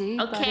hazy,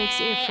 okay, but it's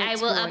Ifrit's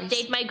I will voice.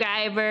 update my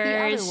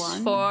drivers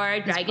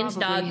for Dragon's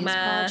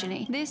Dogma.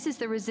 This is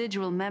the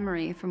residual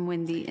memory from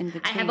when the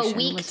invitation I have a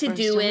week was to first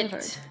do delivered.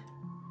 it.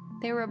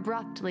 They were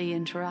abruptly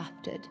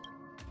interrupted.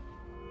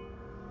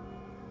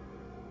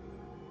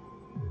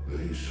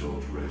 They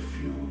sought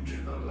refuge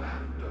in a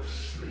land of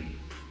sleep,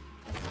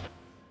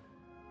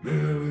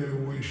 merely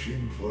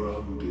wishing for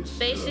undisturbed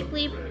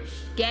Basically, rest.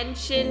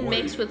 Genshin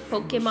mixed with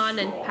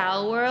Pokemon and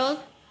Pal World.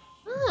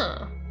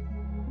 Huh.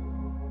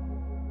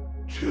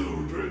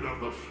 Children of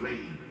the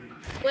flame.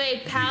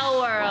 Wait, Pal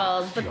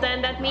World, but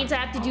then that means I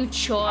have to do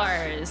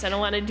chores. I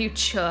don't want to do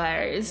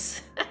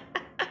chores.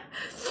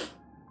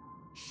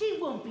 She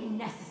won't be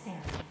necessary.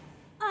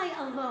 I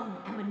alone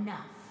am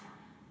enough.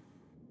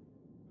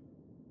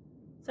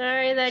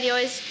 Sorry that you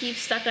always keep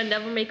stuck on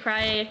Devil May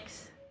Cry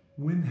X.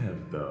 When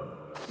have thou?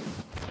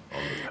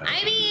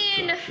 I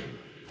mean,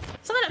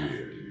 it's not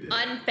an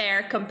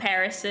unfair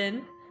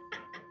comparison.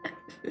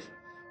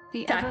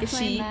 The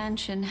Everflame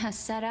Mansion has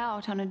set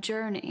out on a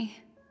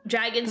journey.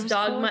 Dragon's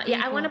Dogma.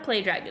 Yeah, I want to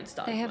play Dragon's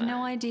Dogma. They have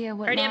no idea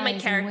what already have my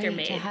lies character in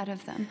wait made. ahead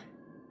of them.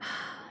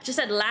 Just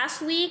said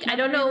last week. I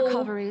don't know.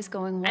 Recovery is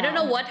going well. I don't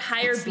know what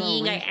higher but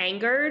being I slowly.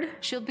 angered.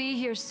 She'll be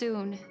here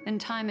soon,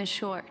 and time is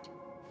short.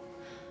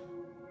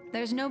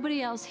 There's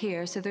nobody else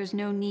here, so there's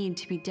no need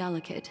to be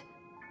delicate.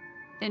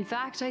 In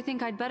fact, I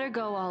think I'd better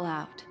go all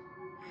out.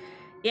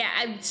 Yeah,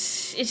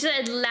 it's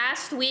just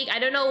last week. I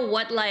don't know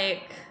what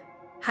like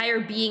higher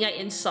being I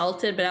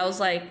insulted, but I was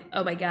like,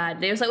 oh my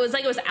god. It was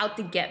like it was out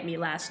to get me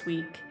last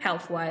week,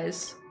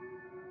 health-wise.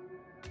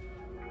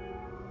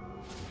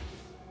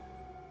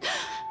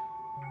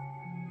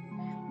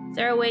 Is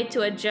there a way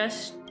to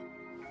adjust?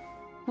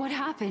 What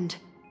happened?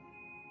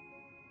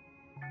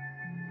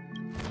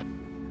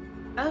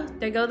 Oh,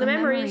 there go the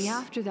memories. Memory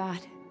after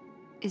that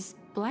is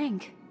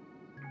blank.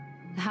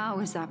 How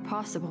is that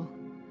possible?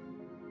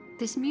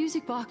 This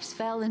music box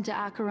fell into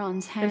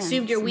Acheron's hands.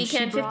 Consumed your and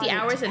weekend she brought 50 it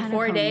hours to in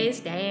 4 Penacony. days?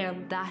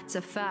 Damn. That's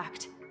a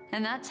fact.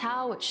 And that's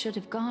how it should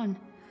have gone.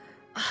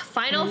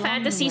 Final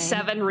Fantasy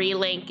VII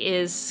Relink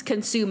is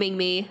consuming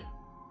me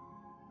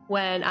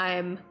when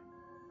I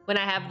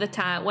have the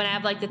time, when I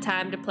have like the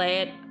time to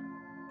play it.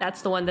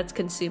 That's the one that's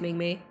consuming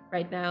me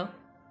right now.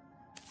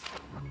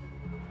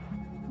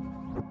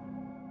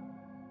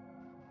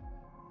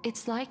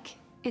 It's like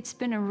it's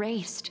been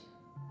erased.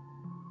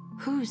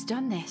 Who's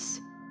done this?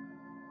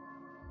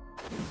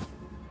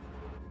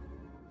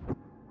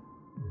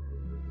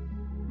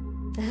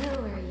 Who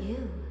are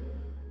you?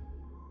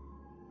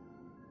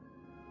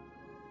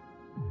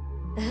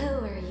 Who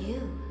are you?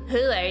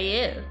 Who are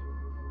you?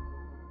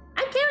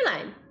 I'm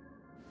Karoline.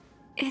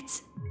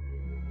 It's...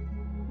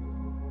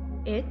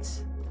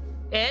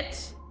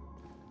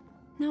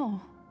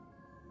 No.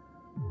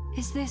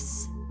 Is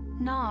this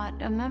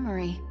not a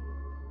memory?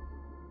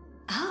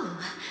 Oh,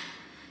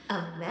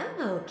 a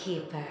memo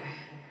keeper.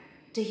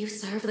 Do you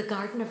serve the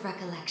Garden of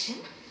Recollection?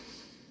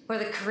 Or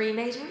the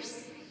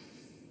Cremators?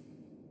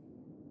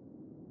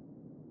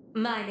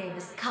 My name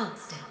is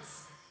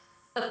Constance.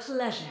 A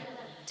pleasure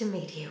to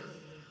meet you.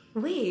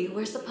 We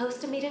were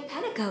supposed to meet in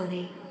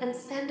Penacony and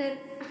spend an...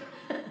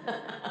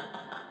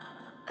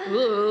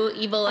 Ooh,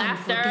 evil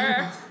laughter.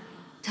 unforgettable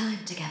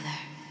time together.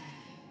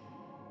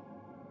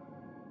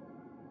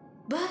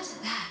 But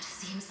that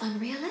seems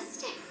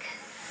unrealistic.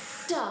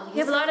 You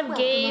have a lot of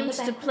games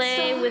to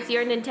play with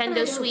your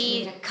Nintendo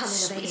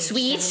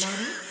Switch.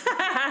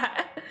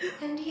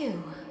 And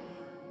you,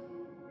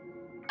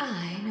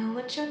 I know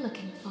what you're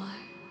looking for.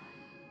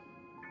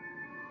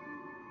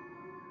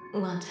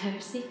 Want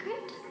her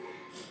secret?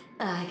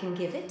 I can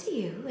give it to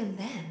you, and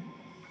then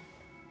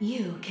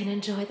you can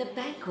enjoy the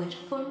banquet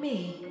for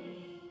me.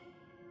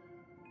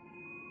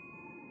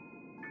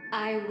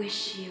 I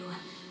wish you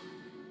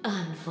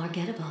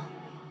unforgettable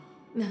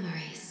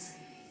memories.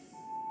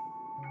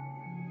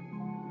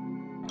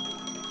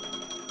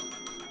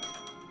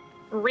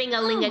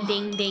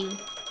 Ring-a-ling-a-ding-ding.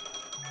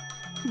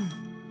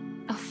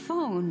 A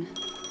phone.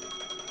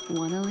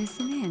 Wanna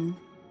listen in?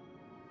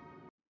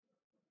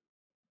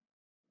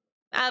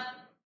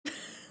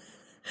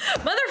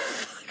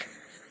 Motherfucker.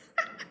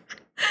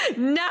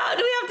 No,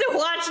 do we have to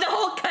watch the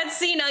whole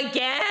cutscene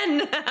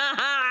again?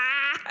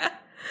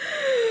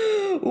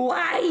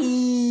 Why?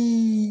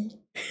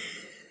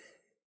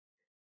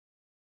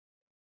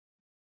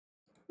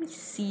 Let me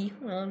see.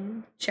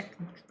 Check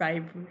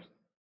drivers.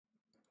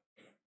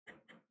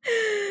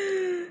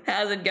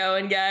 How's it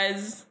going,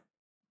 guys?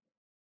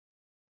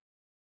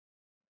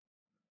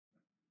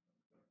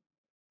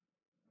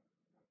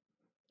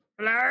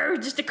 Hello?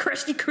 Just a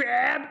Krusty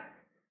Krab?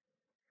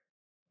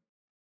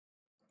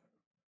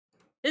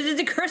 This is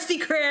a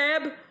Krusty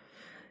Krab.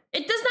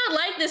 It does not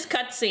like this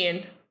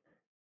cutscene.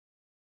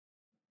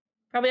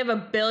 Probably have a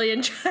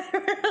billion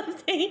driver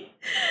update.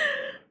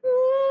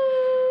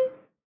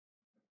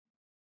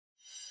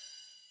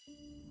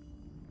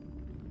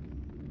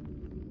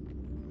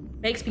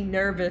 Makes me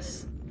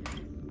nervous.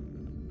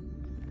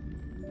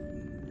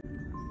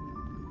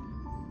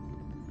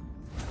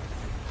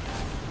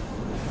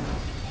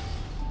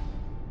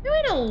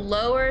 Maybe to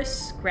lower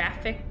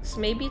graphics.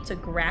 Maybe it's a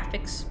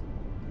graphics.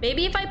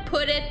 Maybe if I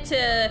put it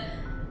to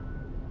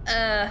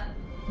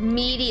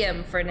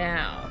medium for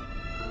now.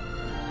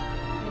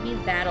 Maybe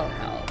that'll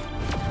help.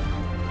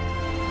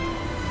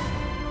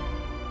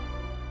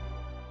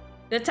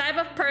 The type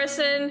of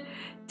person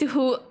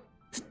who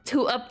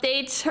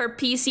updates her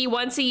PC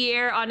once a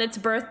year on its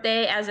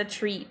birthday as a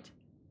treat.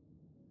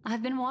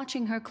 I've been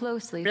watching her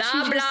closely.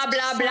 Blah blah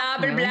blah blah blah blah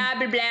blah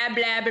blah blah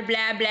blah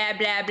blah blah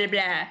blah blah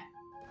blah.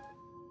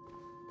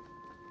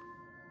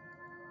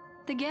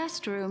 The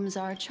guest rooms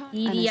are an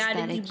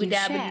aesthetic you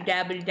share.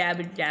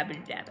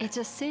 It's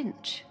a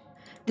cinch.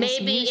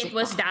 Maybe it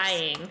was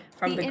dying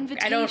from the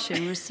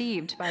invitation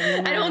received by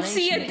the I don't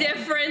see a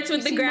difference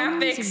with the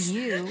graphics.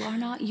 You are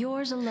not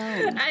yours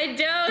alone. I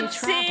don't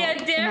see a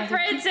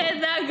difference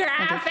in the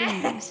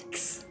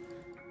graphics.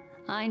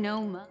 I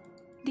know.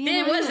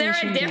 Was there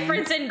a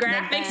difference in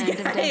graphics,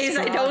 guys?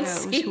 I don't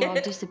see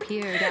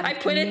it. I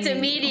put it to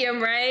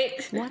medium,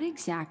 right? What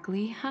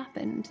exactly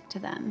happened to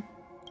them?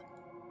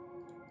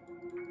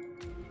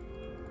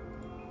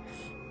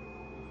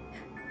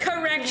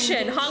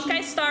 Correction,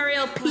 Honkai Star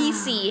Rail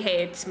PC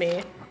hates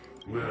me.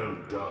 Well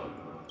done.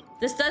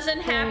 This doesn't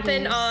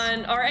happen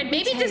on, or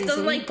maybe it just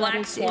doesn't like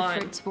Black Swan.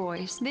 Ifrit's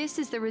voice. This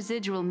is the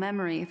residual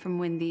memory from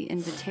when the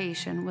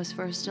invitation was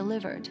first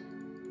delivered.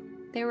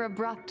 They were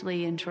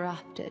abruptly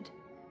interrupted.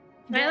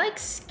 Can I like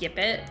skip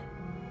it?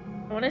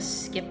 I want to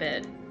skip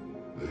it.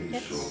 They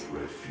sought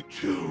refuge.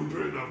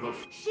 Children of the...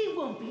 She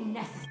won't be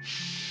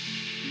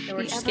necessary. And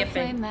we're The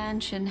skipping. Everflame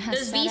Mansion has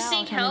Does set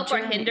VSync out on a help or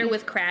journey. hinder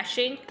with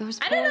crashing? Those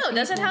I don't poor know.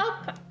 Does it people.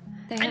 help?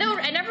 They I don't.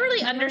 have I never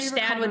really memory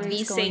understand what recovery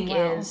is going VSync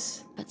well,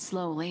 is. but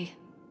slowly.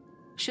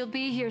 She'll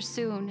be here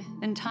soon,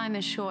 and time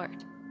is short.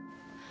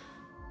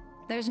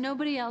 There's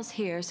nobody else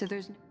here, so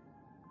there's...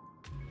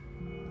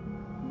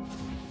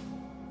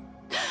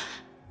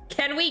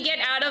 Can we get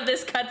out of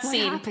this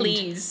cutscene, happened?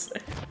 please?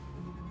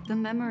 The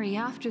memory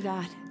after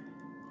that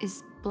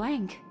is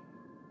blank.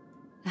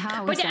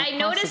 How But is yeah, that I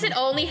notice it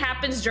possible? only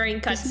happens during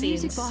This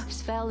music cutscenes.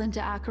 box fell into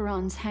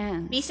Acheron's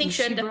hands. VSync and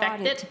shouldn't she brought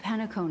affect it it. to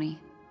Penacony.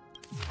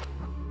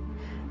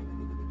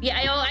 Yeah,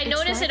 I It's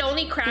notice like it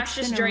only it's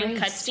crashes been during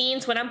erased.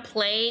 cutscenes. When I'm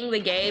playing the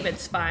game,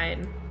 it's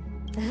fine.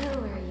 Who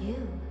are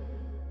you?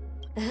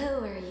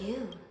 Who are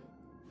you?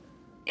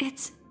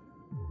 It's...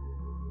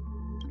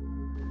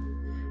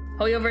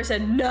 Hoyover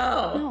said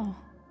no. No.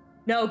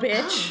 No,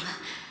 bitch.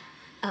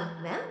 A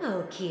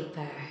memo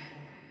keeper.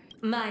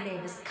 My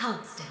name is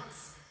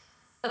Constance.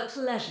 A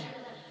pleasure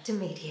to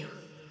meet you.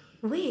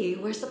 We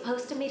were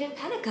supposed to meet in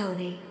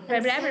Penacony. Blah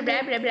blah blah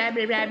blah blah blah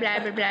blah blah blah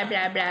blah blah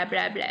blah blah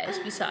blah blah. As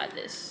we saw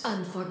this.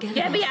 Unforgettable.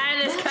 Get me out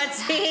of this But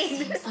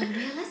cutscene. that seems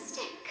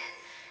unrealistic.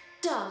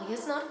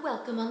 Dahlia's not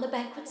welcome on the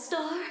banquet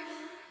star,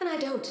 and I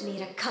don't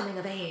need a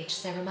coming-of-age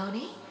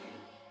ceremony.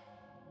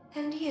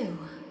 And you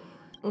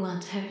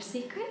want her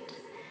secret?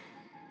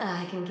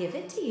 I can give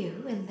it to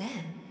you, and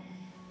then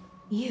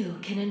you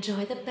can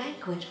enjoy the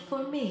banquet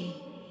for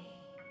me.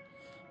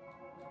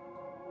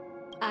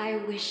 I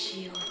wish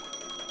you...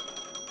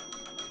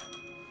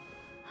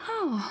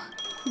 Oh.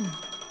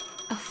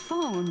 A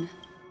phone.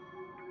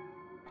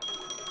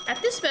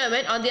 At this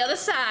moment, on the other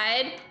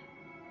side.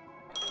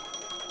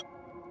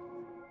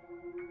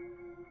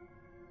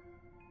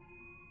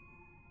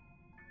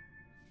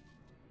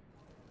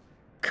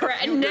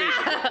 Correct.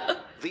 Now.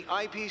 The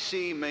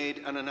IPC made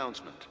an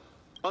announcement.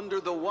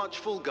 Under the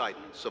watchful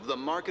guidance of the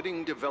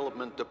Marketing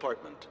Development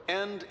Department,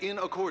 and in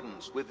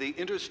accordance with the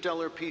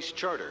Interstellar Peace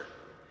Charter,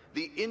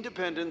 the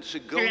independent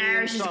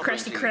Sigonian This is Krusty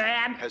sovereignty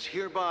Krab. has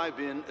hereby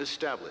been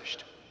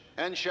established,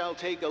 and shall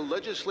take a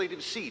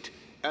legislative seat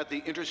at the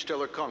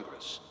Interstellar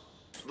Congress.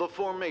 The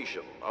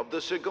formation of the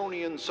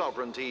Sigonian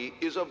sovereignty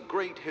is of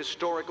great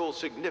historical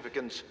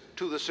significance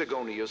to the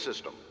Sigonia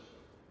system.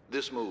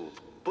 This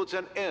move puts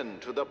an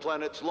end to the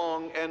planet's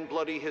long and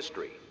bloody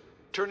history,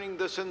 turning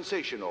the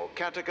sensational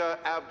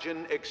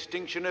Kataka-Avgin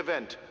extinction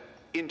event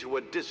into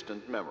a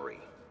distant memory.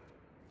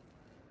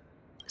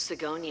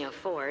 Sigonia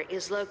 4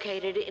 is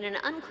located in an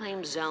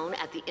unclaimed zone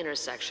at the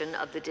intersection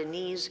of the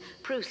Denise,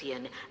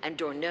 Prothean, and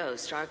Dorneau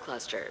star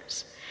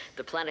clusters.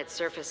 The planet's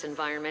surface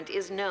environment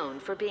is known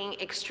for being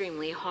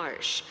extremely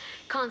harsh,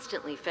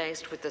 constantly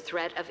faced with the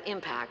threat of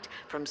impact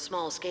from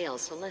small-scale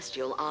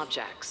celestial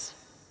objects.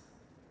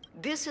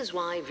 This is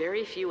why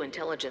very few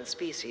intelligent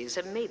species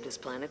have made this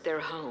planet their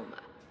home,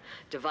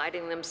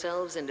 dividing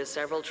themselves into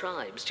several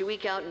tribes to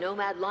eke out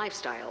nomad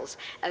lifestyles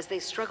as they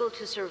struggle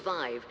to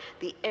survive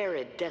the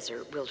arid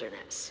desert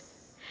wilderness.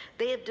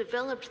 They have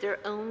developed their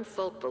own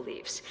folk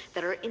beliefs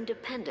that are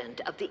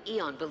independent of the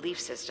Eon belief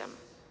system.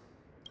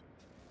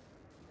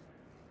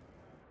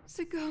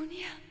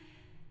 Sigonia.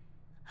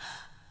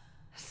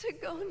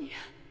 Sigonia.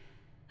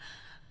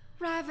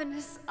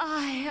 Ravenous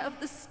eye of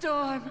the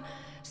storm,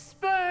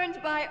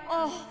 spurned by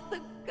all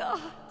the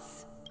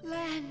gods.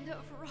 Land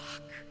of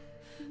rock,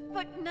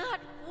 but not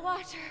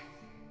water.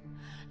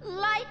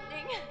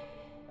 Lightning,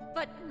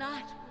 but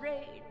not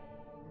rain.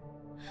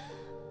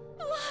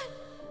 Blood,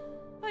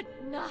 but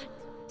not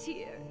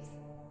tears.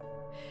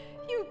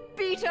 You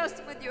beat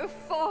us with your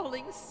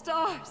falling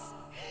stars.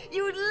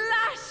 You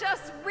lash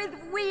us with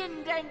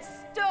wind and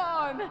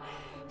storm.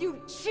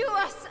 You chew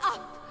us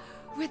up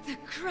with the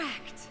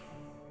cracked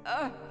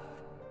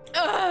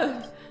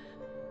earth.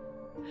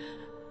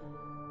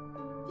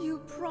 You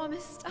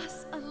promised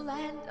us a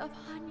land of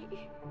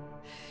honey,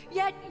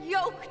 yet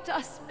yoked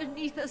us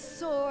beneath a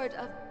sword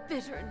of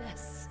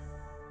bitterness.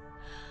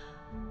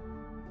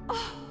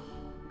 Oh,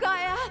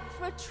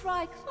 Gaiathra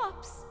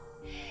Triclops,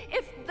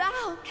 if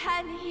thou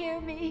can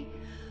hear me,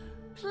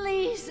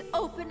 please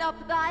open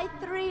up thy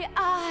 3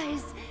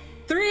 eyes.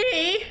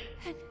 3?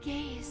 And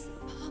gaze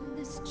upon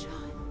this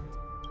child.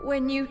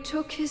 When you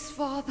took his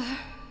father,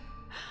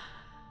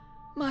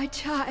 my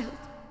child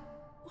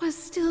was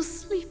still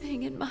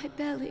sleeping in my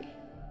belly.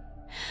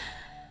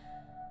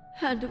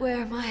 And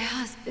where my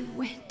husband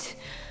went,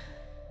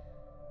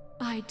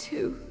 I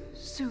too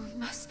soon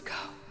must go.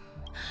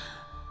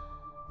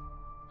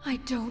 I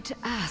don't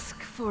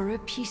ask for a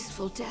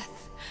peaceful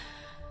death.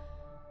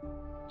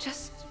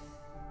 Just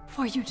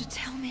for you to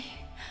tell me,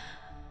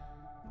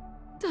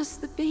 does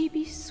the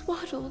baby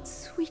swaddled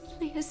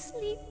sweetly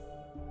asleep?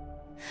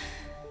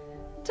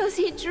 Does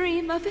he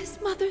dream of his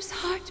mother's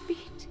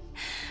heartbeat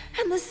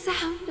and the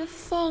sound of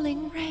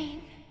falling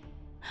rain?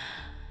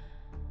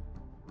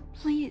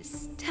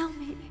 Please tell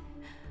me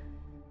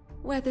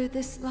whether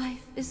this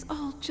life is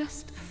all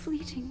just a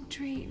fleeting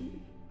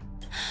dream.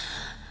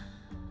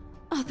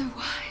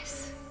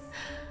 Otherwise,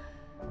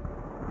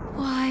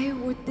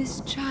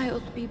 this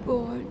child be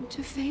born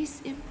to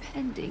face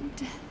impending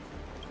death?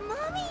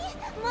 Mommy!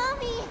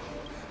 Mommy!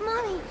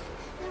 Mommy!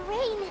 The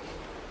rain!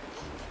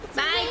 It's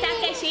Bye,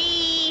 raining.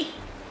 Takeshi!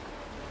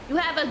 You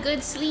have a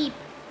good sleep.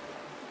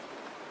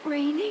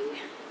 Raining?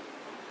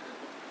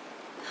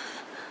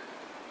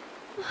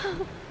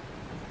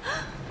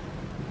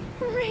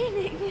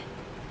 Raining!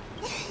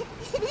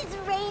 It is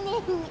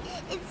raining!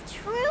 It's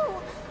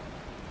true!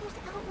 Those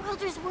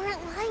Outworlders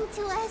weren't lying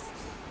to us.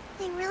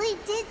 They really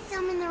did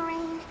summon the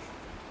rain.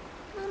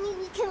 Mommy,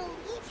 we can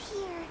leave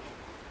here.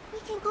 We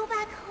can go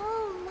back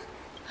home.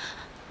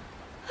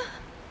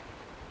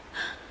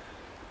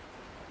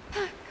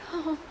 Back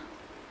home.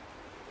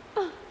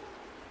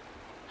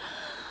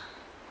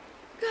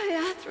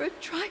 Gaiathra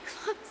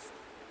Triclops.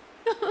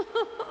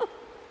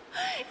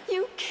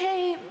 You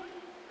came.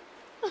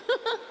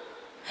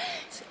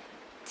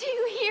 Do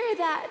you hear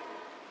that?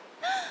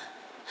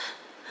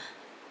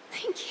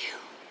 Thank you.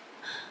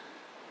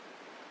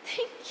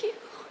 Thank you.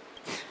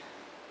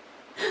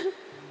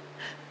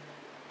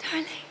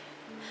 Darling,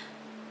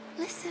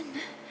 listen.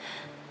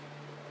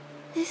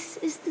 This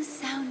is the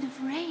sound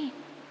of rain.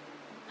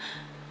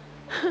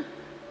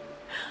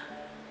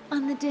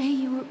 On the day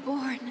you were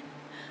born,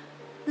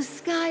 the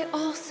sky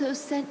also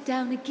sent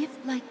down a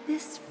gift like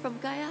this from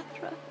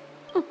Gaiathra.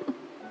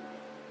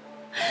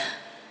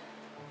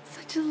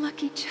 Such a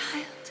lucky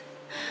child.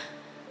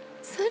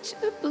 Such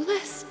a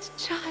blessed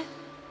child.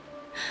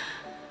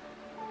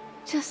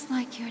 Just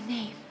like your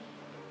name.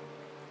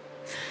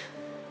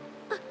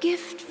 A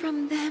gift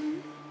from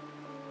them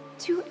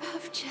to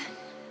Avgen.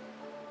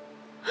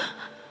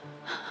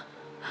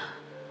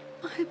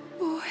 My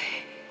boy.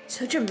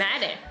 So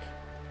dramatic.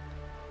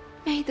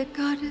 May the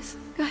goddess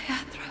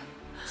Gaiathra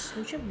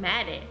so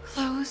dramatic.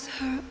 Close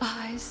her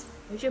eyes.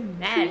 So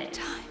dramatic.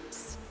 3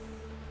 times.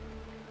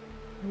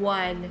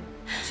 1,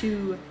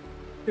 2,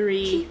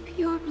 3. Keep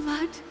your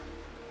blood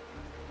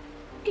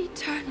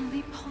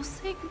eternally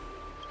pulsing.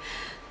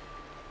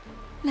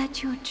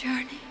 Let your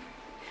journey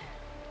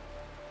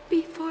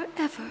be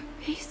forever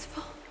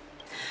peaceful,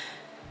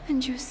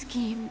 and your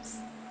schemes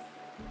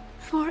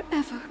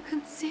forever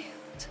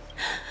concealed.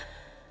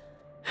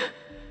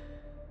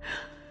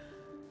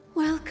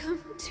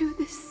 Welcome to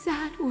this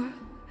sad world,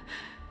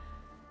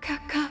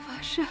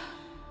 Kakavasha.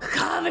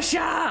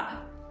 Kakavasha!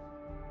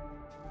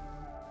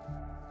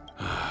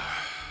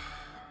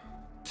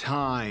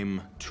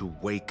 Time to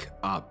wake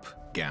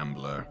up,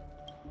 gambler.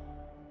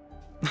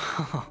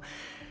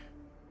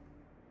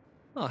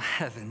 Oh,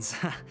 heavens.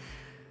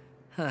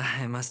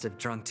 I must have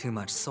drunk too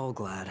much Soul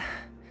Glad.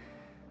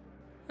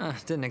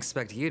 Didn't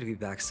expect you to be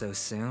back so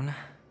soon.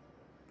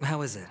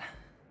 How is it?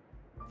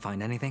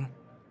 Find anything?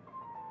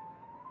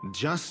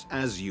 Just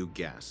as you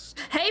guessed.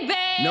 Hey,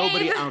 babe!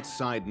 Nobody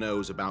outside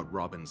knows about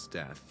Robin's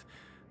death.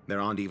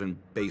 There aren't even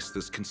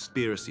baseless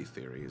conspiracy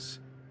theories.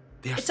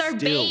 They're our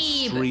still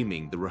babe.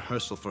 streaming the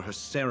rehearsal for her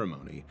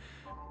ceremony,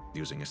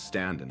 using a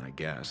stand-in, I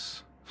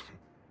guess.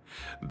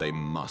 They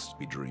must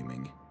be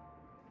dreaming.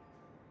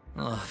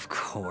 Of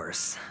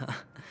course.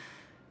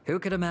 Who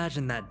could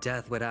imagine that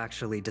death would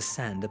actually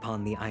descend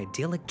upon the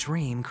idyllic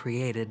dream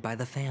created by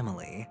the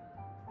family?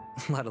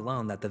 Let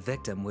alone that the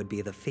victim would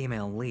be the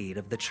female lead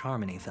of the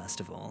Charmony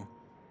Festival.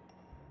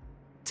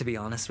 To be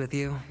honest with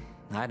you,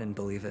 I didn't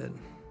believe it.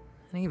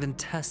 I even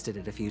tested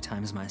it a few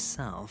times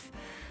myself,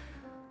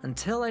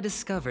 until I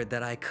discovered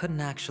that I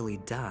couldn't actually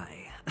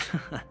die.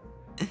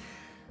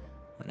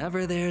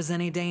 Whenever there's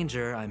any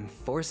danger, I'm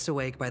forced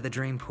awake by the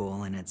dream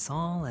pool, and it's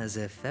all as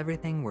if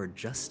everything were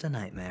just a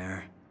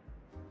nightmare.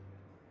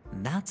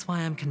 That's why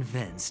I'm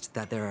convinced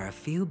that there are a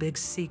few big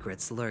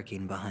secrets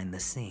lurking behind the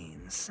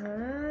scenes.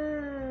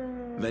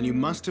 Then you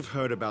must have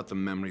heard about the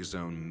Memory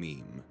Zone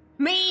meme.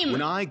 Meme!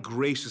 When I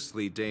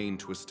graciously deigned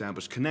to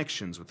establish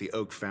connections with the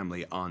Oak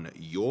family on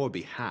your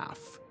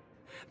behalf,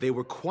 they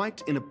were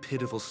quite in a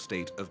pitiful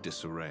state of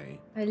disarray.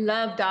 I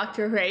love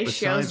Dr. Horatio's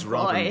Besides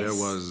Robin, voice. there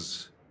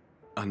was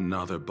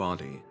another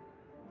body.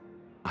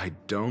 I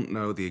don't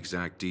know the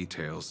exact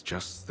details,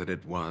 just that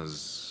it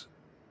was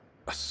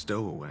a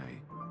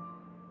stowaway.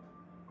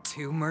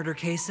 2 murder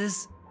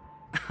cases?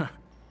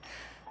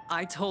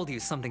 I told you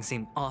something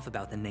seemed off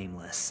about the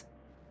Nameless.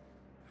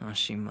 Oh,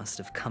 she must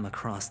have come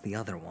across the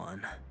other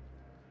one.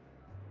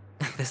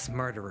 This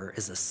murderer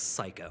is a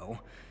psycho.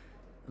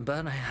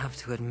 But I have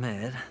to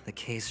admit, the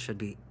case should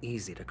be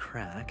easy to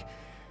crack.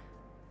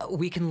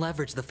 We can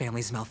leverage the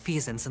family's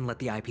malfeasance and let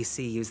the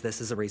IPC use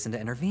this as a reason to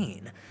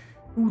intervene.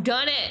 Who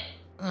done it?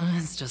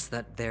 It's just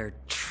that their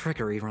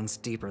trickery runs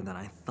deeper than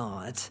I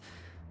thought.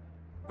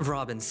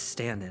 Robin's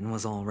stand-in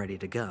was all ready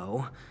to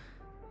go.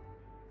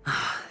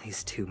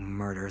 These 2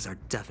 murders are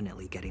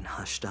definitely getting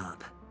hushed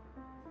up.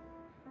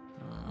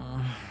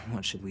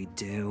 What should we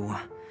do?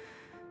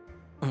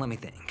 Let me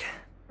think.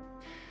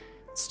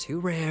 It's too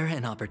rare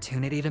an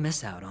opportunity to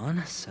miss out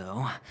on,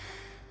 so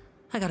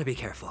I gotta be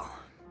careful.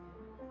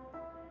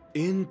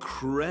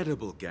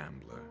 Incredible,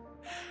 gambler.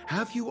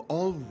 Have you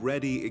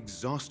already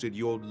exhausted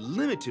your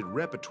limited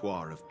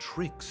repertoire of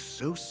tricks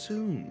so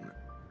soon?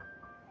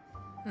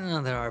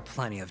 There are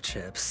plenty of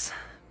chips,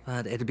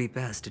 but it'd be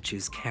best to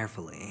choose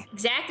carefully.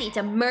 Exactly, it's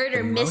a murder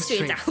The most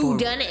mystery. It's a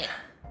straightforward whodunit.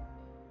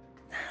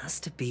 Has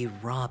to be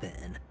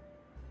Robin.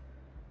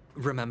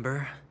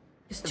 Remember?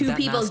 Because two That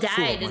people masked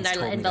fool died in, once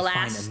told in me the to find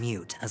last a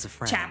mute as a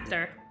friend.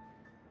 chapter.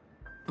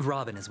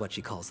 Robin is what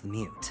she calls the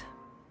mute.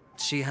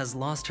 She has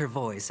lost her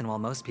voice, and while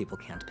most people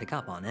can't pick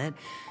up on it,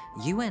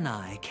 you and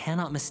I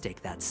cannot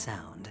mistake that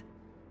sound.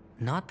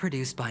 Not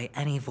produced by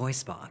any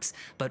voice box,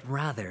 but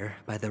rather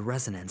by the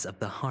resonance of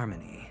the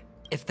harmony.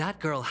 If that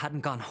girl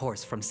hadn't gone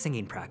hoarse from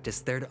singing practice,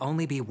 there'd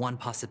only be one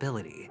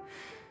possibility.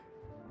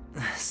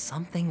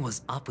 Something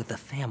was up with the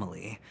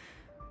family.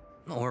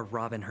 Or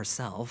Robin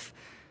herself.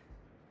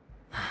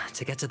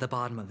 To get to the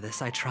bottom of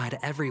this, I tried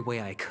every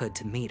way I could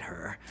to meet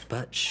her,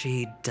 but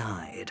she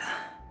died.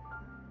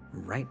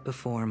 Right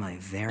before my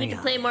very eyes. You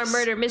can play more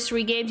murder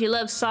mystery games. You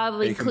love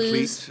solving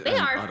clues. They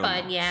are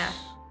fun, yeah.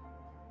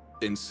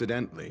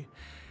 Incidentally,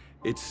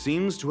 it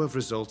seems to have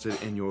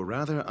resulted in your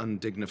rather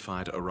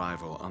undignified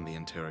arrival on the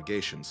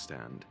interrogation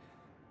stand.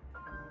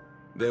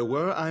 There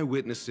were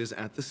eyewitnesses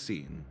at the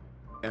scene,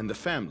 and the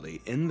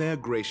family, in their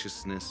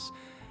graciousness,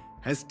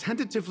 has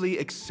tentatively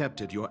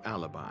accepted your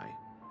alibi.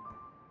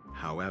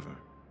 However,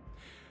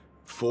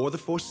 for the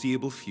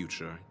foreseeable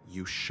future,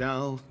 you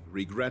shall,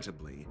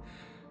 regrettably,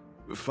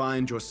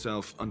 find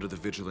yourself under the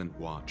vigilant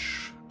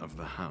watch of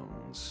the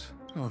hounds.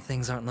 Well,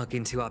 things aren't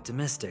looking too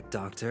optimistic,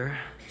 Doctor.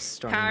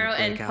 Tarot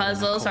and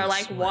puzzles are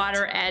like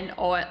water and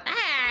oil.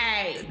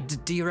 Hey!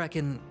 Do you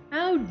reckon...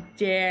 How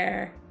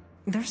dare.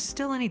 There's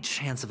still any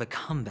chance of a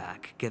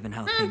comeback, given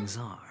how things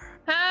are?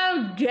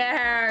 How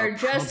dare,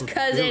 just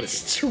because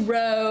it's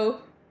true.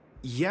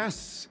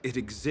 Yes, it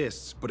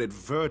exists, but it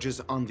verges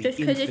on the Just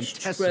 'cause it's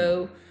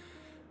infinitesimal.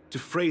 To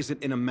phrase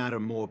it in a manner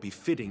more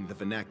befitting the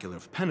vernacular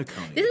of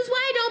Penacony. This is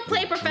why I don't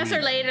play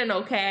Professor Layton,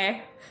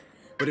 okay?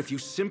 But if you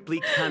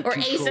simply can't Or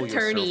Ace control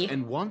Attorney. yourself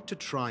and want to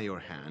try your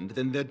hand,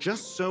 then there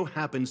just so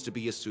happens to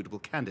be a suitable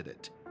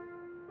candidate.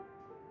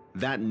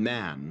 That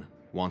man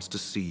wants to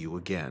see you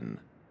again.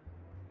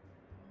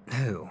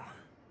 Who?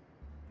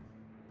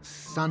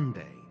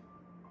 Sunday.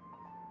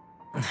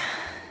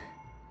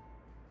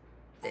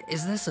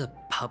 Is this a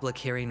public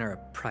hearing or a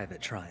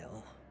private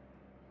trial?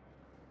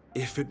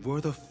 If it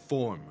were the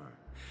former,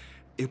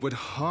 it would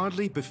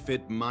hardly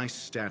befit my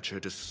stature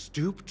to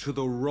stoop to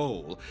the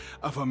role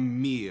of a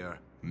mere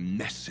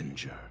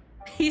messenger.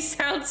 He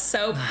sounds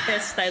so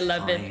pissed. I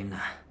love it.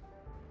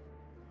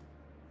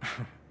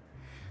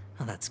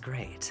 Well, that's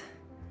great.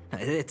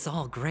 It's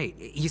all great.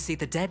 You see,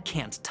 the dead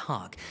can't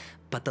talk,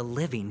 but the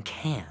living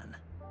can.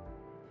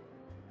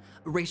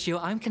 Ratio,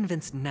 I'm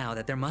convinced now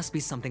that there must be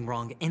something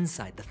wrong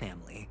inside the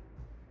family.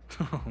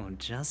 Oh,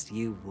 just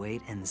you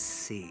wait and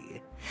see.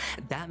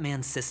 That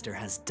man's sister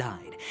has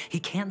died.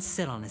 He can't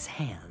sit on his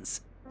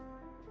hands.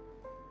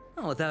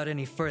 Well, without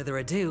any further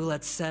ado,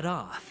 let's set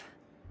off.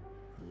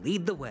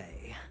 Lead the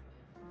way.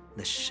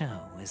 The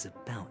show is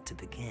about to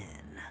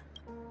begin.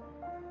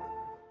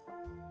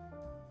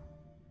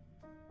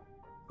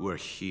 We're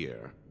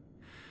here.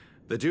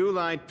 The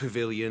Dewlight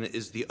Pavilion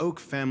is the Oak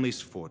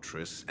family's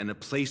fortress and a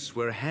place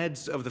where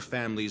heads of the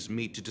families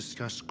meet to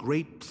discuss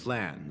great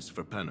plans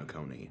for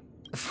Penacony.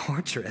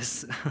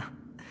 Fortress?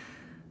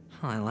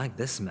 I like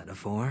this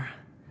metaphor.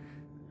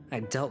 I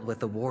dealt with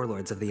the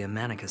warlords of the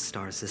Honkai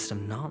Star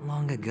system not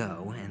long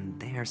ago, and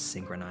their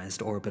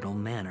synchronized orbital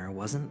manor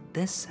wasn't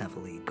this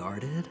heavily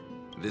guarded.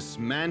 This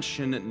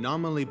mansion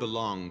nominally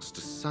belongs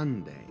to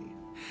Sunday,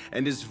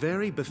 and is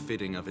very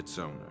befitting of its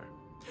owner.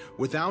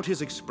 Without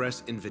his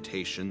express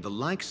invitation, the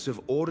likes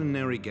of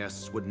ordinary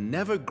guests would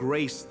never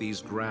grace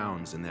these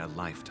grounds in their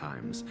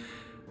lifetimes.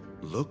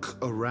 Look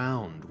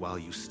around while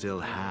you still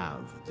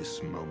have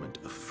this moment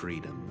of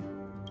freedom.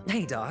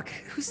 Hey, Doc,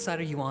 whose side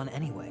are you on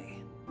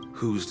anyway?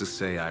 Who's to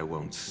say I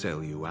won't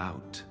sell you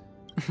out?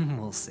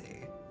 We'll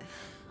see.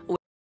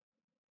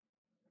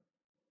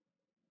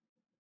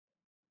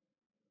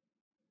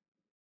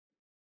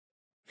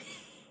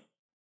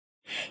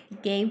 The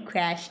game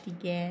crashed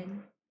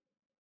again.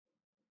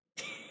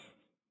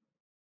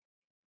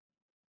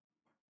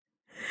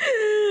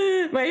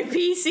 My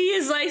PC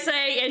is like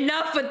saying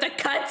enough with the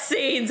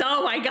cutscenes.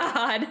 Oh my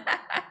god.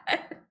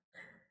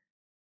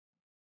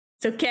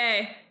 It's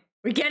okay.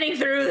 We're getting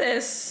through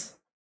this.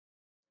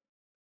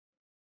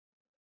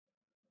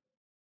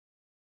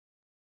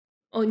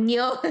 Oh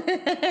no.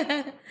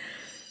 It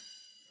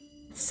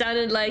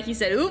sounded like he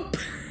said oop.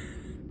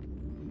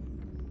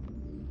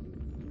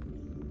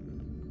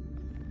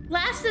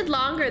 Lasted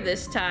longer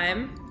this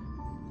time.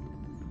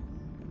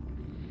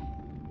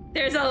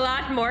 There's a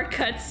lot more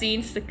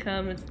cutscenes to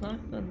come. It's not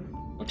fun.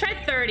 We'll try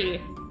 30.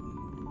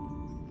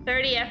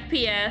 30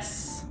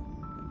 FPS.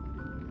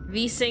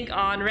 VSync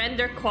on,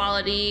 render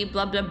quality,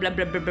 blah blah blah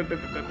blah blah blah blah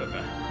blah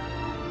blah.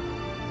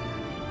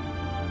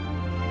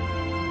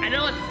 I don't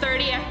know what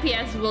 30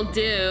 FPS will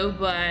do,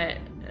 but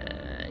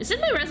is it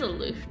my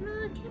resolution?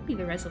 No, it can't be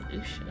the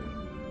resolution.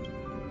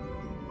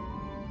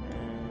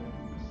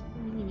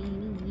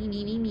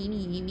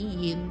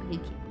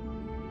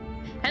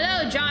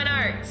 Hello, John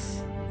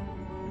Arts.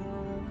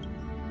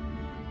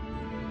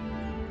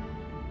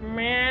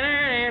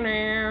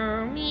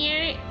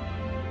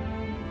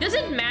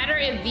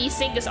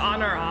 sync is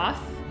on or off.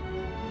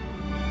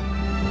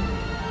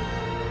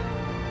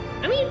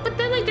 I mean, but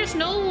then like there's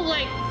no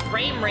like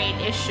frame rate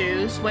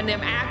issues when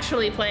I'm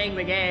actually playing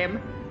the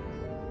game.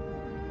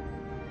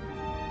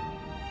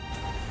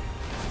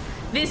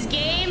 This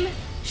game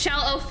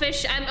shall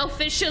I'm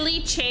officially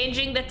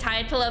changing the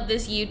title of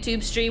this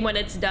YouTube stream when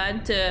it's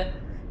done to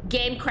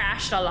Game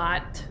Crashed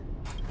Alot.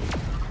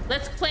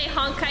 Let's play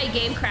Honkai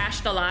Game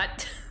Crashed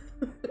Alot.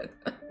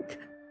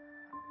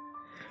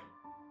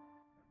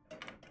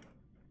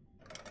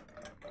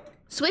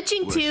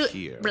 Switching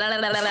to blah, blah,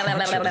 blah, blah, blah,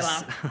 blah, blah,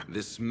 blah.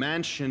 This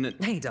mansion.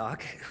 Hey,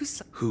 Doc.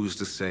 Who's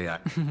to say I?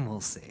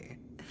 We'll see.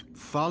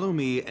 Follow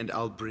me, and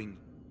I'll bring.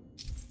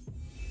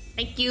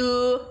 Thank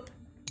you.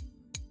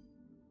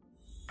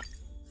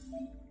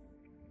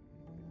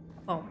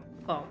 Boom,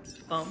 boom,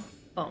 boom,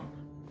 boom,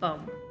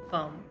 boom,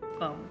 boom,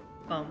 boom,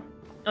 boom.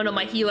 Oh no,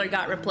 my healer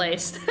got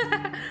replaced.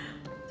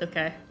 It's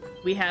okay.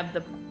 We have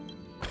the.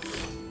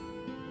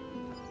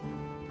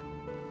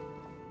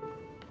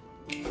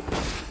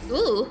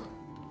 Ooh.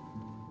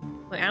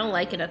 Wait, I don't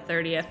like it at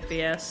 30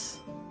 FPS.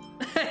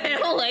 I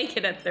don't like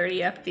it at 30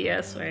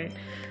 FPS. Wait,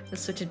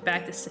 let's switch it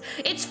back to.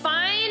 It's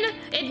fine.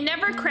 It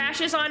never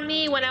crashes on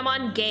me when I'm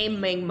on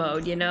gaming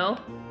mode, you know?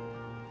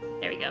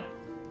 There we go.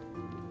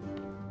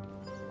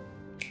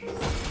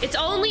 It's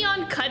only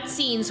on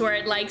cutscenes where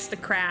it likes to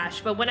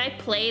crash, but when I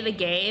play the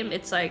game,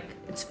 it's like,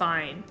 it's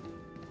fine.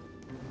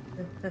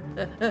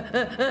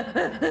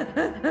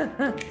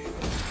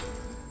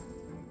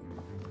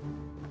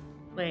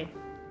 Wait,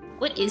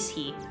 what is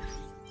he?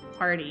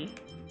 Party.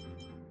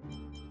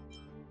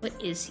 What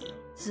is he?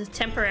 This is a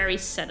temporary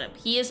setup.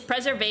 He is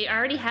preservate. I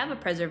already have a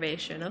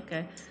preservation.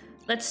 Okay.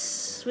 Let's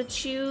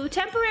switch you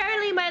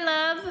temporarily, my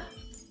love.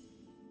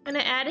 I'm gonna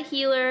add a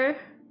healer.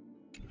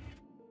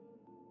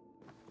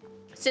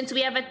 Since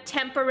we have a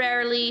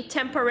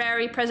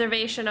temporary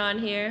preservation on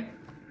here.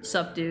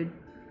 Sup, dude?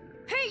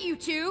 Hey, you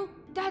two!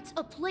 That's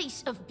a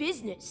place of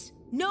business.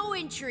 No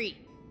entry.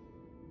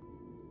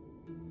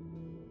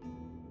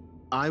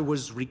 I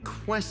was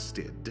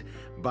requested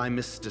by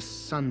Mr.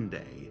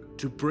 Sunday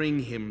to bring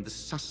him the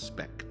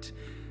suspect.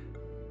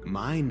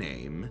 My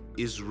name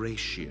is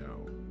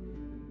Ratio.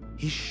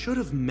 He should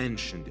have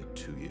mentioned it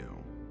to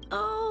you.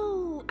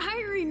 Oh,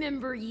 I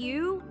remember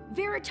you.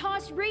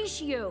 Veritas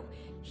Ratio.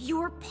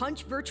 Your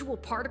punch virtual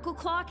particle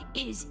clock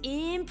is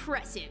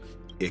impressive.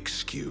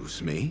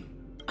 Excuse me?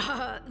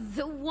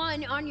 The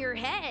one on your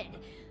head.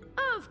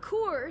 Of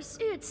course,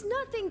 it's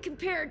nothing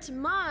compared to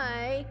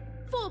my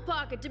full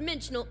pocket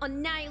dimensional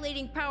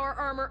annihilating power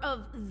armor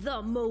of the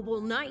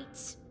Mobile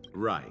Knights.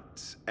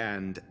 Right,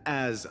 and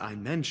as I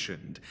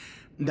mentioned,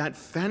 that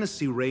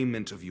fantasy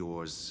raiment of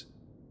yours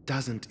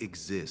doesn't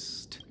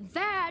exist.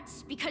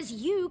 That's because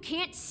you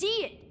can't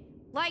see it.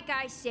 Like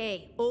I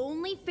say,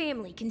 only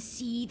family can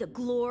see the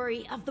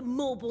glory of the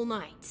Mobile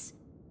Knights.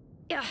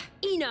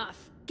 Enough.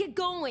 Get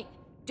going.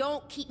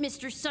 Don't keep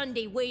Mr.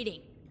 Sunday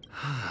waiting.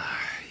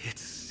 It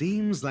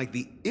seems like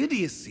the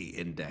idiocy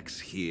index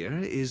here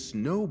is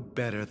no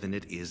better than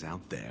it is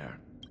out there.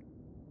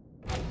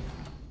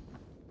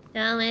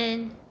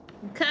 Coming.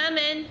 I'm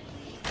coming.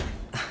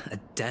 A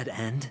dead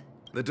end?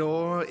 The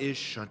door is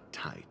shut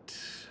tight.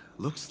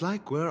 Looks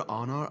like we're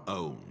on our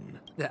own.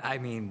 I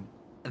mean,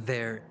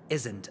 there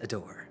isn't a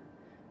door.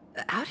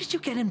 How did you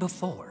get in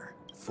before?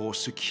 For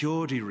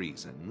security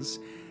reasons,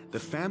 the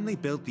family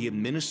built the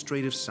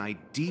administrative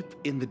site deep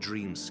in the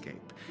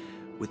dreamscape,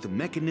 with the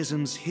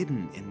mechanisms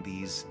hidden in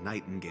these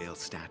nightingale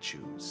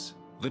statues.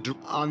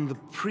 On the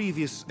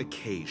previous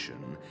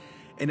occasion,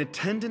 an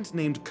attendant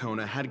named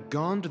Kona had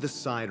gone to the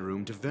side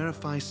room to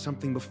verify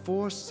something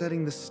before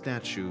setting the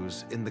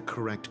statues in the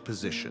correct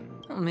position.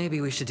 Well,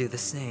 maybe we should do the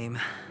same.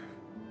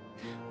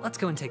 Let's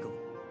go and take a look.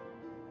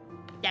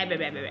 I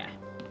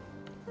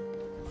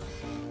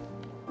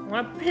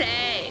wanna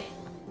play.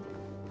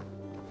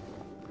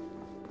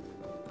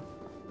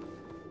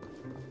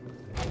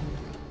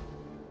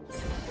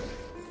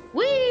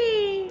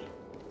 Whee!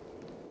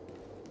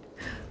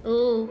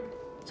 Ooh,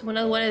 it's one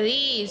of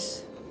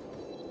these.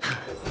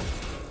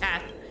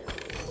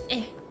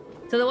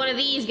 So one of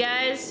these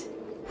guys.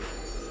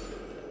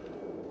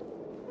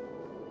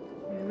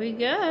 Here we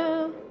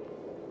go.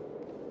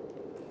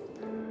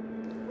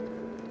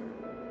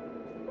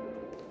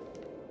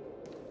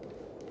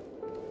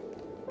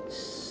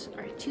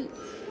 R2.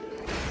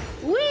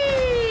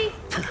 Whee!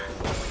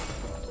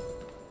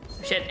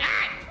 Shit.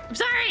 Ah! I'm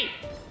sorry!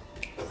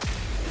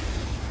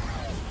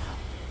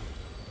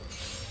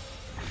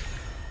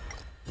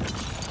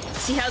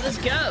 Let's see how this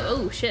goes.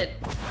 Oh, shit.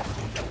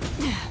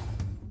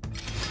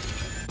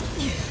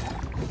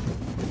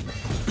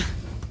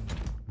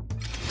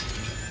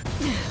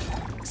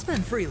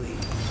 Spend freely.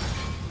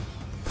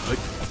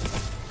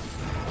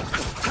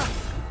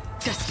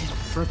 Destined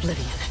for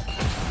oblivion.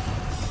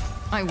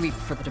 I weep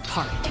for the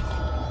departed.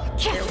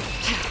 Kill!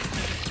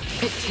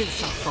 It too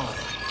shall fall.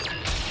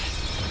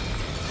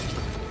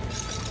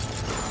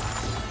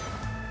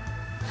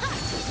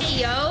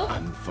 Hey, yo!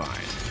 I'm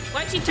fine.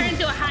 Why'd she turn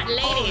into a hot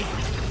lady?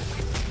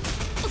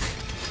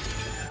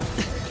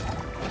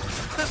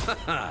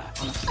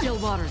 On the still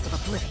waters of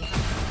oblivion.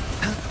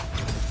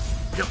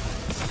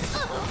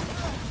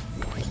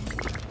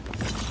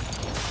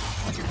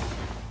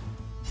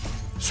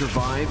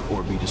 Survive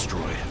or be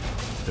destroyed.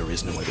 There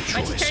is no other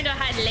choice. Why'd you turn to a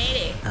hot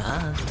lady?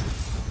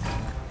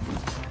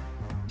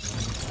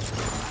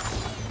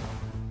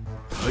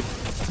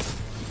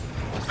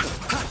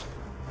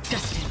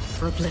 Destined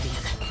for oblivion.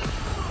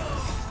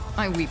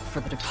 I weep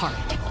for the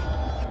departed.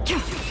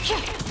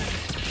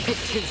 It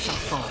too shall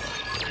fall.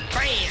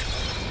 Bam!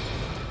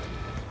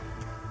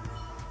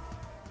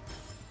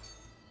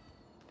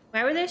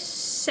 Why were there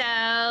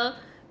so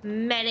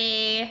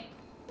many?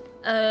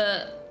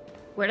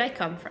 Where'd I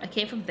come from? I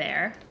came from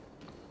there.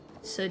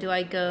 So do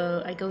I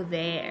go? I go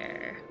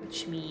there,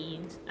 which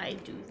means I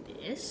do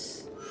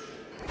this.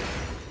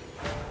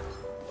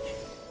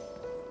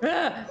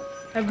 Ah,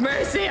 have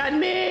mercy on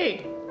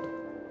me!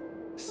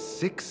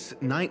 6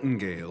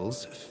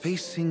 nightingales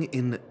facing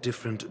in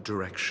different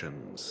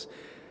directions.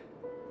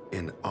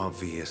 An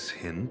obvious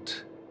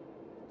hint.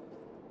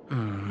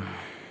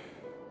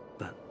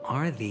 But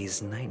are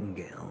these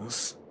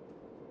nightingales?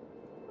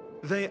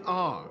 They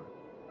are.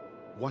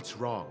 What's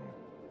wrong?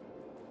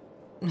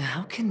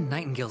 How can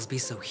nightingales be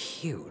so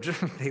huge?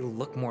 They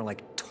look more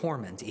like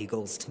torment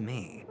eagles to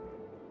me.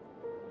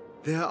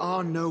 There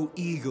are no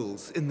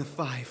eagles in the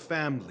 5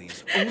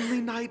 families, only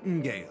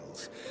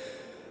nightingales.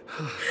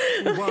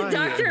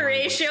 Dr.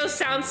 Ratio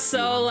sounds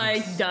so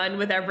like done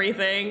with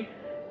everything.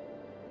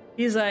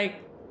 He's like,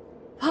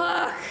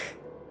 fuck.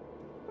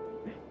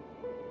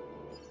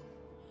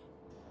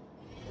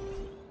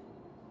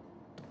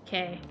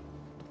 Okay.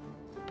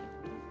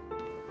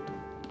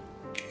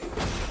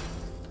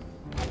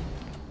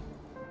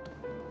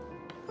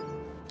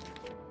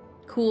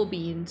 Cool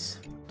beans.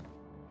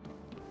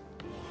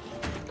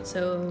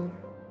 So.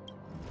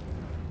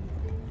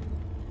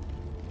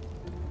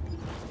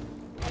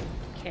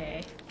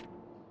 Okay.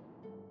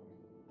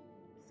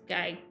 This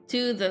guy,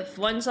 the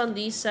ones on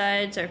these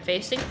sides are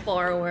facing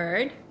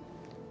forward.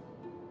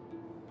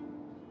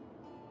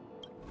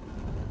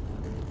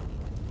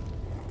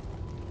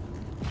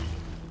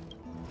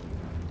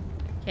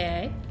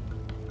 Okay.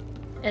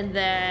 And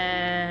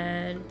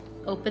then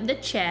open the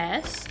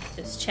chest.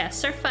 Because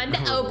chests are fun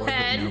to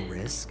open. No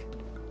risk.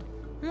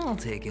 I'll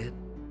take it.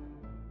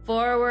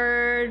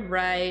 Forward,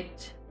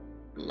 right,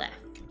 left.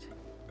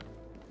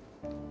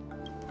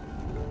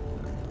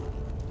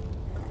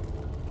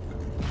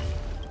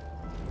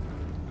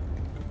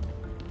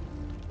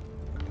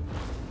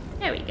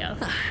 There we go.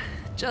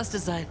 Just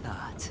as I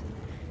thought.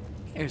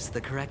 Here's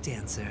the correct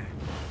answer.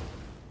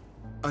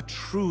 A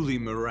truly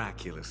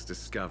miraculous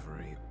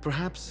discovery.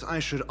 Perhaps I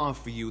should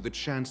offer you the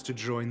chance to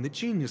join the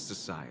Genius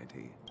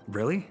Society.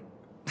 Really?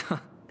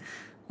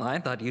 Well, I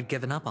thought you'd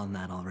given up on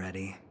that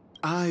already.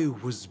 I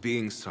was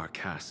being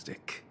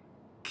sarcastic.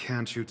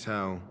 Can't you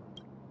tell?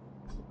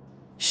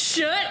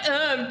 Shut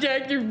up,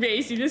 Dr.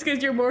 Macy, just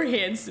because you're more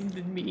handsome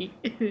than me.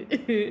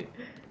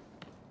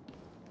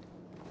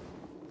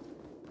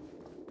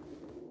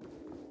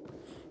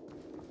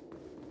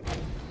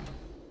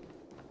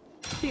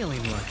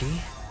 Feeling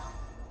lucky.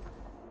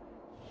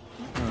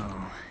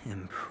 Oh,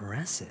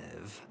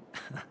 impressive.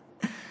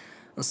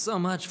 So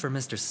much for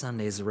Mr.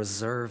 Sunday's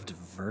reserved,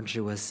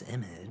 virtuous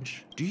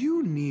image. Do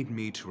you need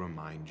me to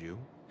remind you?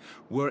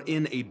 We're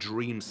in a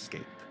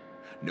dreamscape.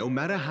 No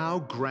matter how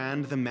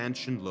grand the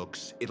mansion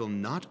looks, it'll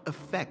not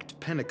affect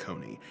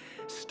Penacony.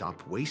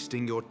 Stop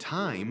wasting your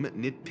time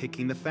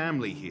nitpicking the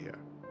family here.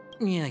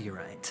 Yeah, you're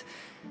right.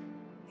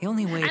 The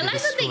only way I like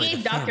that they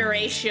gave Dr.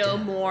 Ratio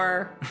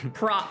more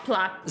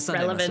plot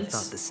Sunday relevance. must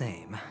have thought the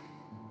same.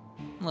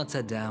 Let's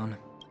head down.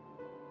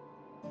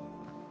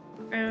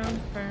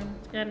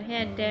 Gonna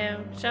head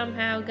down.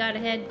 Somehow gotta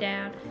head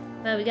down.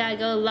 But we gotta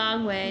go a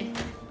long way.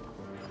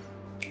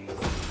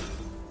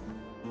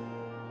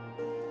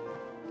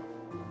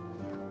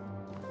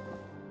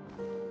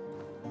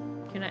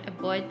 Can I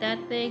avoid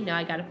that thing? No,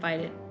 I gotta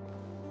fight it.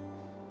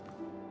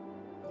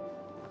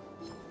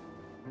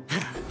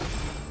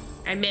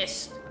 I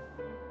missed.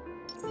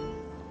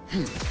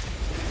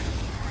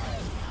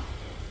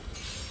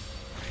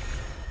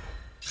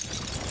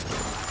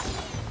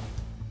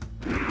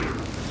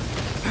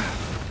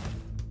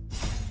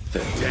 The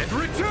dead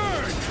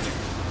return!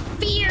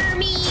 Fear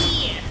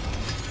me!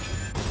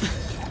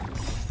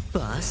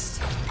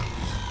 Bust.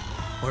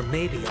 Or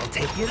maybe I'll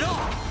take it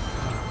all.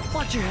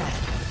 Watch your head.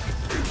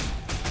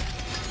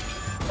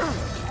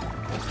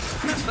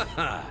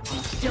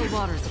 Still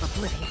waters of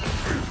oblivion.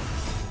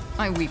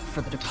 I weep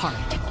for the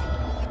departed.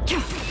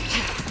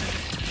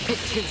 It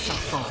too shall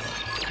fall.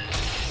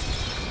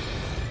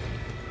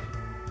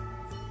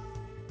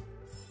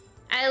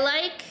 I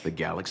like... The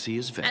galaxy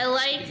is vast. I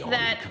like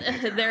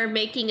that they're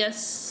making a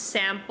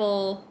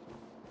sample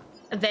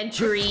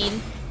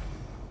aventurine.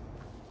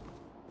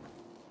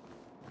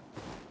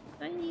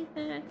 I need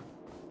that.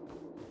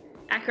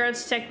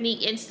 Acheron's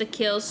technique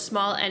insta-kills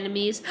small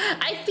enemies.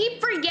 I keep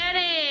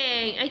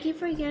forgetting!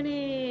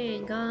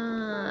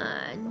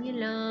 God, leave me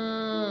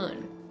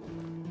alone.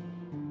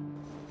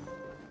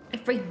 I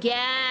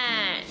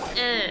forget.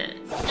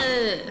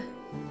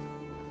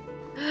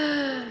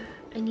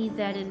 I need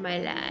that in my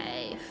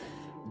life.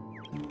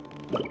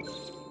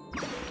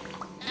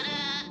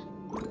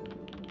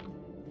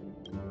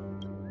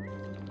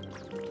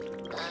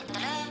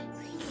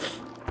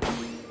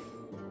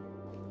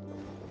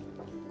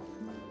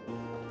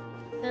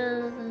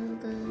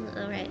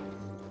 All right.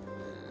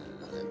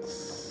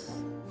 Let's.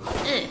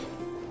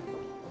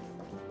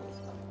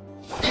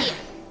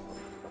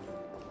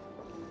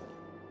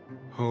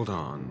 Hold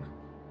on.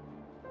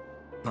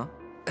 Huh?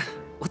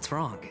 What's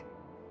wrong?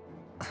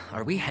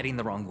 Are we heading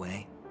the wrong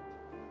way?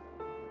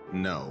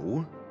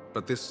 No,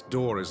 but this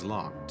door is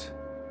locked.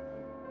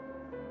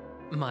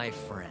 My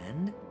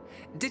friend?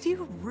 Did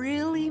you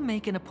really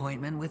make an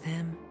appointment with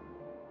him?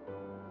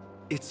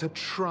 It's a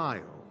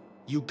trial.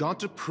 You got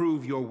to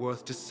prove your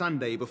worth to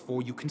Sunday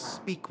before you can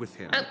speak with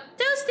him.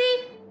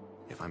 Toasty!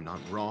 If I'm not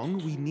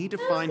wrong, we need to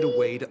find a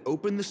way to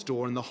open this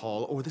door in the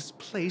hall, or this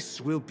place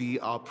will be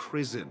our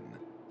prison.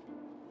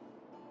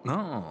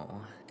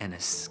 Oh, an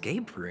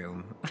escape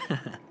room.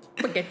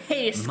 Fucking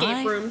hate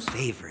escape rooms. My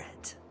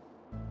favorite.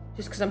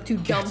 Just because I'm too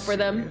dumb for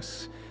them.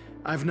 Serious.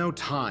 I've no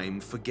time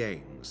for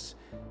games.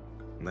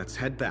 Let's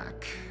head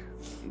back.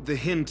 The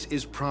hint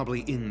is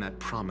probably in that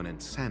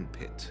prominent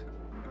sandpit.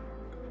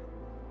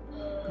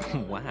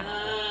 Wow.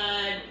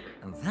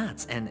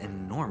 That's an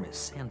enormous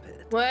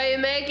sandpit. Why are you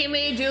making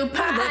me do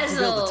puzzles? I'd love to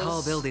build a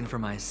tall building for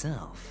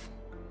myself.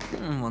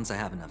 Once I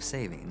have enough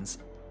savings.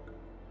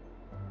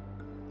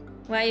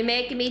 Why are you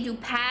making me do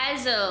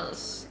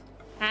puzzles?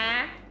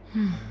 Huh?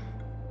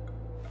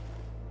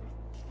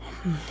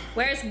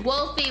 Where's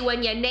Wolfie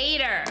when you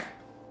need her?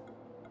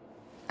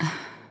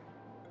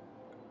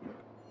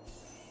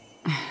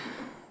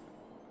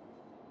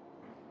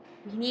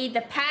 We need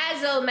the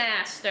puzzle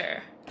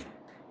master.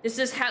 This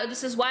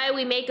is why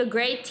we make a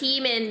great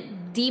team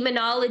in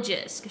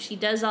demonologist, because she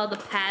does all the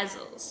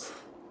puzzles.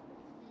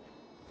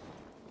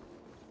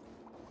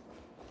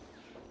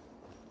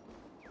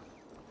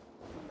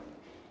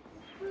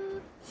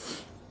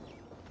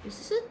 Is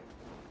this it?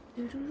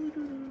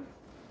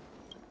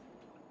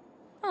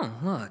 Oh,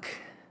 look.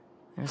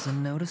 There's a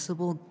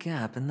noticeable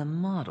gap in the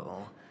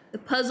model. The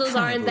puzzles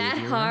aren't that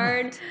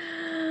hard.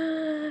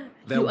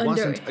 There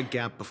wasn't a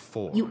gap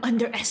before. You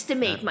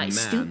underestimate my man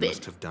stupid.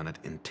 Must have done it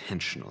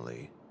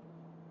intentionally.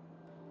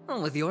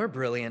 Well, with your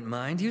brilliant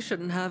mind, you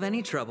shouldn't have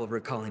any trouble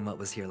recalling what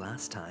was here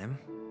last time.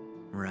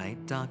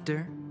 Right,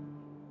 Doctor?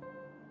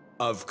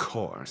 Of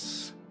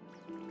course.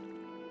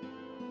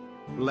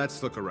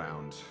 Let's look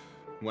around.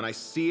 When I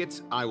see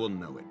it, I will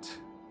know it.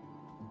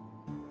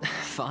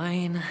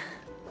 Fine.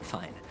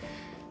 Fine.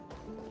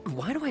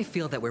 Why do I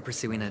feel that we're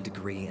pursuing a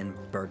degree in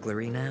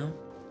burglary now?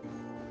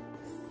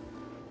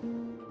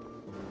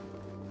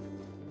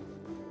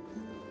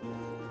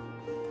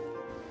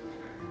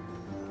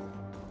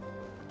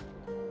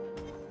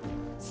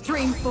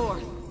 Stream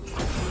forth.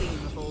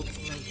 Gleam of old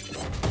flame.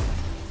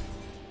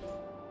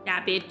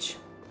 Yeah, bitch.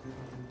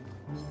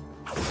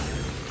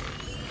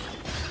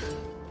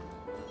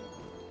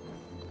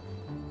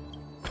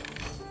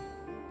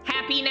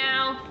 Happy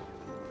now?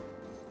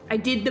 I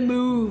did the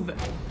move.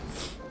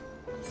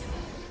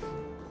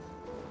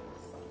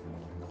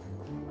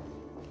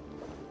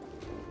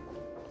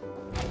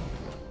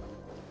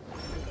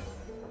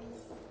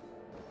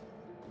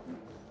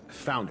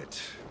 Found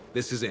it.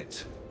 This is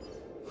it.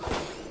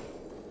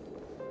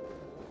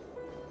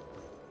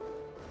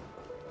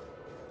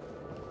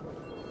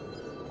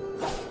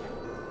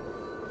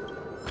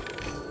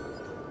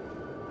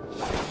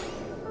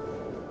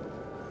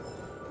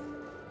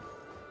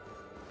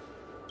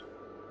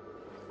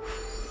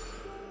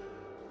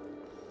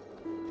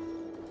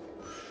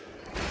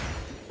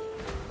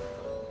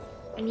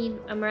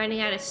 I'm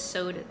running out of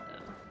soda though.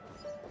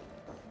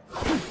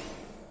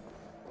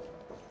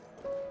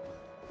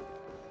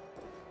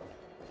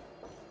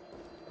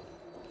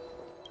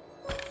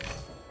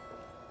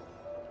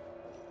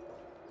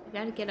 We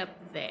gotta get up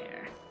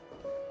there.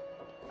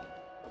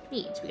 Which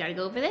means we gotta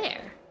go over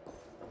there.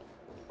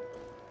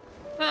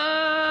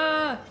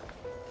 Ah!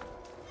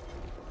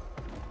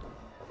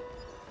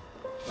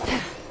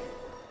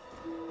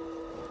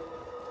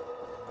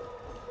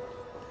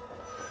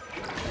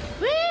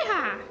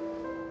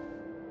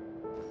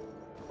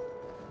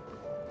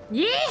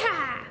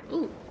 Yeah!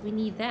 Ooh, we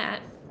need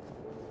that.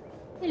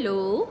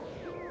 Hello?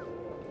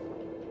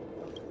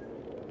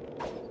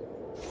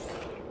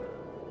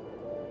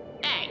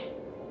 Hey!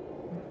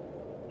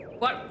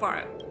 What for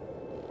it?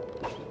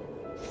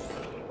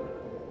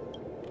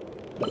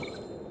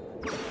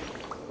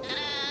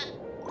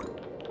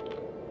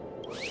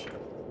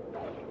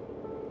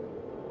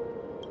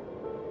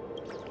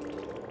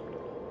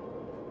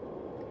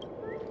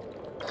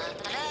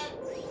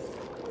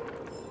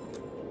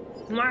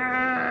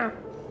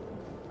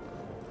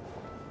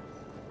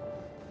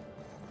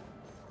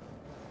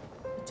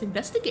 Let's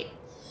investigate.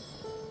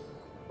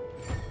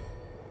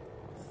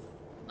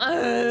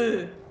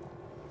 How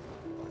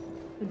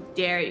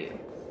dare you?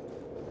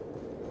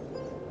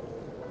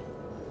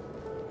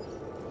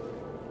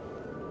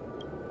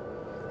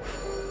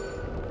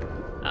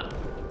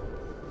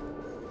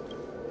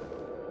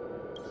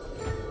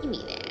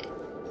 me that.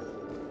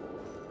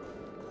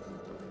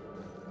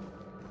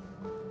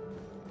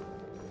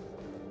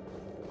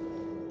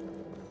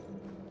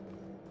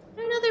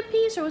 Another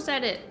piece, or was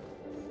that it?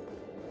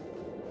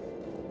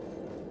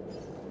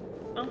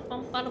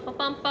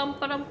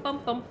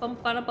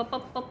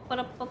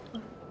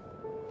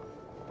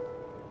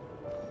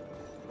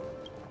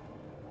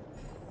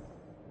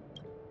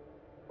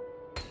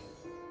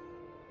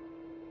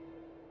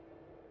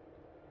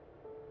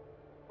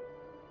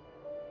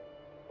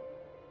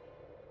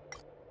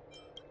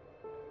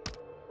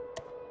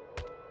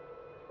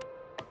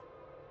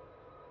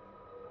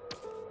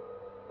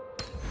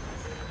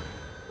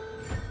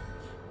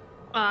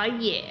 Aw,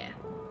 yeah.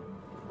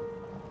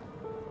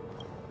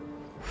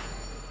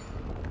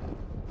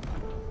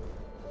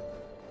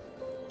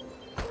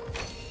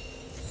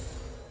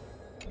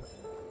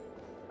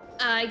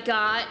 I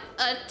got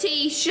a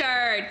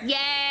t-shirt.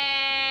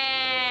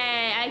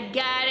 Yay! I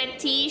got a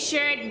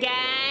t-shirt,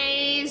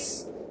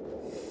 guys.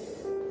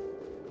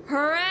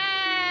 Hooray!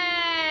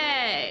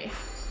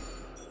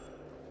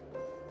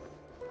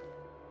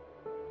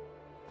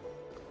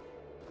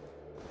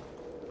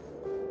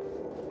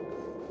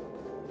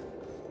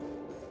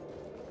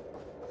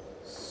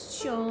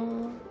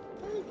 So,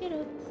 I'll get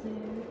up there.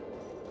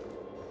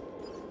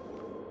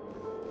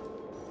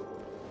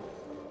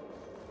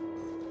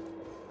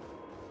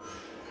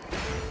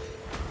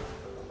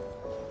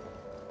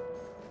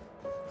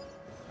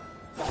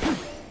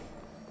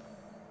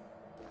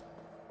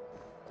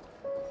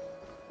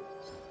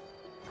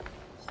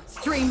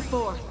 Stream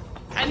 4.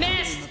 I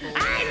missed!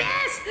 I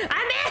missed!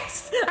 I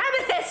missed!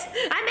 I missed!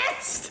 I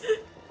missed!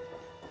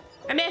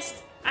 I missed!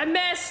 I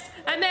missed!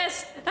 I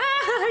missed!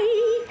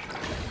 Ay!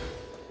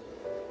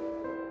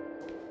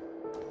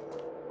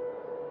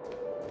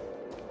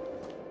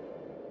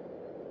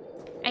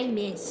 I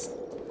missed.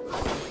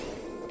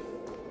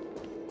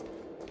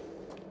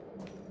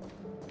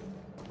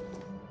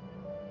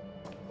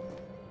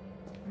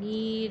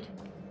 Need.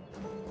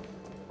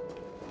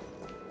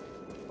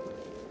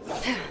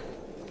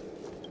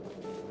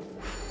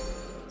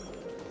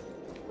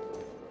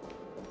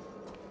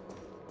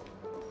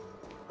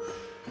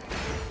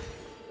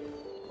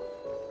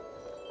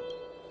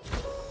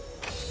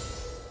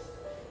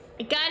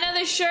 I got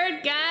another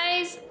shirt,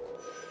 guys!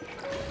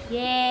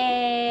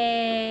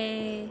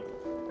 Yay!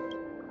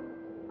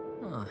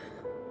 Huh.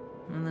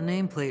 And the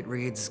nameplate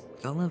reads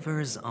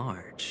Gulliver's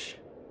Arch.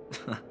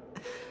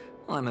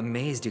 Well, I'm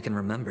amazed you can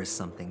remember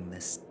something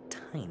this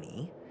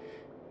tiny.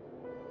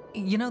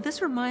 You know,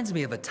 this reminds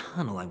me of a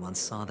tunnel I once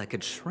saw that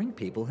could shrink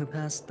people who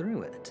passed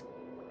through it.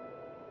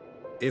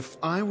 If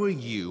I were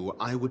you,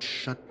 I would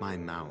shut my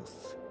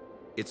mouth.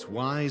 It's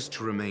wise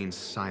to remain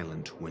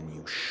silent when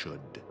you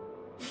should.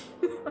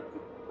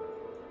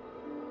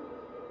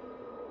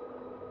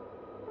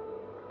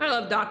 I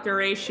love Dr.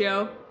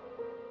 Ratio.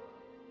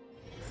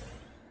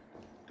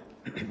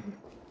 I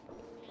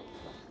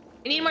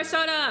need more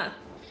soda.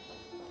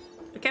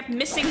 I kept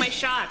missing my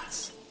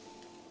shots.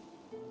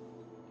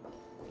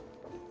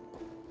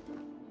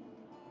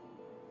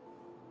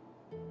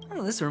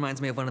 Oh, this reminds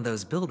me of one of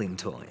those building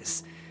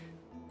toys.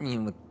 You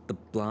know, with the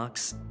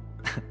blocks.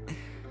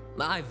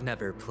 I've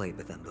never played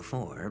with them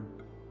before.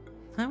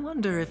 I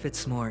wonder if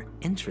it's more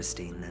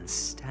interesting than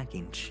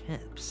stacking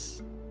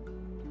chips.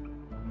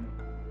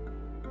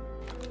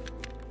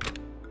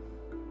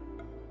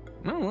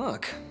 Oh,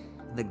 look.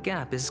 The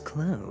gap is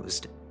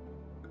closed.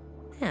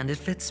 And it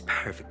fits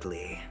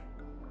perfectly.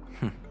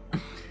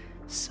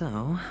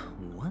 So,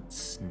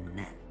 what's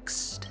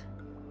next?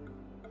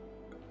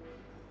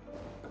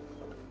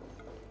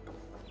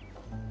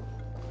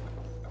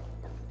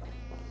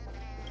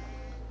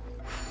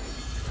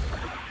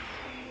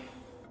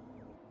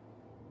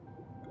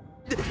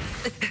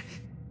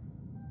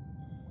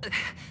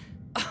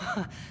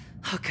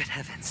 Oh, good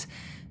heavens.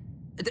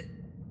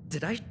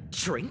 Did I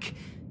drink?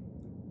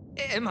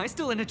 Am I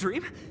still in a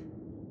dream?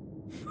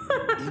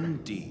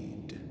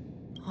 Indeed.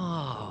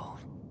 Oh,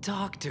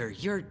 Doctor,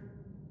 you're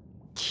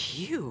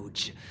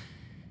huge.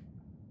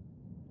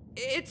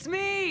 It's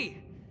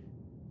me!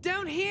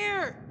 Down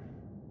here!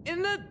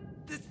 In the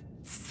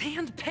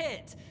sand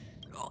pit!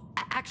 Oh,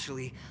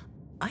 actually,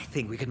 I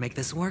think we could make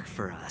this work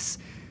for us.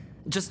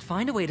 Just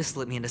find a way to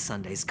slip me into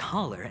Sunday's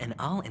collar, and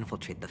I'll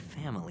infiltrate the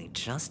family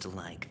just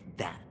like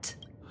that.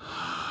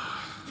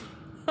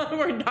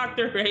 We're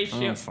Dr.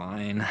 Ratio. Oh,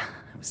 fine.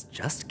 I was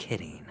just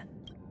kidding.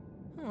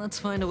 Let's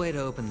find a way to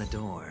open the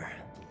door.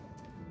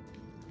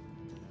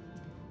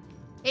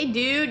 Hey,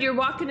 dude, you're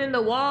walking in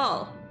the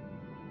wall.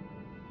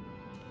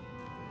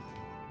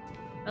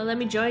 Oh, let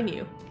me join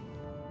you.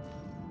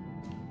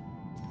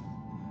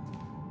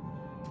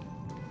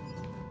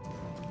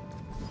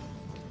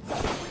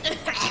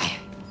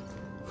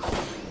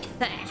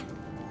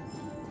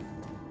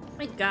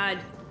 My God,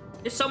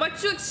 there's so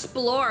much to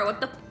explore. What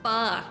the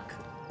fuck?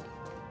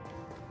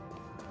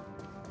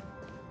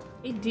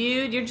 Hey,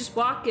 dude, you're just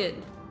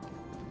walking.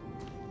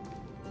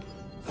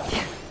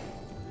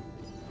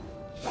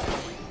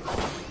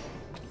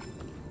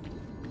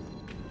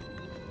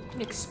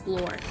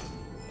 Explore.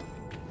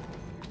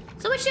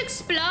 So much to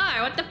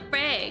explore. What the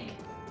frig?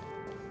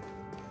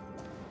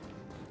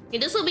 Okay,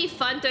 this will be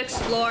fun to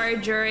explore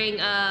during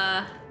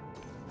my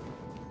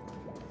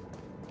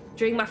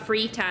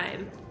free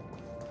time.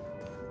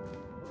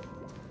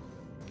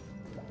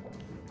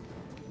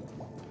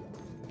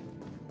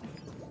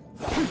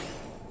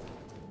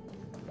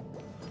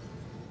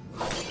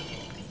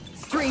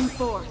 Stream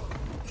forth.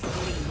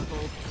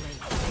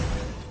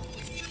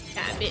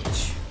 Yeah,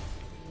 bitch.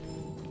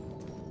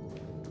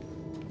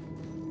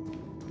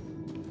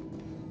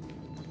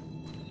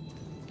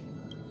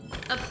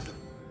 Up.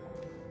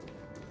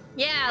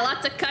 Yeah,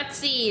 lots of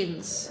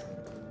cutscenes.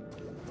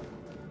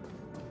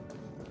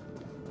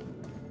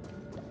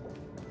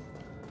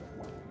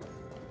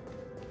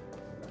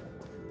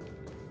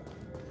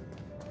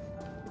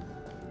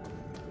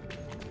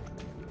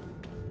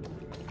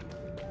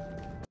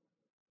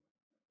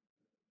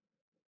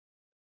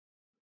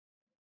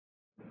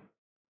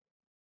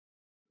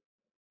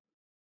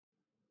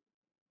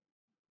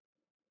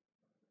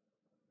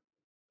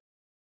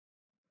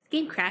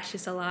 Game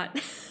crashes a lot.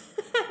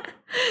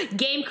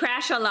 Game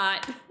crash a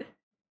lot.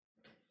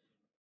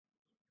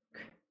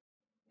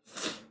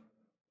 It's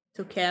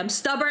okay, I'm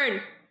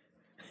stubborn.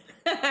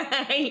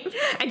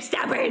 I'm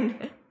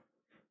stubborn.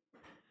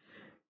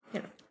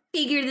 Gotta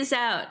figure this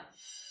out.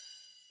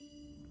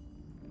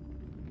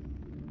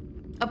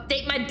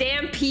 Update my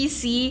damn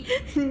PC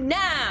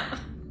now.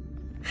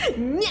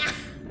 Nah.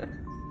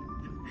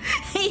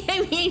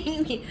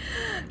 Okay,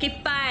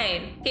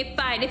 fine. Okay,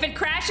 fine. If it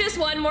crashes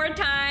one more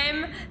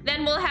time,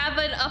 then we'll have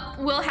an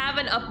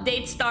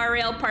update Star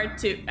Rail Part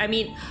 2. I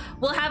mean,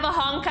 we'll have a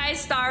Honkai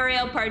Star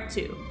Rail Part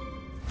 2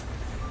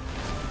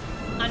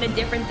 on a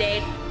different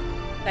date.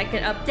 I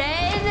can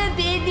update the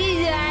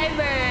baby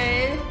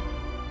driver.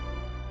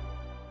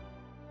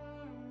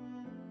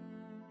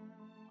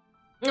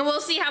 And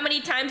we'll see how many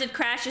times it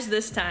crashes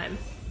this time.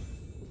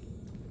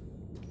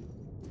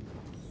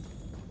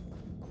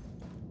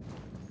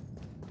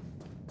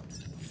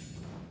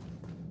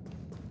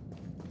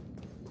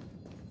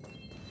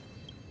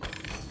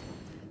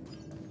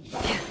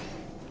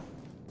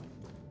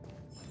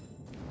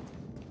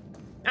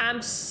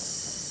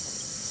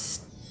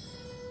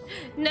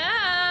 No,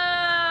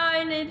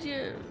 I need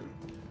you.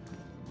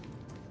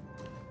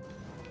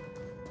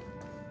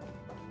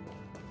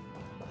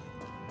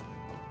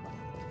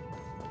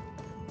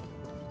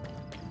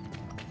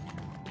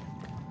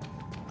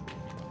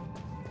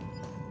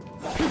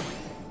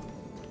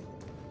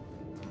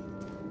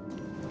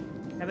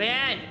 Come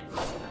in.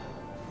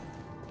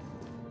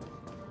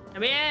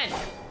 Come in.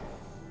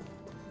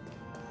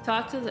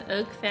 Talk to the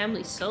Oak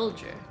family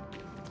soldier.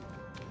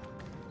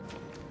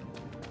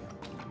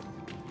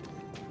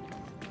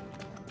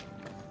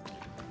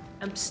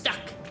 I'm stuck.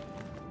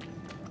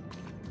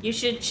 You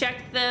should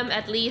check them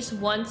at least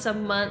once a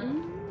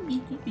month.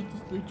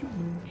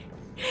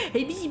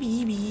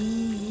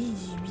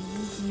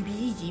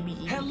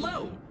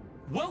 Hello!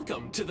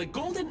 Welcome to the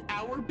Golden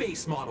Hour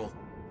base model.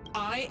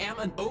 I am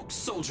an Oak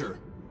soldier.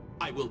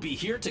 I will be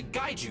here to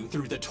guide you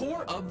through the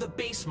tour of the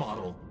base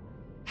model.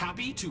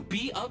 Happy to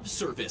be of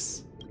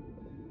service.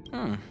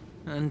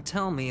 And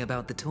tell me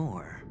about the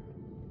tour.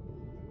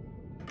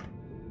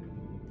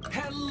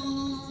 Hello!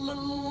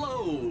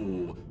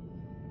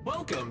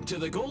 Welcome to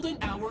the Golden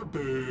Hour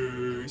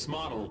base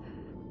model.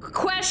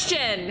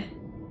 Question!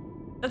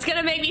 That's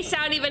gonna make me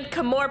sound even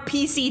more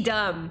PC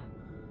dumb.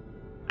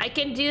 I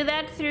can do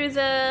that through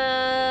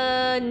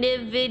the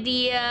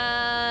NVIDIA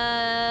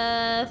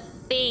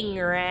thing,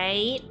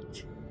 right?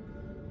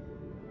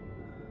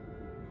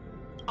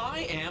 I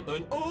am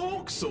an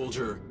Oak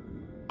soldier.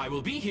 I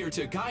will be here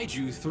to guide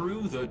you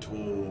through the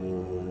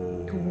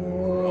tour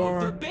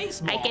of the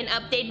base model. I can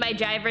update my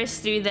drivers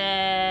through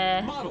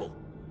the model.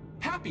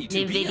 Happy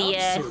to be of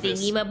NVIDIA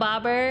service.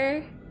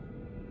 thingy-mabobber.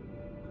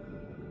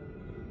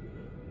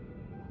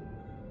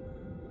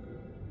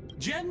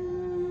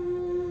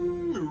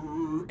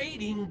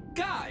 Generating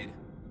guide.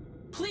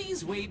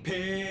 Please wait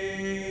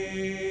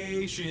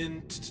patient.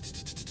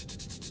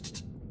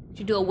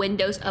 Should do a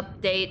Windows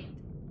update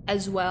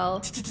as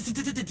well.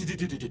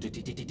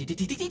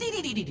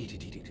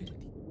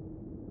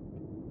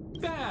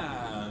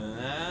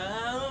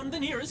 Found the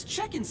nearest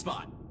check-in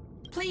spot.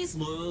 Please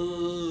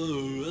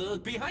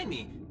look behind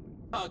me.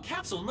 A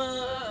capsule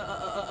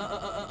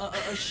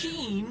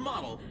machine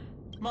model.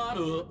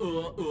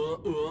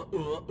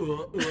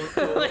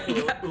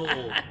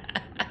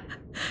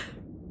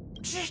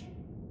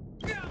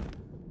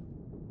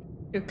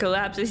 It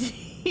collapses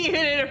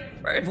even in a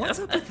first. What's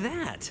up with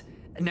that?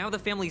 Now the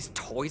family's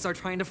toys are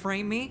trying to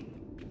frame me?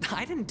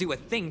 I didn't do a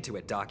thing to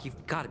it, Doc.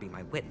 You've got to be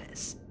my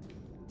witness.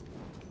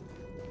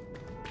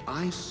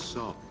 I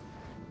saw.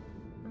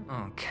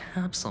 Oh,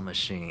 capsule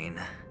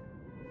machine.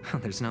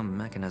 There's no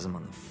mechanism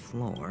on the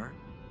floor.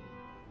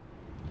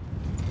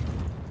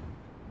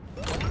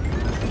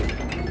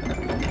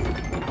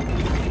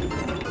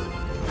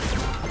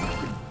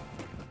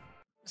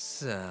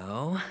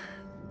 So,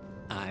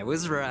 I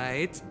was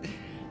right.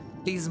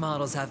 These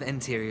models have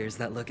interiors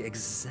that look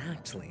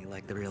exactly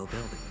like the real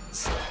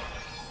buildings.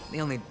 The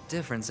only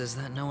difference is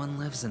that no one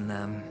lives in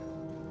them.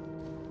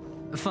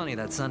 Funny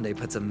that Sunday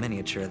puts a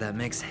miniature that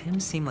makes him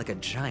seem like a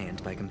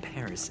giant by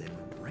comparison,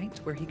 right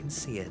where he can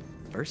see it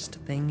first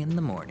thing in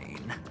the morning.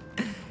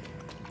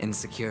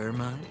 Insecure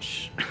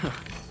much?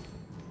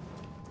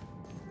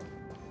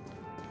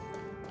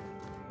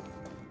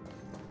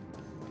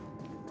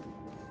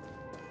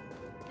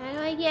 How do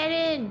I get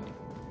in?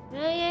 How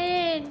do I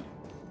get in?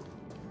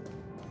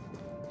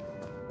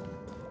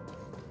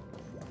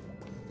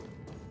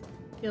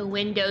 The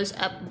Windows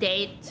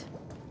update.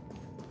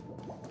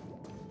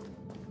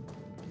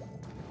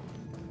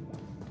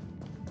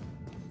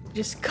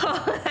 Just call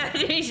that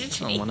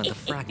Oh, one of the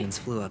fragments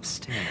flew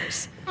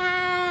upstairs.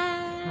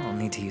 I'll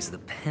need to use the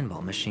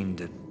pinball machine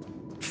to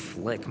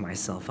flick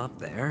myself up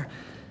there.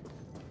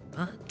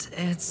 But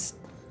it's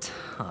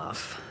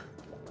tough.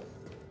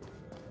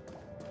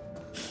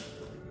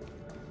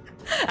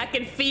 I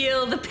can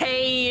feel the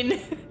pain.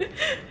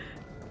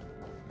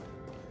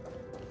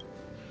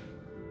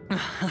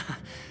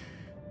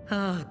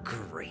 Oh,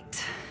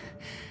 great.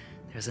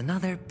 There's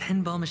another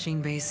pinball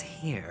machine base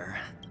here.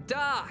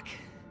 Doc!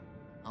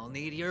 I'll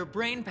need your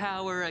brain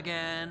power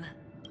again.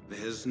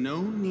 There's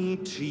no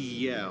need to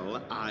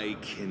yell. I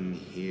can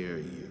hear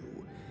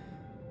you.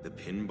 The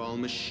pinball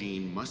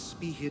machine must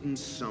be hidden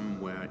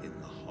somewhere in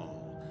the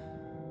hall.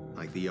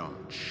 Like the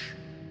arch.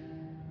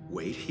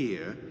 Wait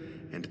here,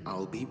 and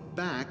I'll be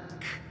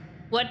back.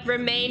 What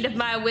remained of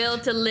my will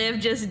to live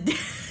just...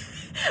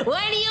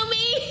 What do you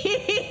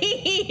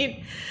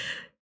mean?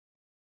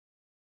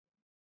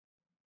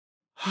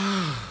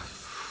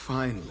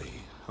 Finally,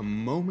 a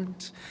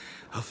moment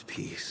of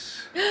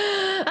peace.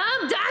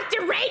 I'm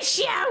Dr.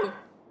 Ratio!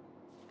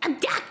 I'm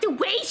Dr.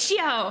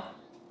 Ratio!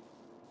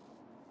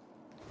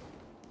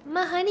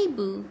 My honey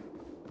boo.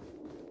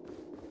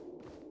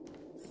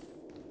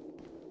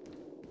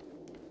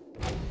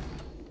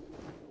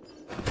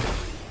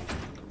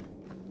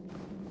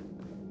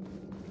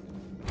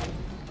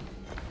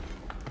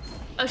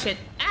 Oh shit.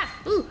 Ah!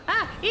 Ooh!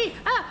 Ah! Ee!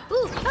 Ah!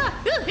 Ooh!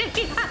 Ah! Ooh!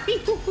 Ee! Ah!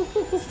 Ee! Ooh! Ooh!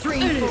 Ooh! Ooh!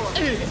 Stream forth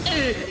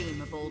the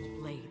gleam of old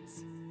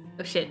blades.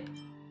 Oh shit.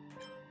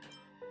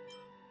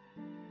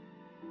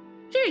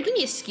 Sure, give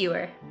me a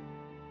skewer.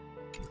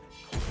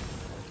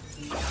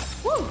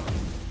 Woo!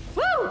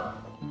 Woo!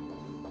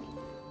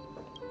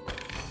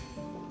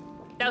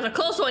 That was a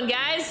close one,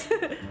 guys.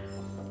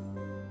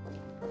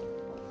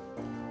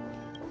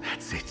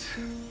 That's it.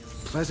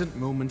 Pleasant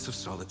moments of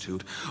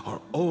solitude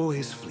are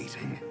always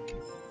fleeting.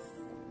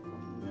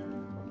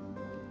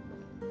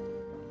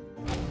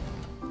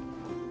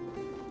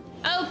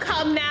 Oh,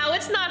 come now.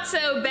 It's not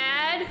so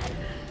bad.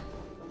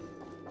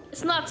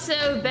 It's not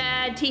so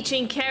bad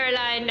teaching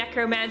Karoline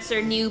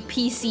Necromancer new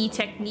PC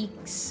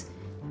techniques,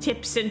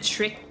 tips and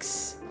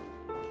tricks.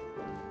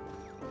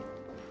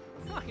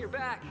 Oh, you're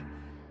back.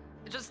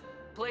 Just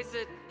place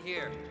it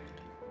here.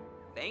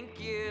 Thank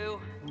you.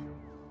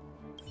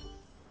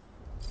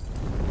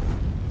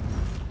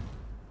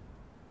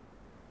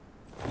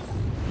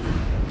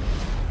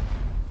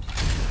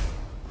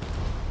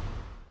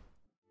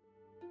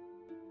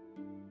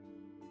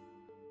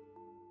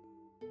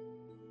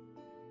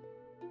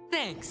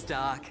 Thanks,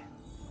 Doc.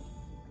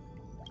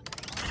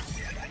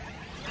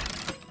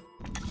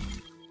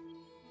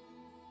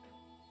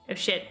 Oh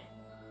shit.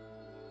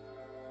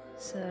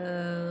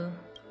 So...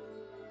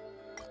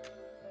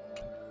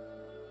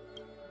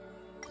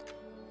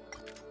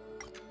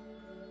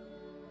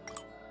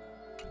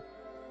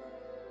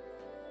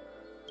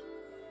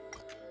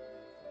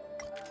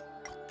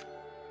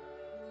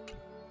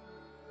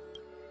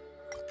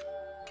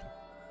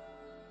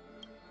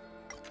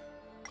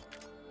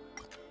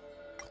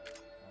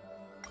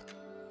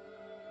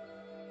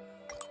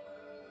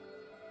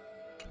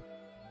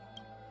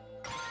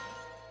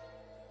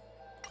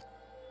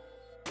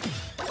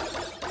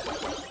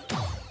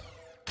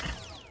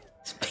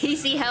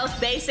 PC health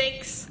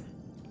basics.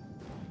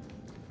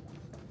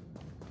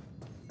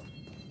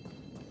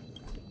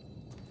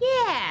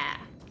 Yeah.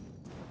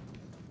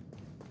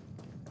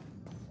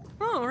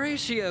 Oh,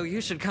 Ratio,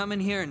 you should come in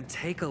here and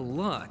take a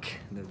look.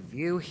 The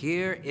view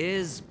here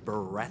is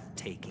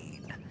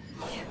breathtaking.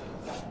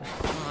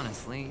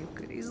 Honestly, you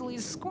could easily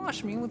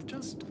squash me with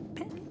just a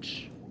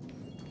pinch.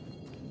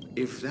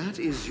 If that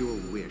is your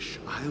wish,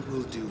 I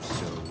will do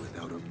so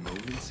without a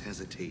moment's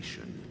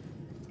hesitation.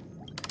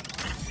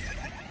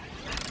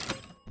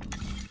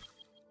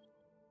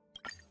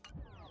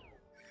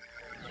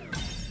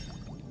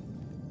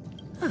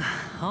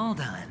 All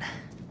done.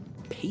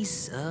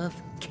 Piece of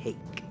cake.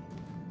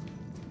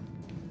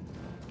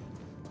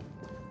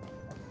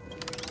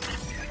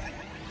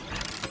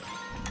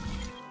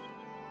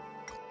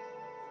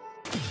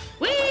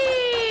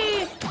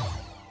 Whee!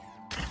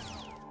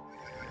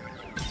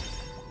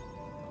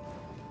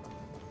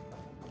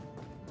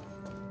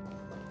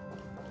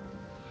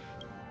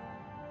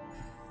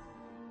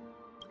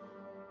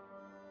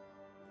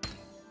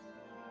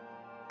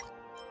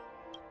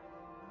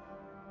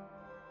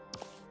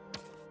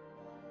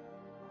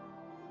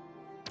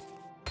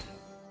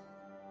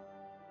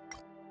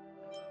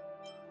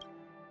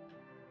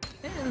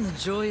 And the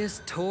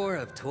joyous tour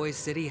of Toy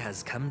City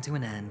has come to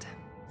an end.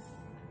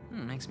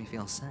 Makes me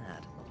feel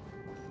sad.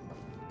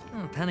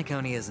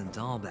 Penacony isn't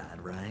all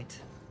bad, right?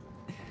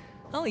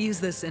 I'll use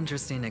this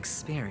interesting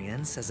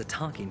experience as a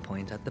talking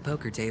point at the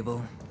poker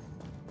table.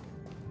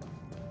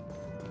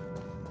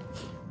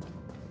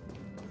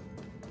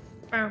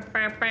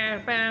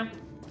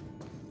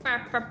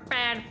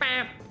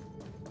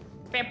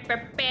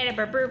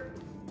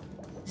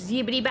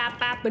 Zibbity bop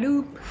bop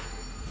badoop.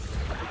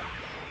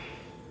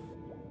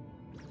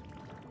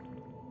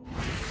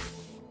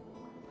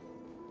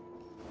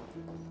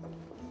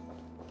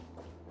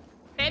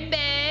 Hey,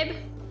 babe.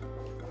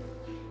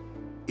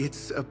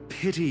 It's a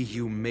pity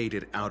you made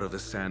it out of the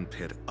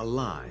sandpit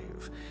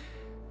alive.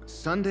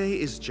 Sunday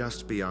is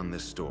just beyond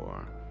this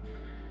door.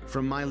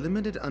 From my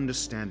limited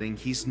understanding,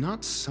 he's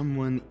not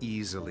someone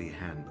easily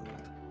handled.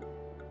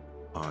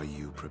 Are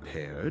you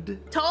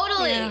prepared?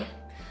 Totally. Yeah.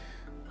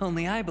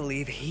 Only I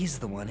believe he's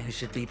the one who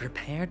should be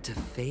prepared to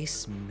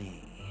face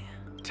me.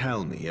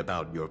 Tell me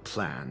about your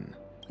plan.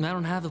 I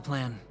don't have a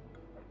plan.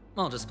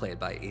 I'll just play it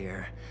by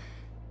ear.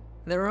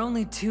 There are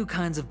only two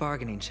kinds of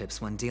bargaining chips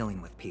when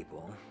dealing with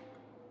people.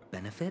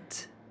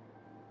 Benefit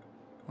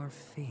or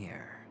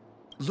fear.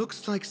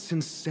 Looks like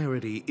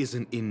sincerity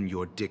isn't in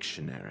your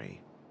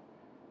dictionary.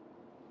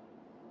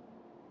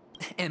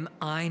 Am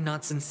I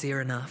not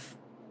sincere enough?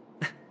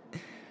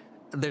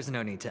 There's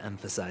no need to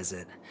emphasize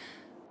it.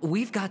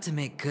 We've got to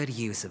make good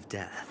use of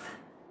death.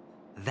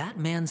 That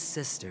man's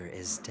sister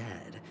is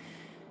dead.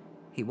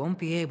 He won't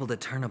be able to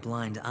turn a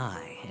blind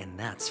eye, and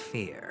that's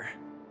fear.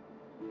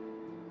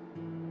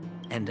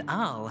 And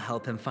I'll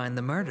help him find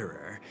the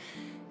murderer.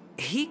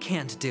 He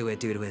can't do it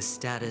due to his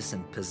status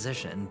and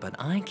position, but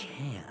I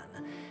can.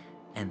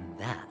 And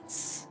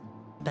that's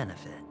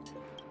benefit.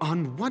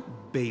 On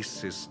what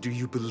basis do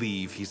you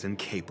believe he's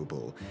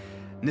incapable,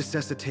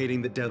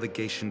 necessitating the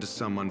delegation to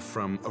someone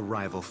from a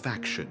rival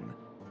faction?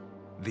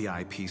 The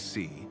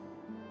IPC?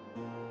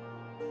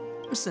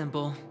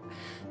 Simple.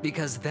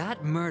 Because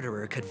that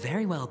murderer could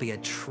very well be a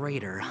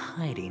traitor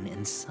hiding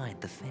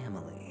inside the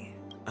family.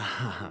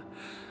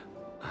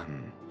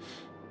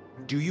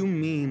 Do you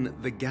mean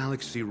the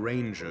Galaxy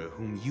Ranger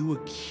whom you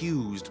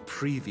accused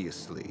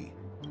previously?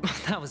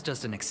 That was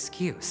just an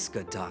excuse,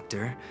 good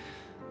doctor.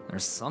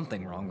 There's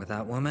something wrong with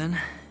that woman,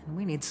 and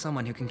we need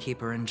someone who can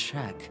keep her in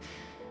check.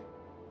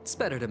 It's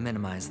better to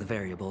minimize the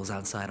variables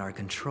outside our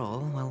control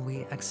while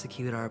we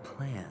execute our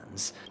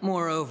plans.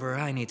 Moreover,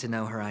 I need to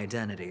know her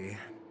identity.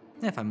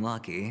 If I'm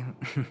lucky.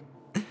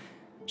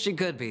 She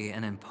could be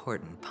an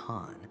important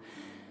pawn.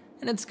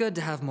 And it's good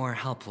to have more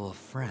helpful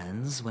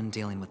friends when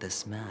dealing with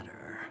this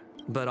matter.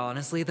 But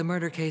honestly, the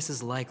murder case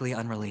is likely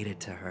unrelated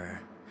to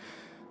her.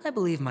 I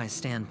believe my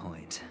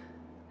standpoint.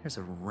 There's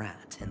a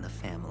rat in the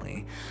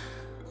family.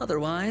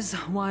 Otherwise,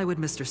 why would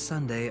Mr.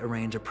 Sunday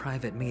arrange a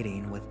private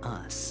meeting with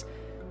us?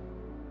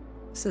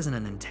 This isn't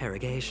an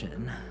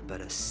interrogation,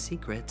 but a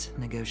secret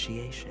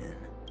negotiation.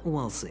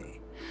 We'll see.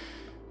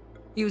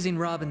 Using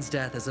Robin's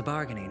death as a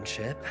bargaining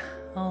chip,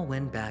 I'll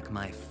win back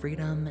my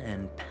freedom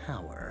and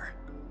power.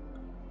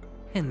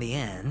 In the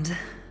end,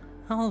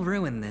 I'll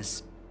ruin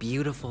this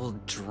beautiful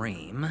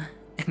dream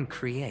and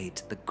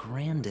create the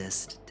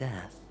grandest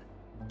death.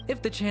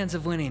 If the chance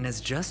of winning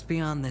is just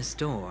beyond this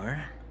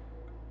door,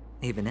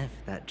 even if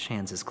that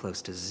chance is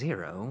close to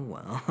zero,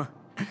 well,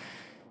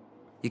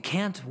 you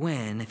can't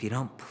win if you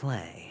don't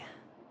play,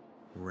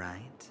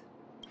 right?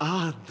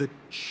 Ah, the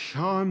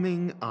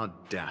charming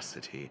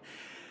audacity.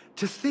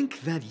 To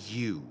think that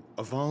you,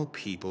 of all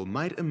people,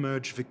 might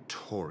emerge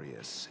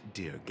victorious,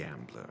 dear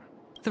gambler.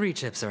 3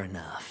 chips are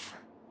enough.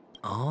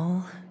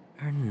 All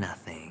or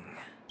nothing.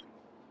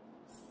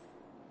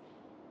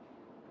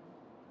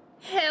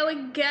 Here we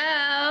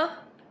go.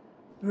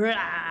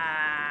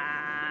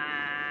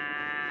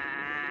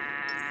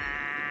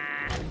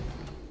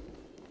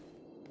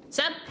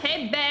 Sup,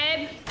 hey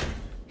babe.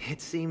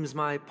 It seems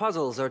my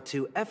puzzles are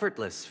too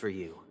effortless for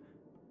you,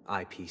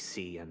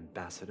 IPC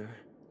ambassador.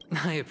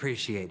 I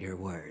appreciate your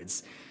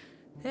words.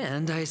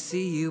 And I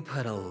see you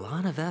put a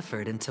lot of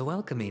effort into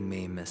welcoming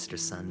me, Mr.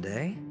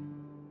 Sunday.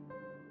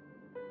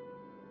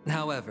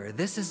 However,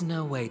 this is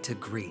no way to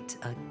greet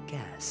a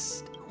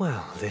guest.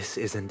 Well, this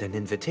isn't an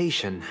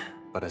invitation,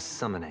 but a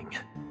summoning.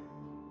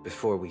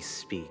 Before we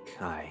speak,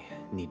 I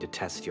need to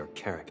test your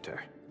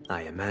character.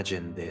 I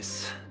imagine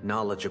this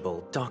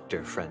knowledgeable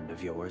doctor friend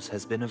of yours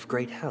has been of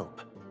great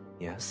help,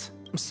 yes?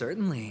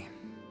 Certainly.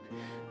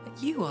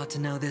 You ought to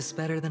know this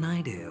better than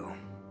I do.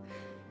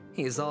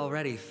 He's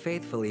already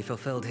faithfully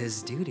fulfilled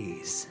his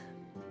duties,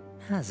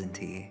 hasn't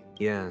he?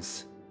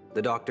 Yes.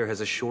 The doctor has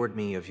assured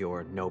me of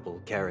your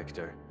noble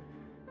character.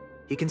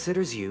 He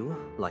considers you,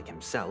 like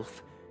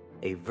himself,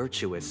 a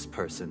virtuous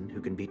person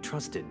who can be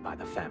trusted by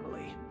the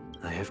family.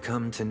 I have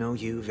come to know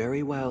you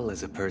very well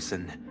as a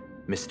person,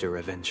 Mr.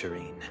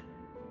 Aventurine.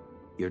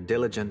 You're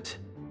diligent,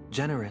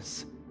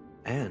 generous,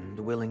 and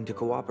willing to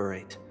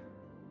cooperate.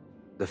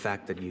 The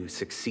fact that you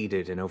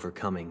succeeded in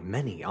overcoming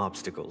many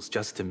obstacles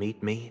just to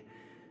meet me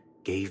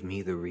gave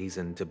me the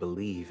reason to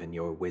believe in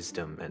your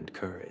wisdom and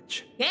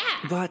courage. Yeah!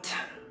 But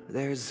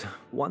there's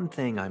one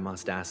thing I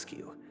must ask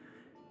you.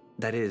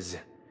 That is,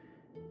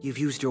 you've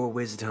used your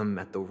wisdom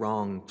at the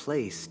wrong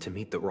place to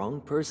meet the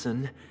wrong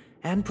person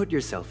and put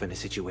yourself in a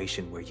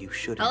situation where you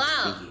shouldn't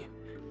be.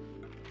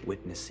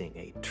 Witnessing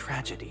a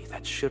tragedy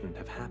that shouldn't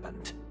have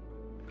happened.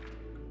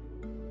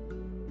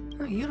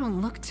 You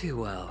don't look too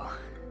well.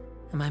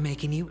 Am I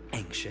making you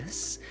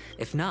anxious?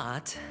 If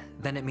not,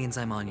 then it means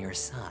I'm on your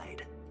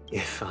side.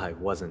 If I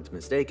wasn't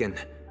mistaken,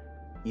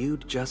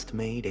 you'd just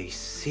made a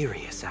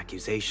serious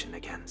accusation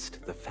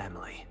against the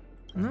family.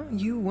 No,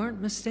 you weren't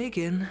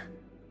mistaken.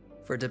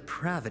 For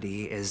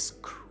depravity is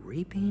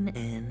creeping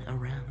in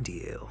around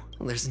you.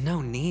 There's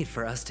no need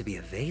for us to be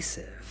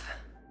evasive.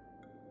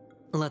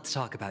 Let's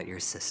talk about your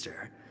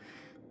sister.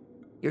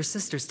 Your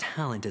sister's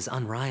talent is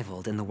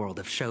unrivaled in the world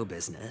of show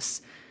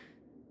business.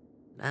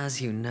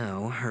 As you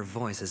know, her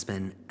voice has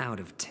been out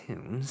of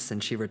tune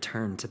since she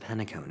returned to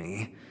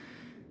Penacony.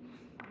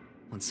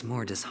 What's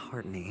more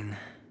disheartening,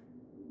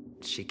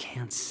 she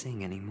can't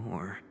sing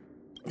anymore.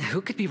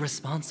 Who could be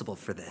responsible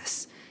for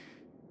this?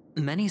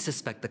 Many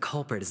suspect the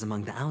culprit is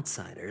among the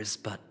outsiders,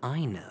 but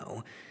I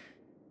know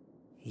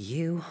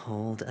you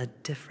hold a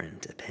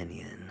different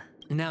opinion.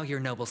 Now your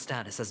noble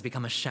status has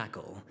become a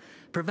shackle,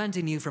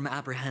 preventing you from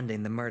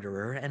apprehending the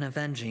murderer and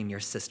avenging your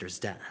sister's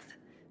death.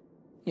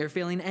 You're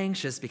feeling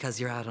anxious because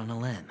you're out on a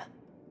limb.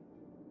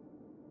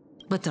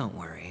 But don't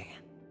worry,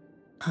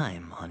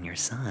 I'm on your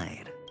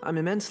side. I'm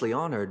immensely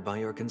honored by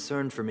your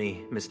concern for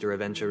me, Mr.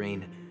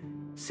 Aventurine.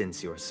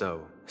 Since you're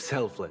so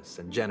selfless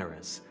and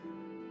generous,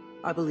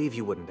 I believe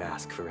you wouldn't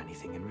ask for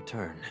anything in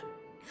return.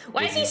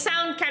 Why does he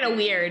sound kind of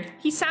weird?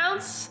 He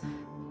sounds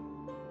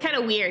kind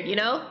of weird, you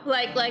know?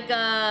 Like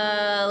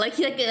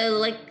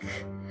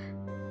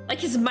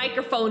his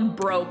microphone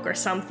broke or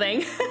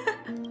something.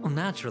 Well,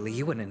 naturally,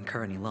 you wouldn't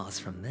incur any loss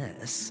from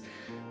this.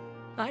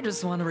 I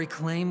just want to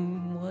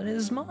reclaim what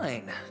is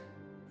mine.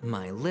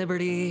 My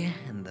liberty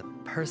and the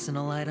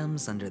personal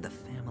items under the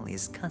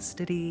family's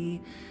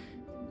custody,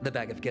 the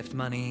bag of gift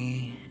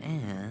money,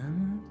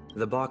 and...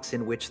 the box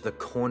in which the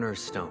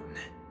cornerstone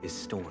is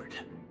stored.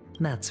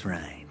 That's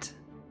right.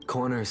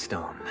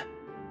 Cornerstone.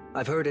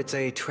 I've heard it's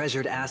a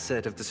treasured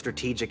asset of the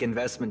Strategic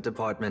Investment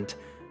Department.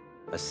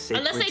 A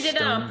sacred unless they did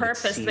it on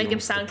purpose to make him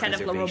sound kind of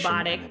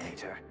robotic.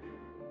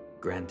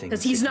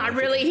 Because he's not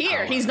really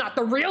here. He's not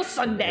the real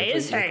Sunday,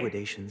 is he? Every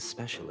liquidation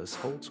specialist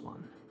holds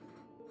one.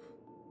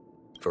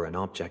 For an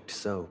object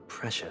so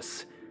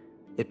precious,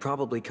 it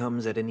probably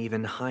comes at an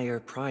even higher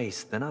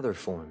price than other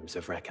forms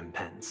of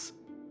recompense.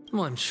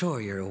 Well, I'm sure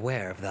you're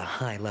aware of the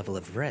high level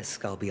of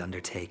risk I'll be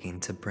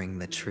undertaking to bring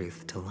the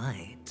truth to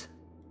light.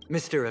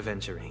 Mr.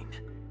 Aventurine,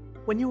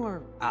 when you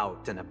are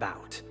out and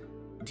about,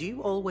 do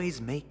you always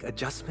make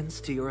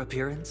adjustments to your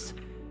appearance?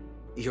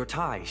 Your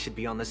tie should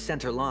be on the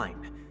center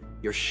line.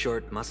 Your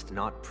shirt must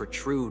not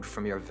protrude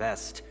from your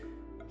vest.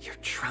 Your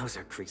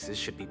trouser creases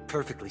should be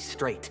perfectly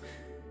straight,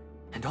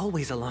 and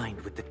always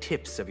aligned with the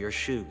tips of your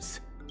shoes.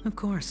 Of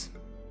course.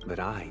 But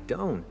I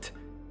don't,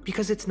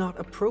 because it's not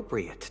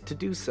appropriate to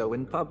do so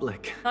in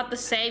public. Not the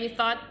same. You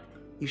thought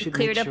you should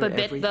cleared make sure up a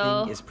bit everything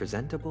though. Is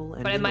presentable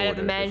and but I in might have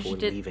order imagined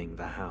before it. leaving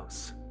the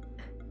house.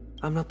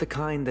 I'm not the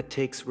kind that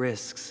takes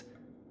risks.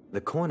 The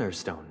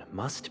cornerstone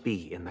must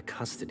be in the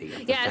custody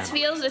of the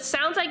family. It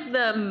sounds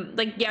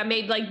like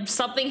maybe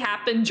something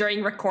happened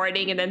during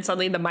recording and then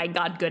suddenly the mic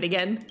got good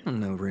again.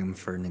 No room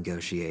for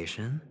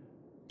negotiation.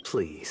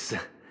 Please,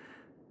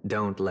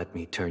 don't let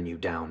me turn you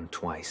down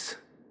twice.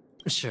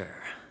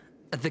 Sure.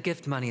 The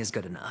gift money is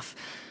good enough.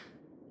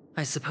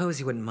 I suppose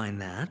you wouldn't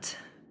mind that.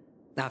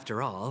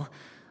 After all,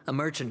 a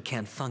merchant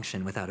can't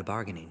function without a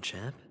bargaining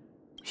chip.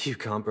 You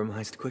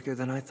compromised quicker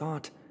than I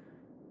thought.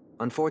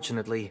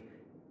 Unfortunately,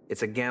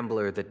 it's a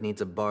gambler that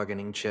needs a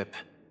bargaining chip,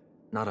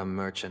 not a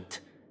merchant.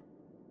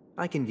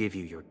 I can give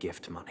you your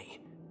gift money,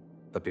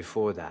 but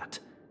before that,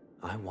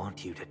 I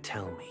want you to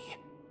tell me.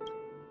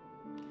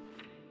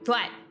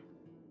 What?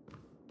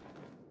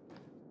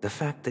 The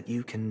fact that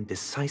you can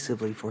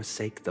decisively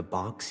forsake the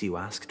box you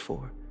asked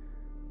for,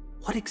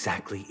 what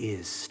exactly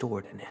is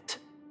stored in it?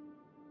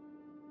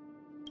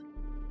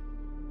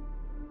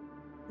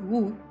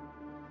 Ooh.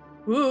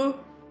 Ooh. Ooh.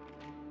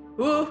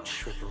 Oh,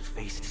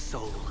 triple-faced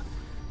soul.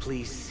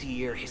 Please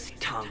sear his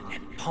tongue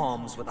and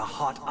palms with a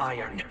hot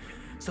iron,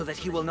 so that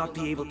he will not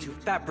be able to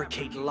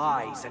fabricate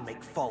lies and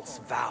make false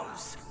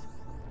vows.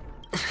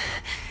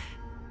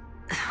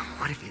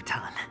 What have you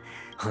done?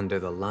 Under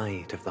the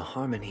light of the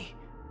harmony,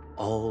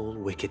 all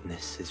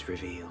wickedness is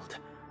revealed.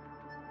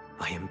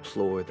 I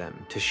implore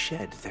them to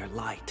shed their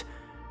light,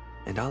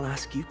 and I'll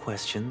ask you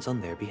questions on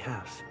their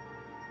behalf.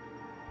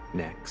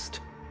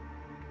 Next,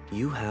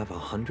 you have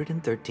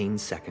 113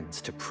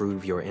 seconds to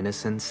prove your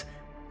innocence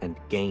and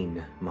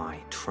gain my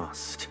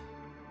trust.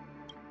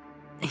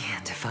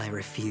 And if I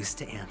refuse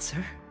to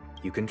answer?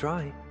 You can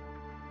try,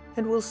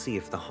 and we'll see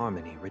if the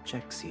harmony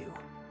rejects you.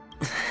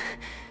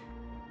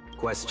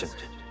 Question.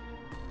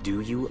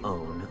 Do you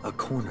own a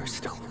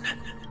cornerstone?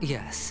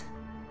 Yes.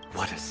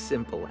 What a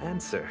simple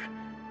answer.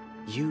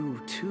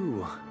 You,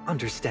 too,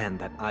 understand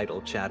that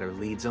idle chatter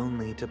leads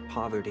only to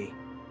poverty.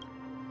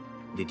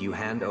 Did you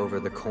hand over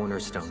the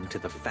cornerstone to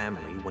the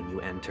family when you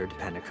entered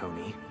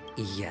Penacony?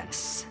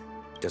 Yes.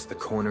 Does the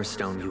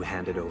cornerstone you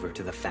handed over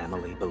to the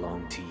family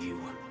belong to you?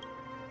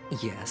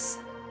 Yes.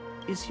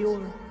 Is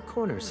your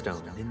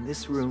cornerstone in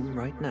this room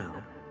right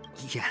now?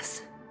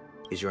 Yes.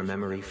 Is your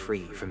memory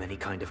free from any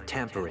kind of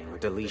tampering or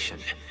deletion,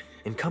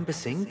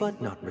 encompassing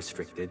but not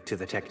restricted to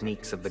the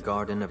techniques of the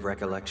Garden of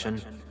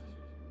Recollection?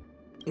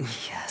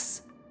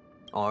 Yes.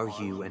 Are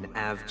you an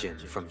Avgin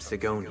from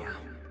Sigonia?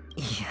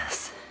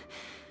 Yes.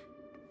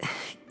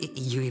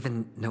 You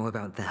even know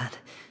about that?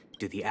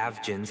 Do the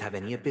Avgins have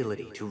any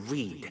ability to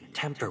read,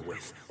 tamper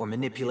with, or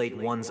manipulate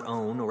one's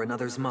own or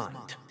another's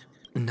mind?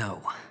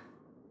 No.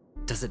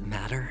 Does it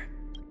matter?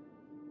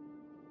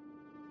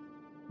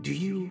 Do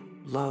you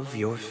love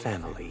your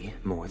family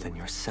more than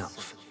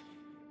yourself?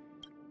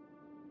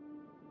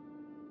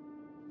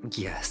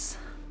 Yes.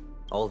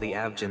 All the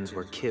Avgins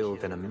were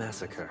killed in a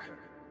massacre.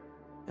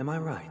 Am I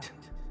right?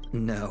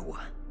 No.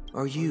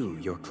 Are you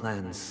your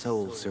clan's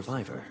sole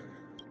survivor?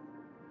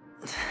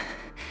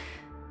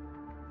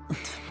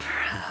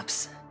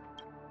 Perhaps.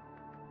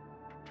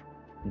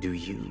 Do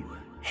you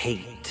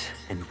hate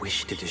and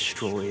wish to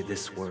destroy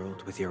this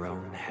world with your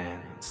own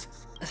hands?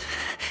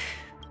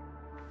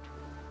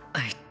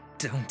 I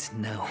don't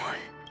know.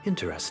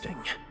 Interesting.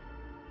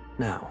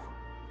 Now,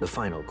 the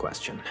final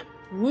question.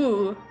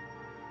 Woo.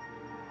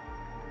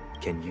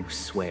 Can you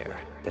swear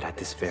that at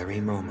this very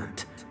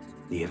moment,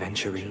 the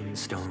Aventurine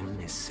stone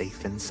is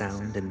safe and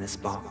sound in this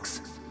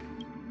box?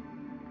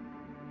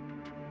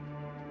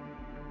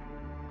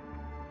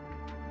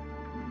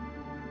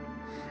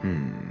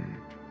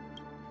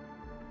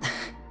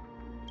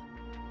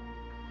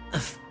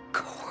 Of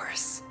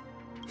course.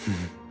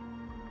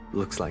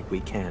 Looks like we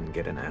can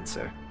get an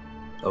answer.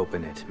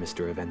 Open it,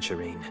 Mr.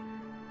 Aventurine.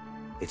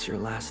 It's your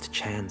last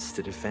chance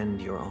to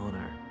defend your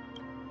honor.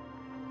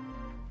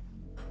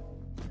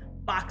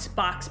 Box,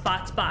 box,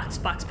 box, box,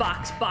 box,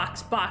 box,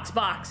 box, box,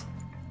 box.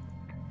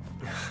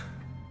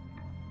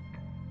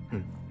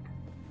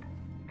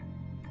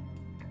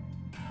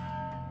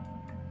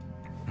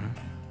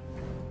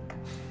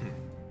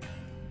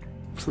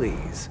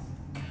 Please.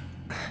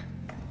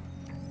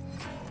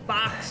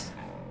 Box.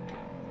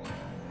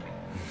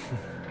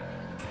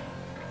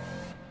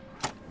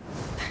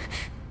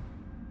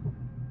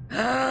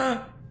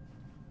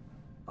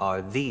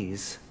 Are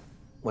these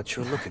what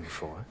you're looking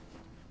for?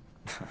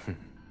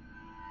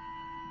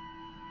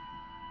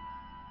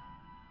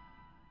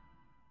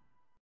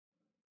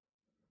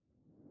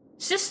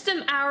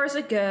 System hours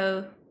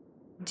ago.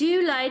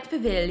 Dew Light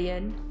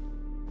Pavilion.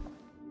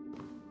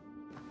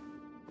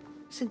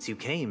 Since you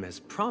came as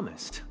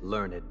promised,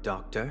 learned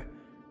doctor,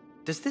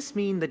 does this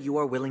mean that you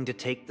are willing to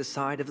take the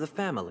side of the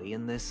family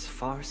in this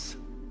farce?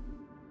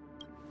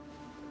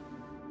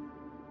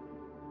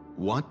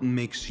 What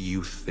makes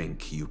you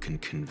think you can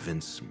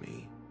convince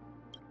me?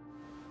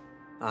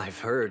 I've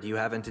heard you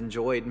haven't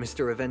enjoyed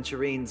Mr.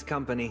 Aventurine's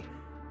company.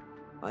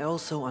 I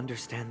also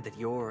understand that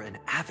you're an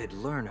avid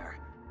learner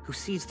who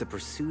sees the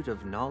pursuit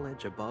of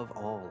knowledge above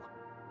all.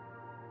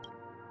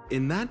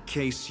 In that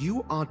case,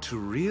 you ought to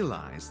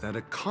realize that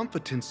a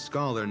competent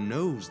scholar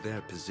knows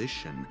their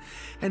position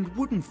and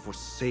wouldn't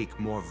forsake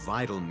more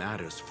vital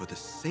matters for the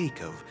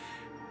sake of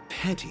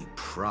petty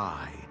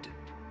pride.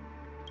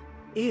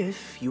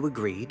 If you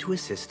agree to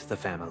assist the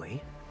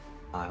family,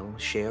 I'll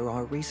share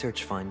our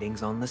research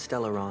findings on the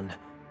Stellaron.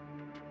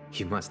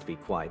 You must be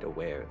quite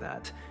aware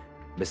that,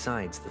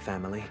 besides the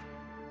family,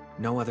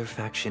 no other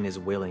faction is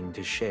willing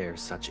to share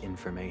such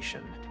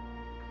information.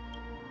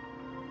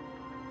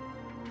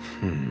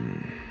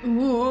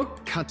 Ooh.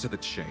 Cut to the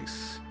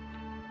chase.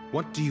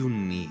 What do you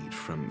need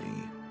from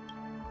me?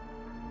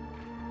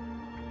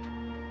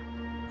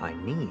 I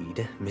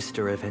need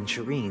Mr.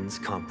 Aventurine's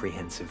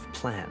comprehensive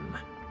plan.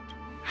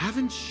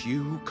 Haven't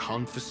you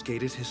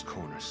confiscated his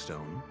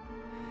cornerstone?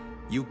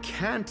 You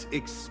can't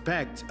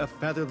expect a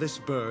featherless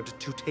bird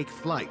to take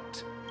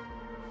flight.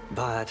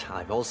 But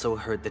I've also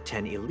heard the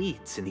 10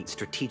 elites in the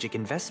Strategic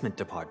Investment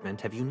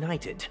Department have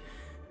united,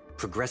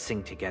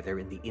 progressing together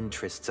in the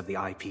interests of the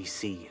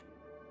IPC.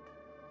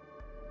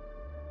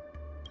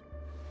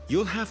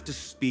 You'll have to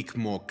speak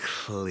more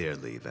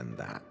clearly than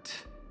that.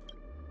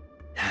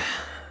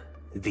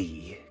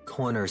 The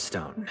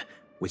cornerstone,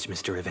 which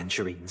Mr.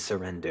 Aventurine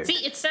surrendered.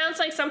 See, it sounds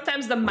like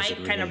sometimes the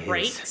mic kind of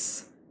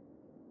breaks.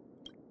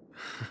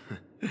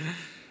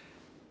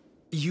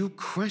 You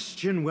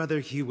question whether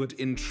he would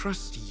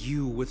entrust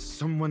you with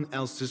someone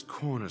else's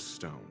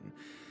cornerstone.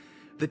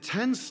 The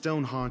 10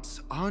 Stonehearts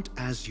aren't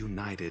as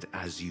united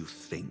as you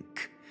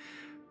think.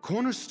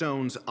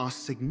 Cornerstones are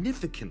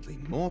significantly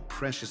more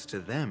precious to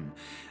them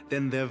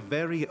than their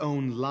very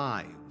own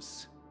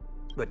lives.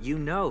 But you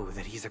know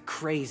that he's a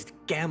crazed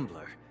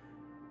gambler.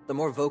 The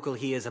more vocal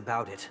he is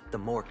about it, the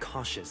more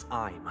cautious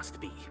I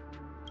must be.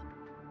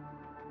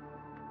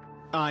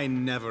 I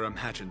never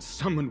imagined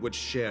someone would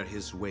share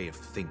his way of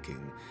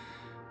thinking.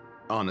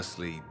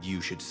 Honestly,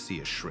 you should see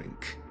a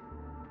shrink.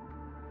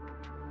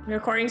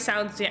 Recording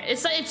sounds, yeah.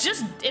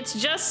 It's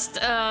just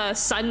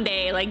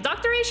Sunday. Like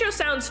Dr. Ratio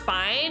sounds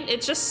fine.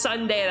 It's just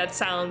Sunday that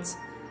sounds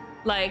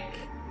like,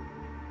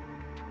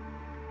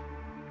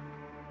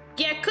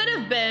 yeah, it could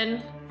have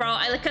been, bro.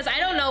 Because I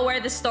don't know where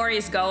the story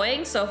is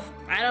going, so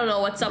I don't know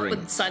what's up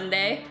with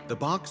Sunday. The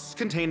box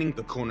containing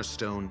the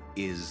cornerstone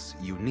is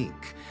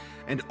unique,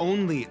 and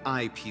only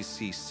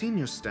IPC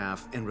senior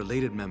staff and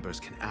related members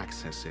can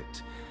access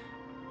it.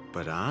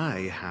 But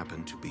I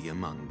happen to be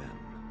among them.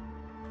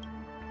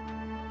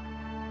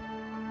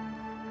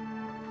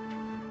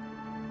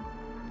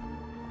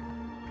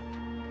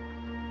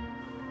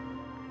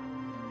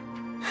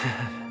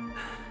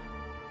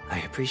 I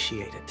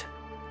appreciate it.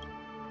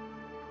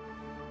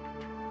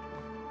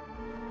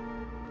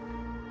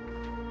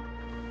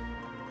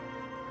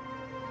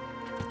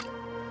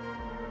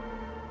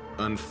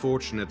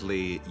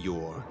 Unfortunately,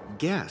 your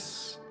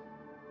guess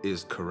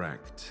is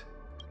correct.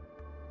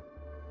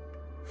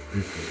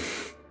 The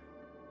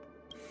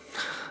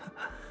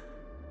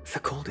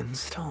golden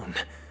stone.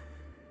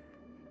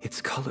 Its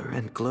color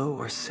and glow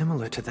are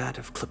similar to that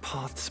of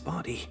Klepoth's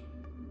body.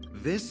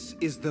 This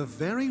is the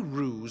very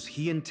ruse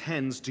he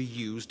intends to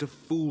use to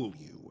fool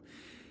you.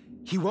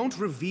 He won't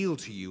reveal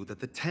to you that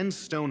the 10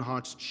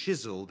 Stonehearts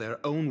chisel their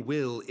own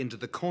will into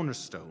the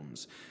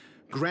cornerstones,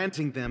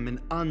 granting them an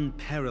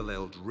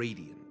unparalleled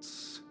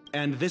radiance.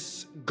 And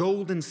this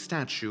golden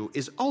statue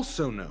is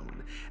also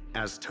known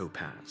as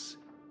Topaz,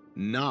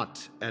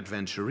 not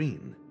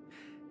Adventurine.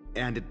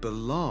 And it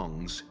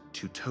belongs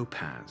to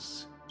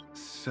Topaz.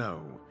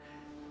 So,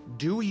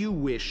 do you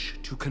wish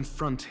to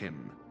confront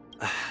him?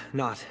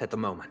 Not at the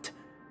moment.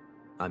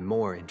 I'm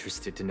more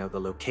interested to know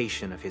the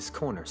location of his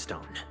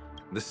cornerstone.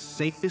 The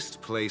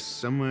safest place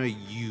somewhere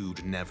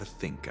you'd never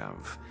think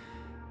of.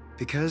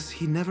 Because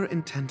he never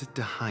intended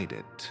to hide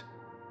it.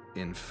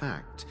 In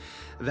fact,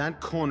 that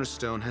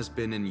cornerstone has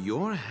been in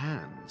your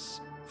hands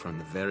from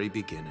the very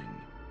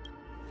beginning.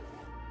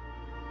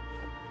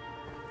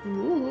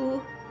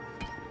 Ooh.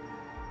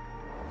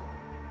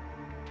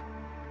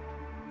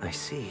 I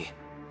see.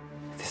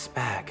 This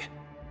bag.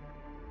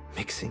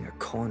 Mixing a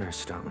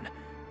cornerstone,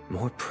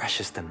 more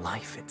precious than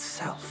life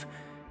itself,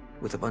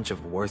 with a bunch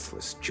of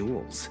worthless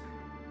jewels,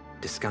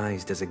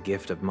 disguised as a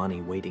gift of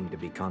money waiting to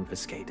be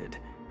confiscated,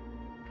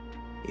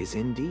 is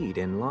indeed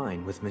in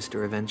line with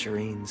Mr.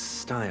 Aventurine's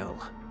style.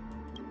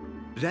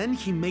 Then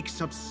he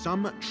makes up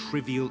some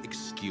trivial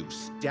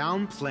excuse,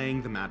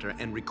 downplaying the matter,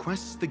 and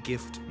requests the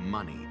gift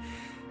money.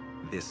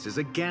 This is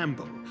a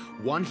gamble,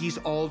 one he's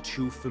all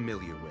too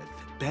familiar with,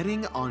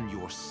 betting on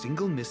your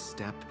single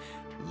misstep,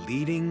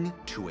 leading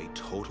to a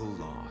total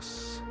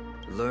loss.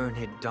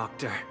 Learned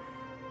doctor,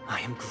 I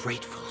am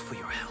grateful for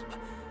your help.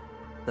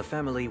 The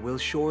family will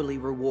surely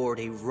reward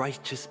a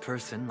righteous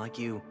person like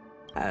you.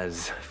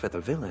 As for the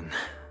villain,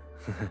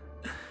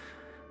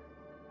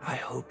 I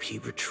hope he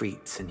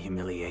retreats in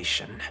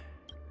humiliation.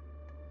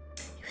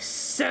 You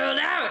sold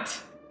out!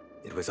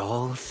 It was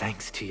all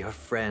thanks to your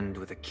friend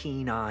with a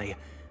keen eye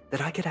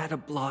that I could add a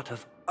blot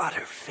of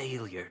utter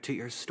failure to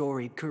your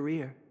storied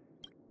career.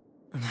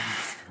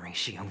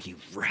 Ratio, you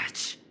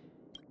wretch.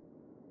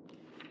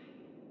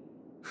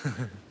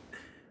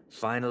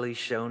 Finally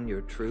shown your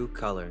true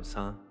colors,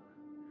 huh?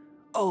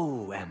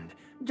 Oh, and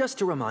just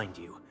to remind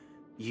you,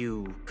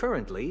 you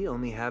currently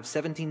only have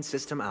 17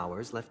 system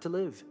hours left to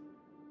live.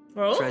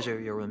 Oh? Treasure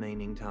your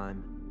remaining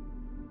time,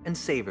 and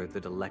savor the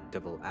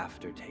delectable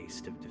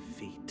aftertaste of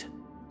defeat.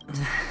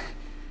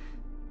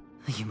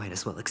 You might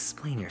as well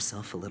explain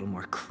yourself a little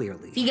more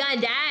clearly. You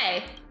gotta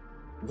die.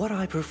 What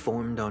I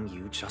performed on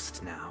you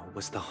just now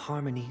was the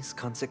Harmony's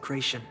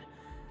consecration.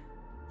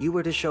 You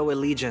were to show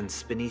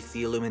allegiance beneath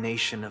the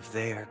illumination of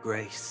their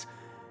grace.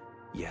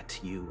 Yet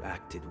you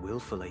acted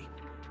willfully,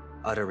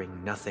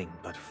 uttering nothing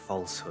but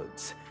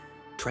falsehoods,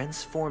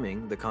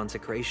 transforming the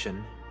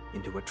consecration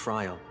into a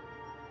trial.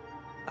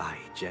 I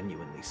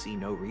genuinely see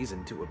no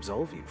reason to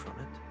absolve you from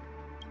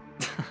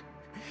it.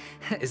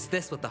 Is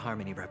this what the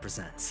Harmony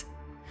represents?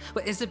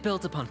 But is it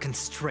built upon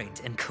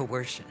constraint and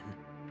coercion?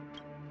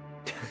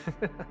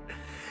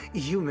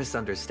 You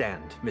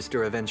misunderstand,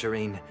 Mr.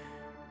 Aventurine.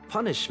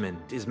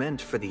 Punishment is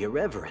meant for the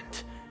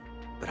irreverent,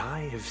 but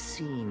I have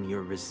seen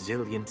your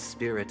resilient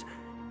spirit,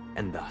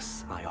 and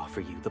thus I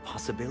offer you the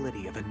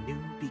possibility of a new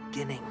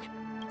beginning.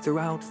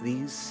 Throughout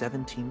these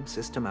 17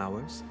 system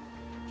hours,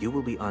 you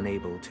will be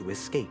unable to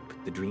escape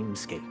the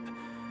dreamscape,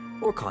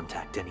 or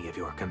contact any of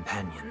your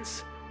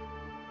companions.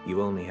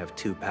 You only have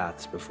 2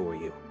 paths before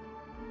you,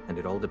 and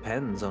it all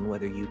depends on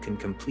whether you can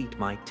complete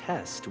my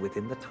test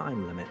within the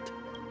time limit.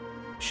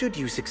 Should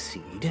you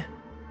succeed,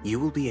 you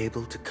will be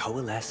able to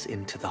coalesce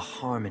into the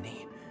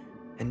Harmony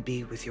and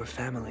be with your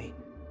family.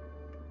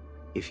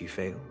 If you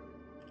fail,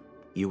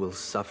 you will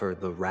suffer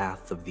the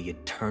wrath of the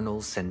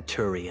eternal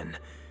Centurion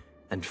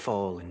and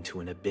fall into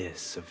an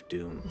abyss of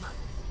doom.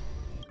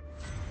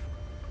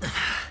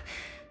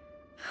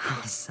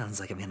 Sounds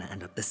like I'm gonna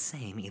end up the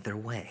same either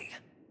way.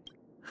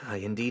 I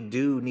indeed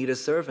do need a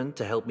servant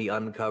to help me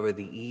uncover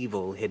the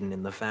evil hidden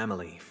in the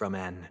family from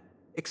an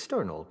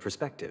external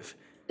perspective.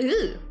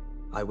 Ooh.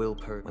 I will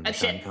when the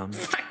time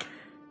comes.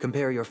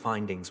 Compare your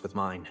findings with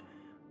mine.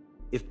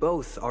 If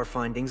both our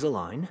findings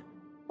align,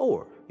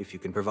 or if you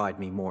can provide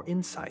me more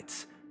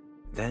insights,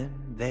 then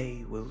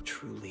they will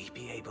truly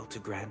be able to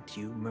grant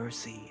you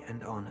mercy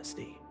and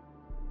honesty.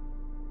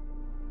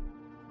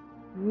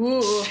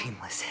 Ooh.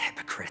 Shameless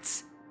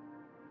hypocrites.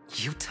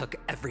 You took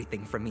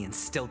everything from me and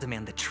still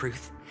demand the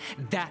truth?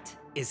 That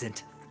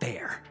isn't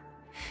fair.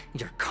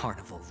 Your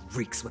carnival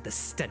reeks with the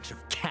stench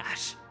of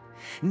cash.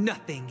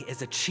 Nothing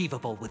is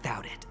achievable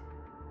without it.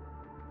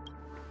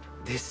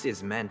 This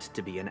is meant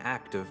to be an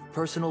act of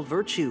personal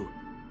virtue,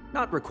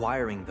 not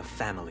requiring the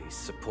family's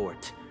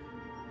support.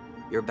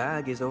 Your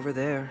bag is over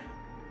there.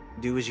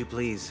 Do as you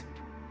please.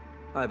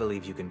 I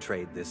believe you can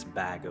trade this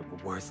bag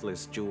of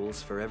worthless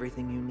jewels for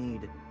everything you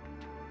need.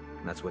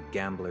 That's what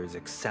gamblers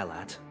excel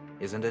at,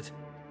 isn't it?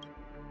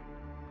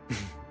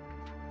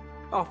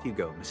 Off you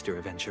go,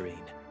 Mr. Aventurine.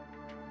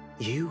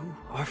 You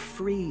are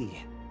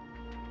free.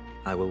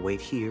 I will wait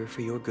here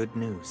for your good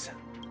news.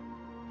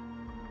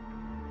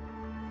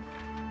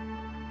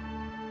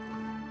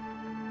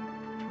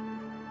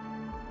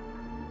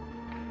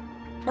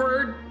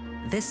 Word.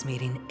 This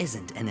meeting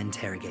isn't an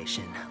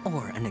interrogation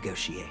or a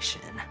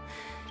negotiation.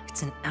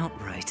 It's an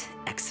outright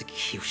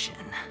execution.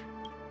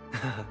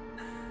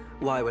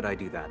 Why would I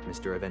do that,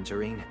 Mr.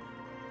 Aventurine?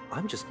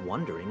 I'm just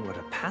wondering what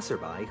a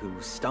passerby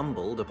who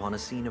stumbled upon a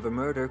scene of a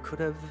murder could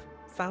have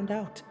found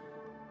out.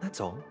 That's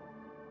all.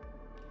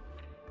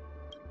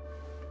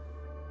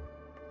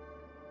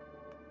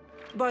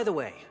 By the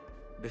way,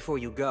 before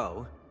you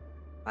go,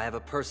 I have a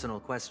personal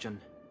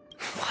question.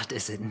 What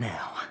is it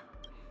now?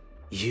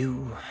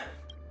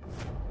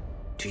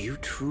 Do you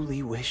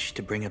truly wish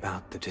to bring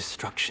about the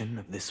destruction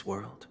of this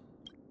world?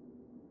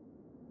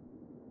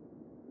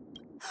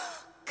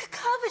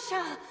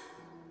 Kakavasha!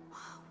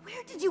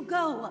 Where did you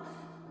go?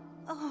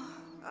 Oh,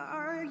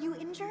 are you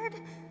injured?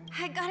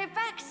 I got it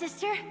back,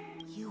 sister.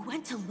 You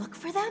went to look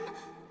for them?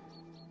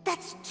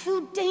 That's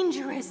too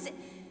dangerous.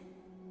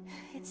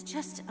 It's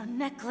just a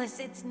necklace.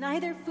 It's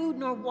neither food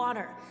nor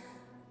water.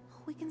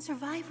 We can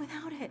survive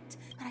without it.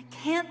 But I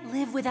can't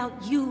live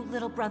without you,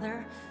 little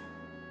brother.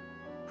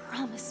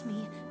 Promise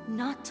me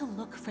not to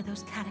look for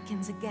those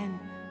catechins again,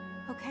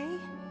 okay?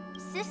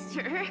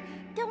 Sister,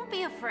 don't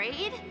be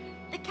afraid.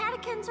 The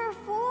catechins are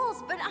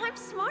fools, but I'm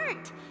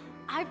smart.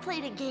 I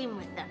played a game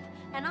with them,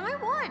 and I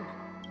won.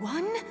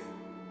 Won?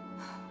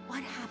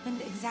 What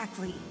happened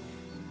exactly?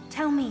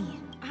 Tell me.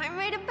 I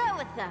made a bet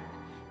with them.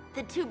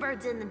 The two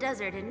birds in the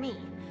desert and me.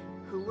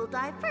 Who will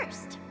die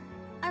first?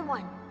 I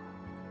won.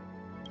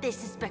 They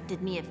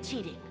suspected me of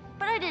cheating,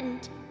 but I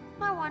didn't.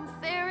 I won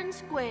fair and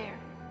square.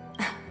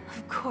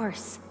 Of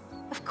course.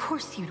 Of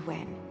course you'd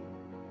win.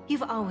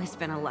 You've always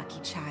been a lucky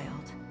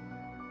child.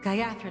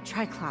 Gaiathra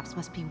Triclops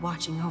must be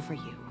watching over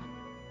you.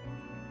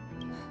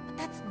 But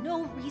that's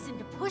no reason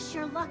to push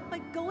your luck by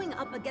going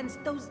up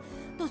against those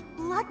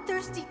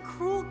bloodthirsty,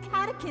 cruel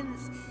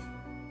catechins.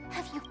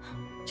 Have you...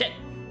 Shit.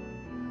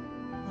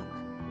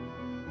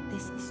 Look,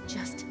 this is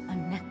just a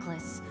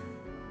necklace.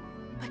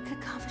 But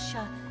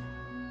Kakavasha,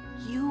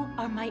 you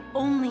are my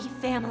only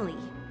family.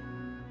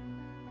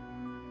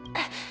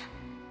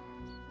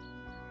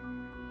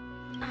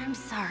 I'm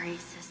sorry,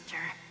 sister.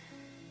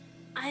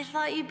 I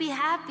thought you'd be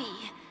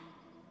happy.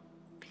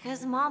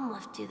 Because Mom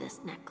left you this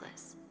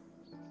necklace.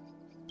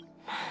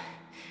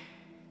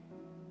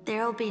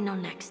 There'll be no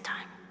next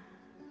time.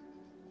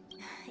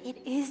 It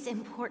is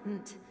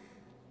important.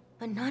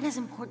 But not as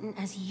important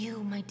as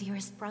you, my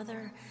dearest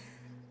brother.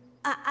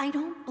 I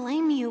don't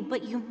blame you,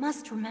 but you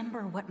must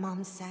remember what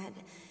Mom said.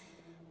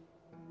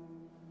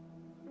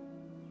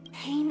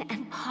 Pain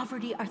and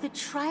poverty are the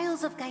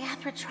trials of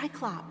Gaiathra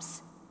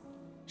Triclops.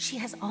 She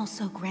has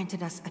also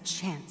granted us a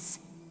chance.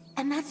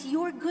 And that's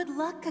your good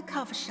luck,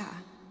 Kakavasha.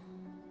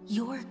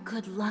 Your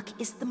good luck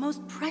is the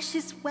most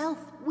precious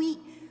wealth we,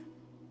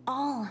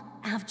 all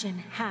Avgin,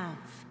 have.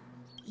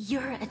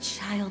 You're a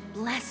child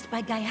blessed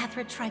by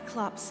Gaiathra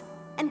Triclops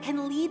and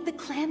can lead the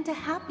clan to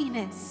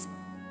happiness.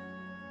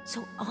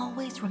 So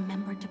always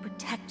remember to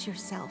protect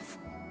yourself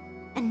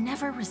and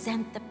never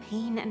resent the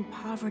pain and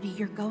poverty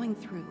you're going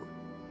through.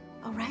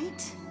 All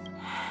right?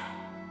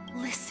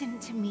 Listen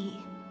to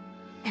me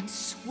and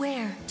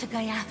swear to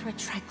Gaiathra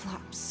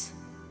Triclops.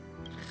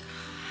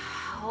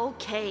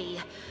 Okay.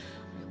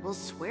 I will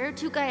swear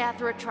to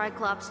Gaiathra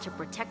Triclops to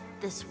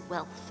protect this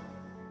wealth.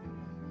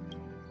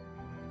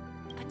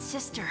 But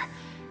sister,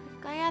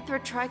 if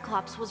Gaiathra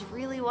Triclops was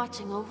really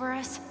watching over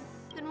us,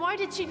 then why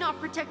did she not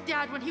protect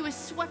Dad when he was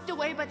swept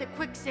away by the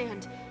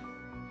quicksand?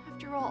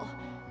 After all,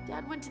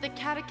 Dad went to the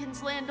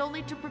Catechins' land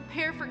only to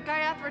prepare for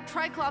Gaiathra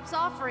Triclops'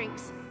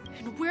 offerings.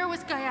 And where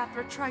was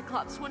Gaiathra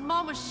Triclops when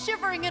Mom was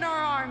shivering in our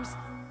arms?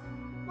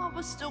 Mom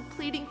was still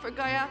pleading for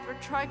Gaiathra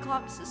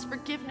Triclops'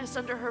 forgiveness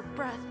under her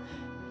breath,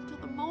 until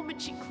the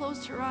moment she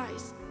closed her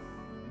eyes.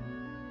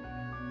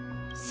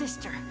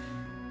 Sister,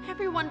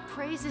 everyone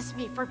praises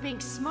me for being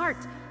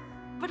smart,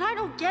 but I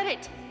don't get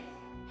it.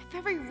 If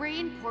every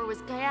rainpour was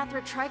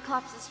Gaiathra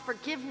Triclops'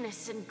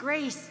 forgiveness and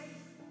grace,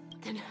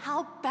 then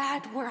how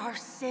bad were our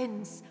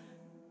sins?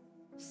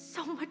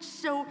 So much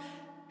so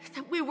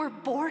that we were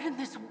born in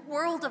this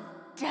world of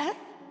death?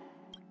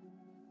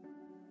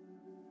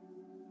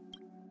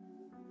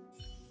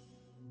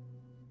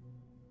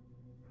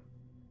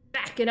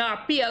 Back in our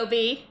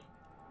POV.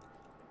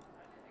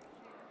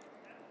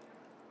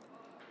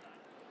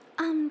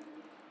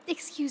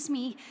 Excuse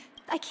me.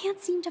 I can't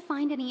seem to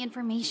find any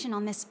information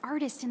on this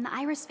artist in the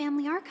Iris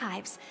family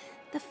archives.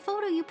 The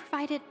photo you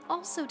provided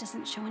also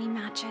doesn't show any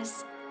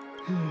matches.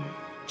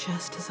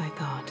 Just as I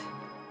thought.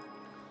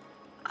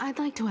 I'd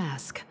like to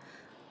ask,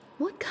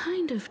 what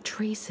kind of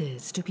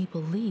traces do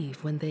people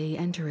leave when they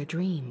enter a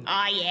dream?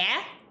 Oh,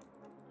 yeah?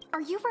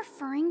 Are you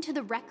referring to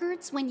the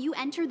records when you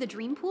enter the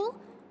dream pool?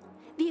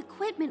 The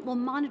equipment will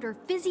monitor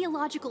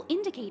physiological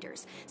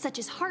indicators such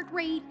as heart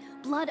rate,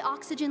 blood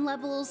oxygen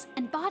levels,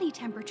 and body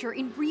temperature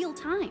in real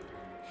time.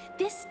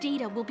 This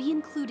data will be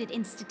included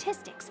in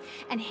statistics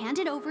and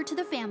handed over to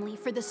the family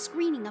for the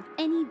screening of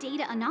any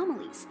data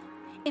anomalies.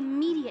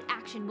 Immediate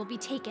action will be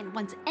taken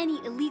once any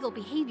illegal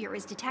behavior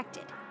is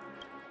detected.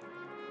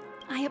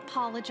 I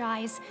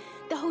apologize.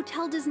 The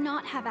hotel does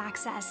not have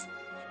access.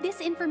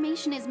 This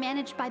information is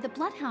managed by the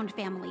Bloodhound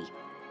family.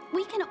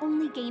 We can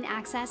only gain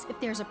access if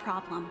there's a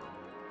problem.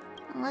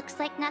 Looks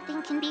like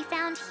nothing can be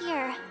found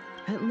here.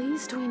 At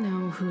least we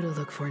know who to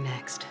look for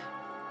next.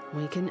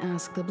 We can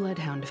ask the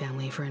Bloodhound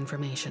family for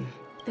information.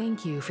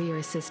 Thank you for your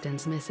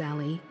assistance, Miss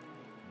Allie.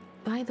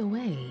 By the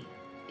way,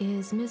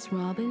 is Miss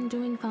Robin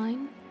doing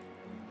fine?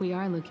 We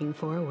are looking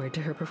forward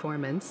to her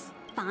performance.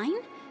 Fine?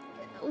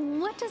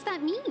 What does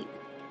that mean?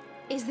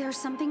 Is there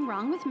something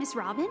wrong with Miss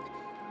Robin?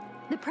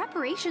 The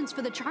preparations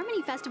for the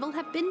Charmony Festival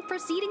have been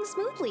proceeding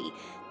smoothly,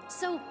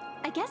 so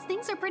I guess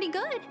things are pretty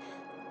good.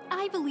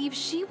 I believe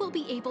she will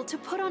be able to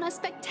put on a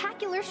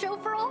spectacular show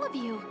for all of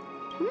you.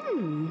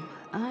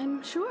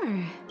 I'm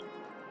sure.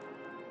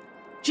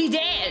 She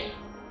did!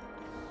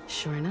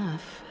 Sure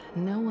enough,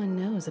 no one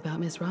knows about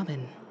Miss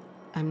Robin.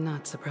 I'm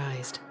not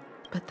surprised.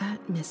 But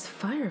that Miss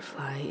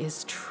Firefly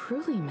is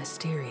truly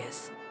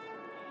mysterious.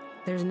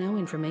 There's no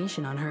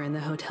information on her in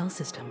the hotel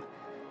system.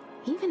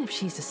 Even if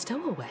she's a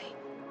stowaway,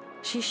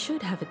 she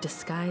should have a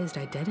disguised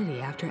identity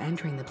after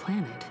entering the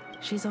planet.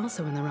 She's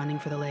also in the running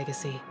for the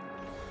legacy.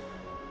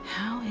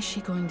 How is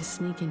she going to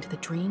sneak into the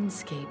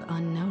dreamscape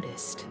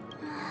unnoticed?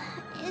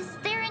 Is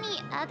there any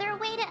other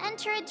way to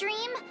enter a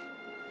dream?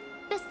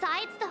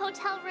 Besides the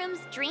hotel room's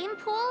dream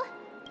pool?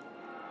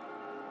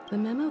 The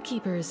Memo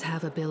Keepers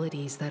have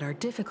abilities that are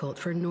difficult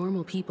for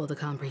normal people to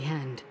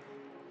comprehend.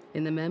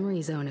 In the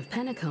memory zone of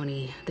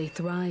Penacony, they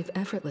thrive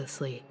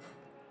effortlessly,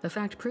 a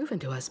fact proven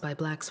to us by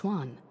Black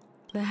Swan.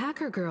 The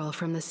hacker girl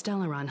from the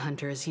Stellaron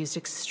Hunters used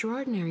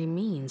extraordinary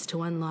means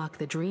to unlock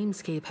the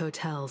Dreamscape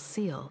Hotel's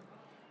seal.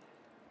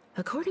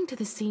 According to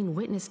the scene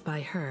witnessed by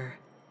her,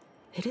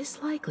 it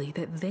is likely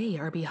that they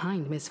are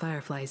behind Miss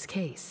Firefly's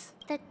case.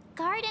 The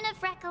Garden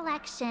of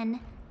Recollection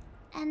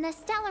and the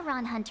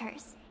Stellaron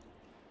Hunters.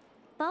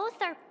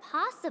 Both are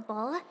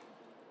possible,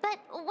 but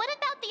what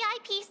about the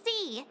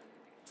IPC?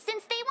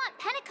 Since they want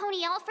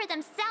Penacony all for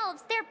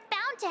themselves, they're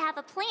bound to have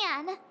a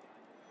plan.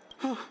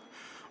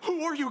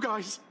 Who are you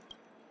guys?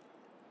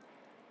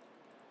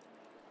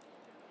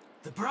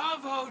 The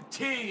Bravo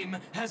team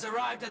has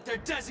arrived at their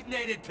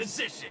designated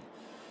position,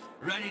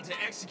 ready to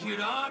execute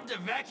armed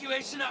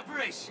evacuation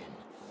operation.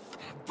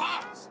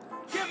 Boss,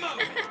 get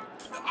moving!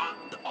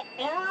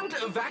 Armed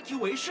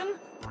evacuation?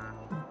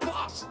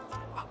 Boss,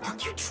 are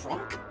you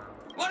drunk?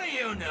 What do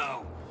you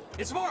know?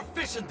 It's more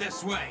efficient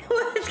this way.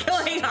 What's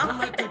going on? Don't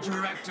let the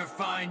director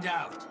find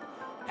out.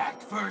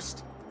 Act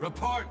first,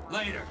 report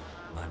later.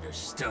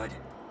 Understood?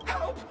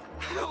 Help!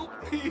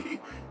 Help me!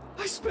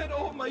 I spent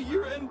all my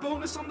year-end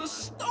bonus on the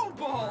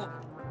snowball!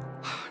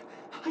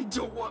 I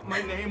don't want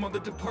my name on the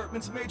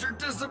department's major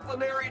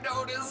disciplinary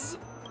notice!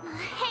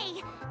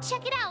 Hey,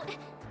 check it out!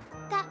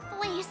 That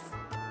voice.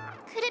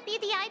 Could it be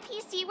the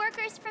IPC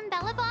workers from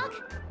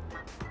Belobog?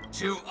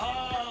 To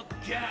all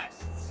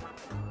guests,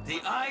 the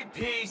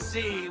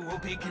IPC will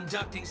be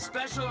conducting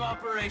special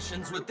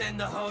operations within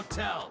the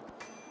hotel.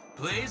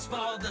 Please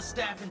follow the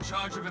staff in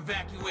charge of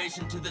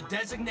evacuation to the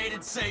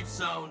designated safe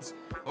zones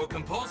or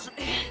compulsory...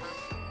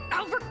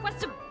 I'll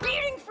request a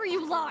beating for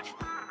you lot!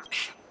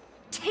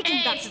 Take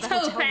him back to the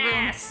hotel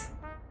room.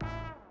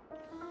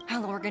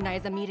 I'll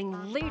organize a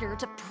meeting later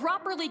to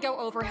properly go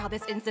over how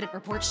this incident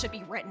report should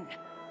be written.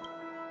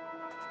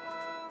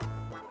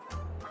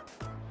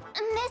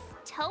 Miss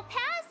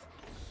Topaz?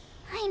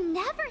 I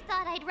never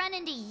thought I'd run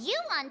into you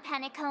on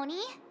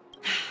Penacony.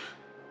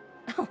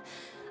 Oh,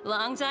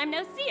 long time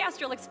no see,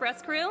 Astral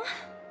Express crew.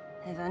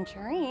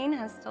 Aventurine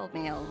has told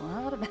me a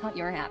lot about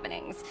your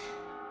happenings.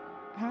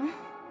 Huh?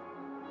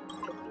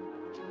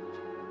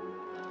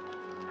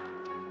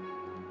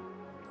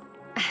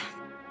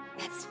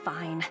 It's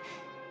fine.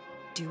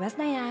 Do as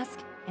they ask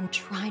and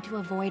try to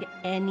avoid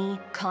any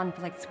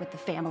conflicts with the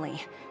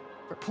family.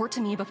 Report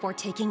to me before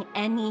taking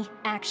any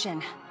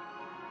action.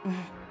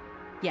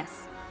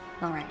 Yes,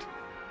 all right.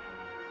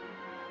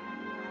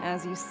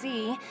 As you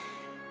see,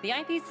 the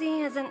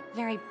IPC isn't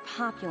very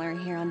popular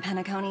here on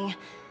Penacony.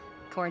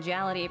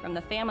 Cordiality from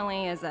the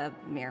family is a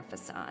mere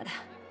facade.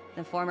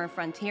 The former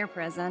frontier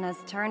prison has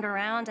turned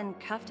around and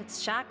cuffed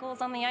its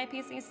shackles on the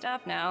IPC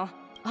staff now.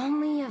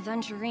 Only a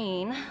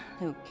Venturine,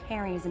 who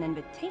carries an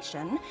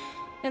invitation,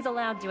 is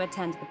allowed to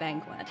attend the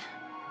banquet.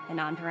 An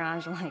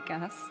entourage like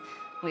us,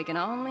 we can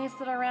only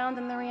sit around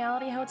in the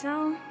reality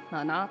hotel,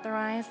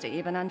 unauthorized to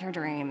even enter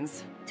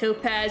dreams.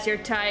 Topaz, your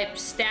type,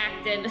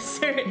 stacked and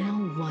assertive.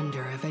 No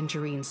wonder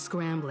Aventurine's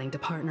scrambling to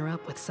partner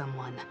up with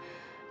someone.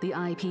 The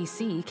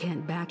IPC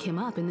can't back him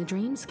up in the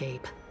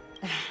dreamscape.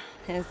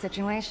 His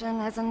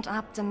situation isn't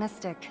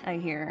optimistic, I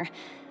hear.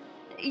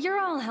 You're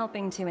all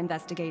helping to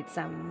investigate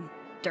some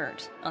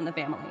dirt on the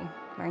family,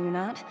 are you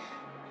not?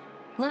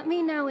 Let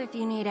me know if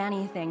you need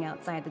anything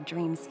outside the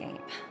dreamscape.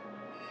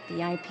 The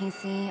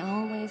IPC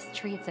always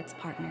treats its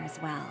partners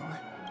well.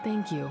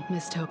 Thank you,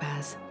 Miss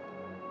Topaz.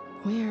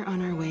 We're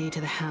on our way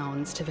to the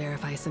Hounds to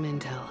verify some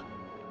intel.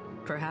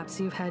 Perhaps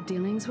you've had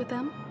dealings with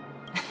them?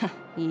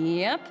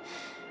 Yep.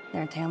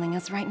 They're tailing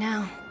us right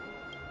now.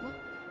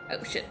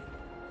 Oh, shit.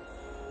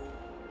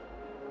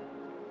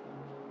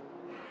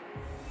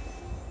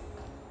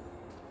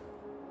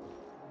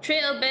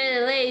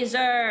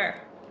 Trailblazer!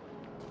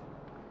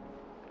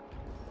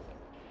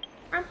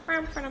 I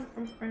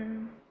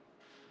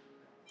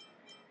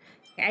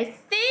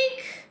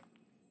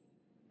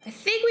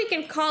think we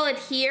can call it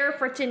here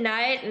for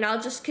tonight, and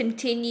I'll just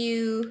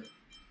continue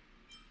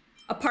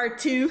a part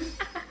 2.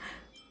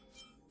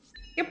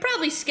 You'll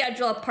probably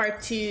schedule a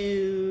part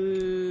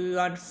 2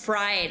 on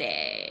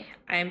Friday.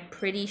 I'm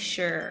pretty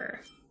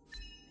sure.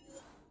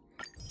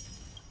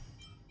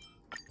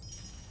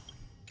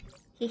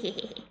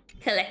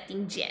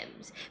 Collecting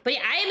gems. But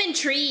yeah, I am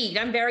intrigued.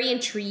 I'm very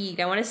intrigued.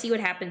 I want to see what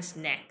happens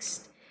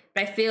next.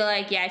 But I feel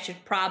like, yeah, I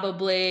should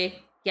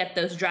probably get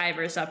those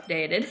drivers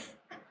updated.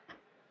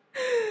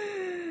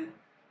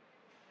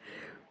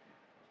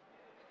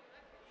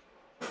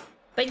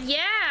 But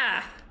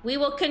yeah, we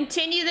will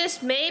continue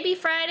this maybe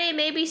Friday,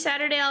 maybe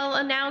Saturday. I'll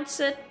announce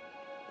it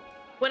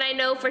when I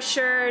know for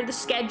sure the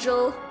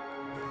schedule.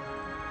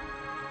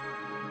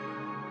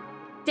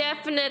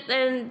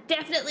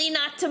 Definitely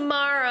not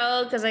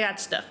tomorrow, because I got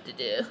stuff to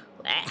do.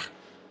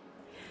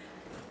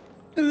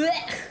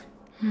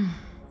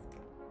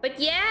 But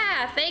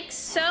yeah, thanks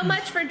so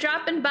much for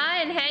dropping by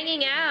and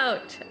hanging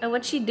out.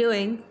 What's she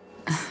doing?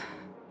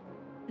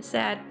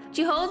 Sad. What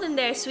you holding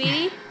there,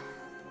 sweetie?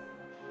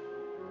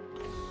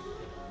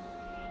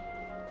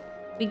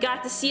 We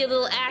got to see a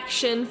little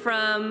action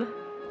from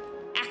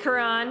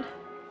Acheron.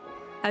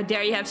 How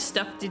dare you have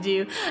stuff to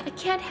do? I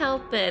can't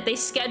help it. They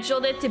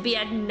scheduled it to be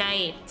at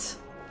night.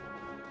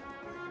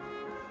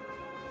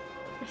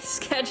 They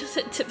scheduled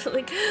it to be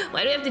like,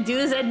 why do we have to do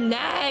this at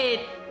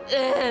night?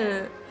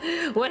 Ugh.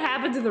 What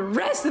happened to the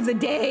rest of the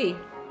day?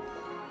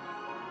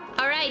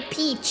 All right,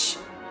 Peach.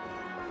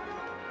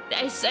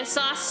 I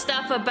saw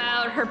stuff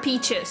about her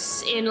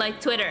peaches in like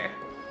Twitter.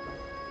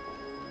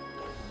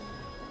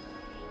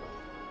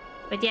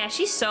 But yeah,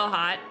 she's so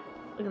hot.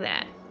 Look at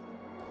that.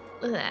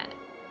 Look at that.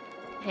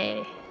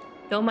 Hey,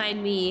 don't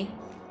mind me.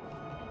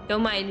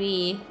 Don't mind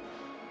me.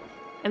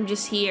 I'm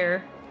just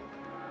here.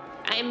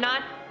 I am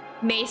not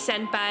Mei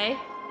Senpai.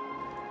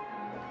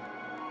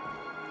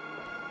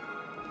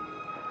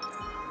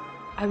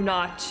 I'm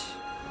not.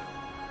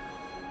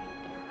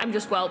 I'm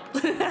just Welt.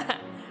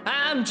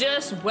 I'm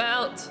just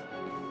Welt.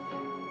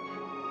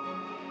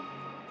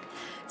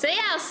 So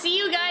yeah, I'll see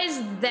you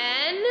guys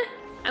then.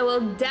 I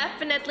will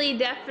definitely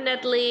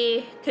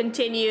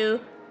continue.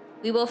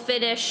 We will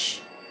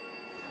finish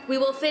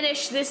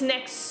this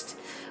next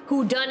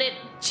whodunit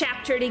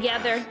chapter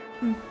together.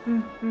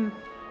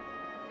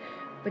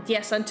 But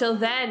yes, until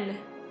then,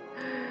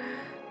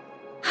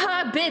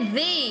 I bid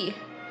thee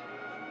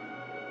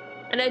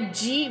and a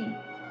G.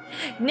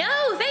 No,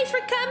 thanks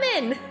for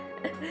coming.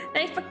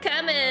 Thanks for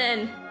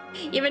coming.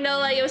 Even though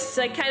like it was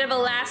like kind of a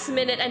last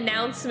minute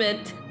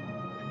announcement.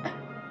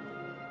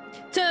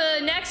 So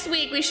next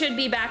week we should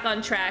be back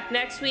on track.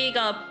 Next week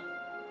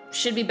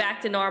should be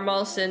back to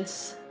normal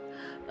since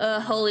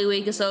Holy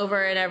Week is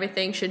over and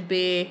everything should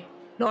be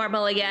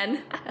normal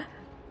again.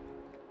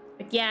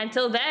 But yeah,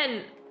 until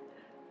then,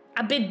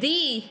 I bid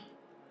thee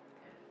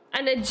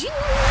and adieu.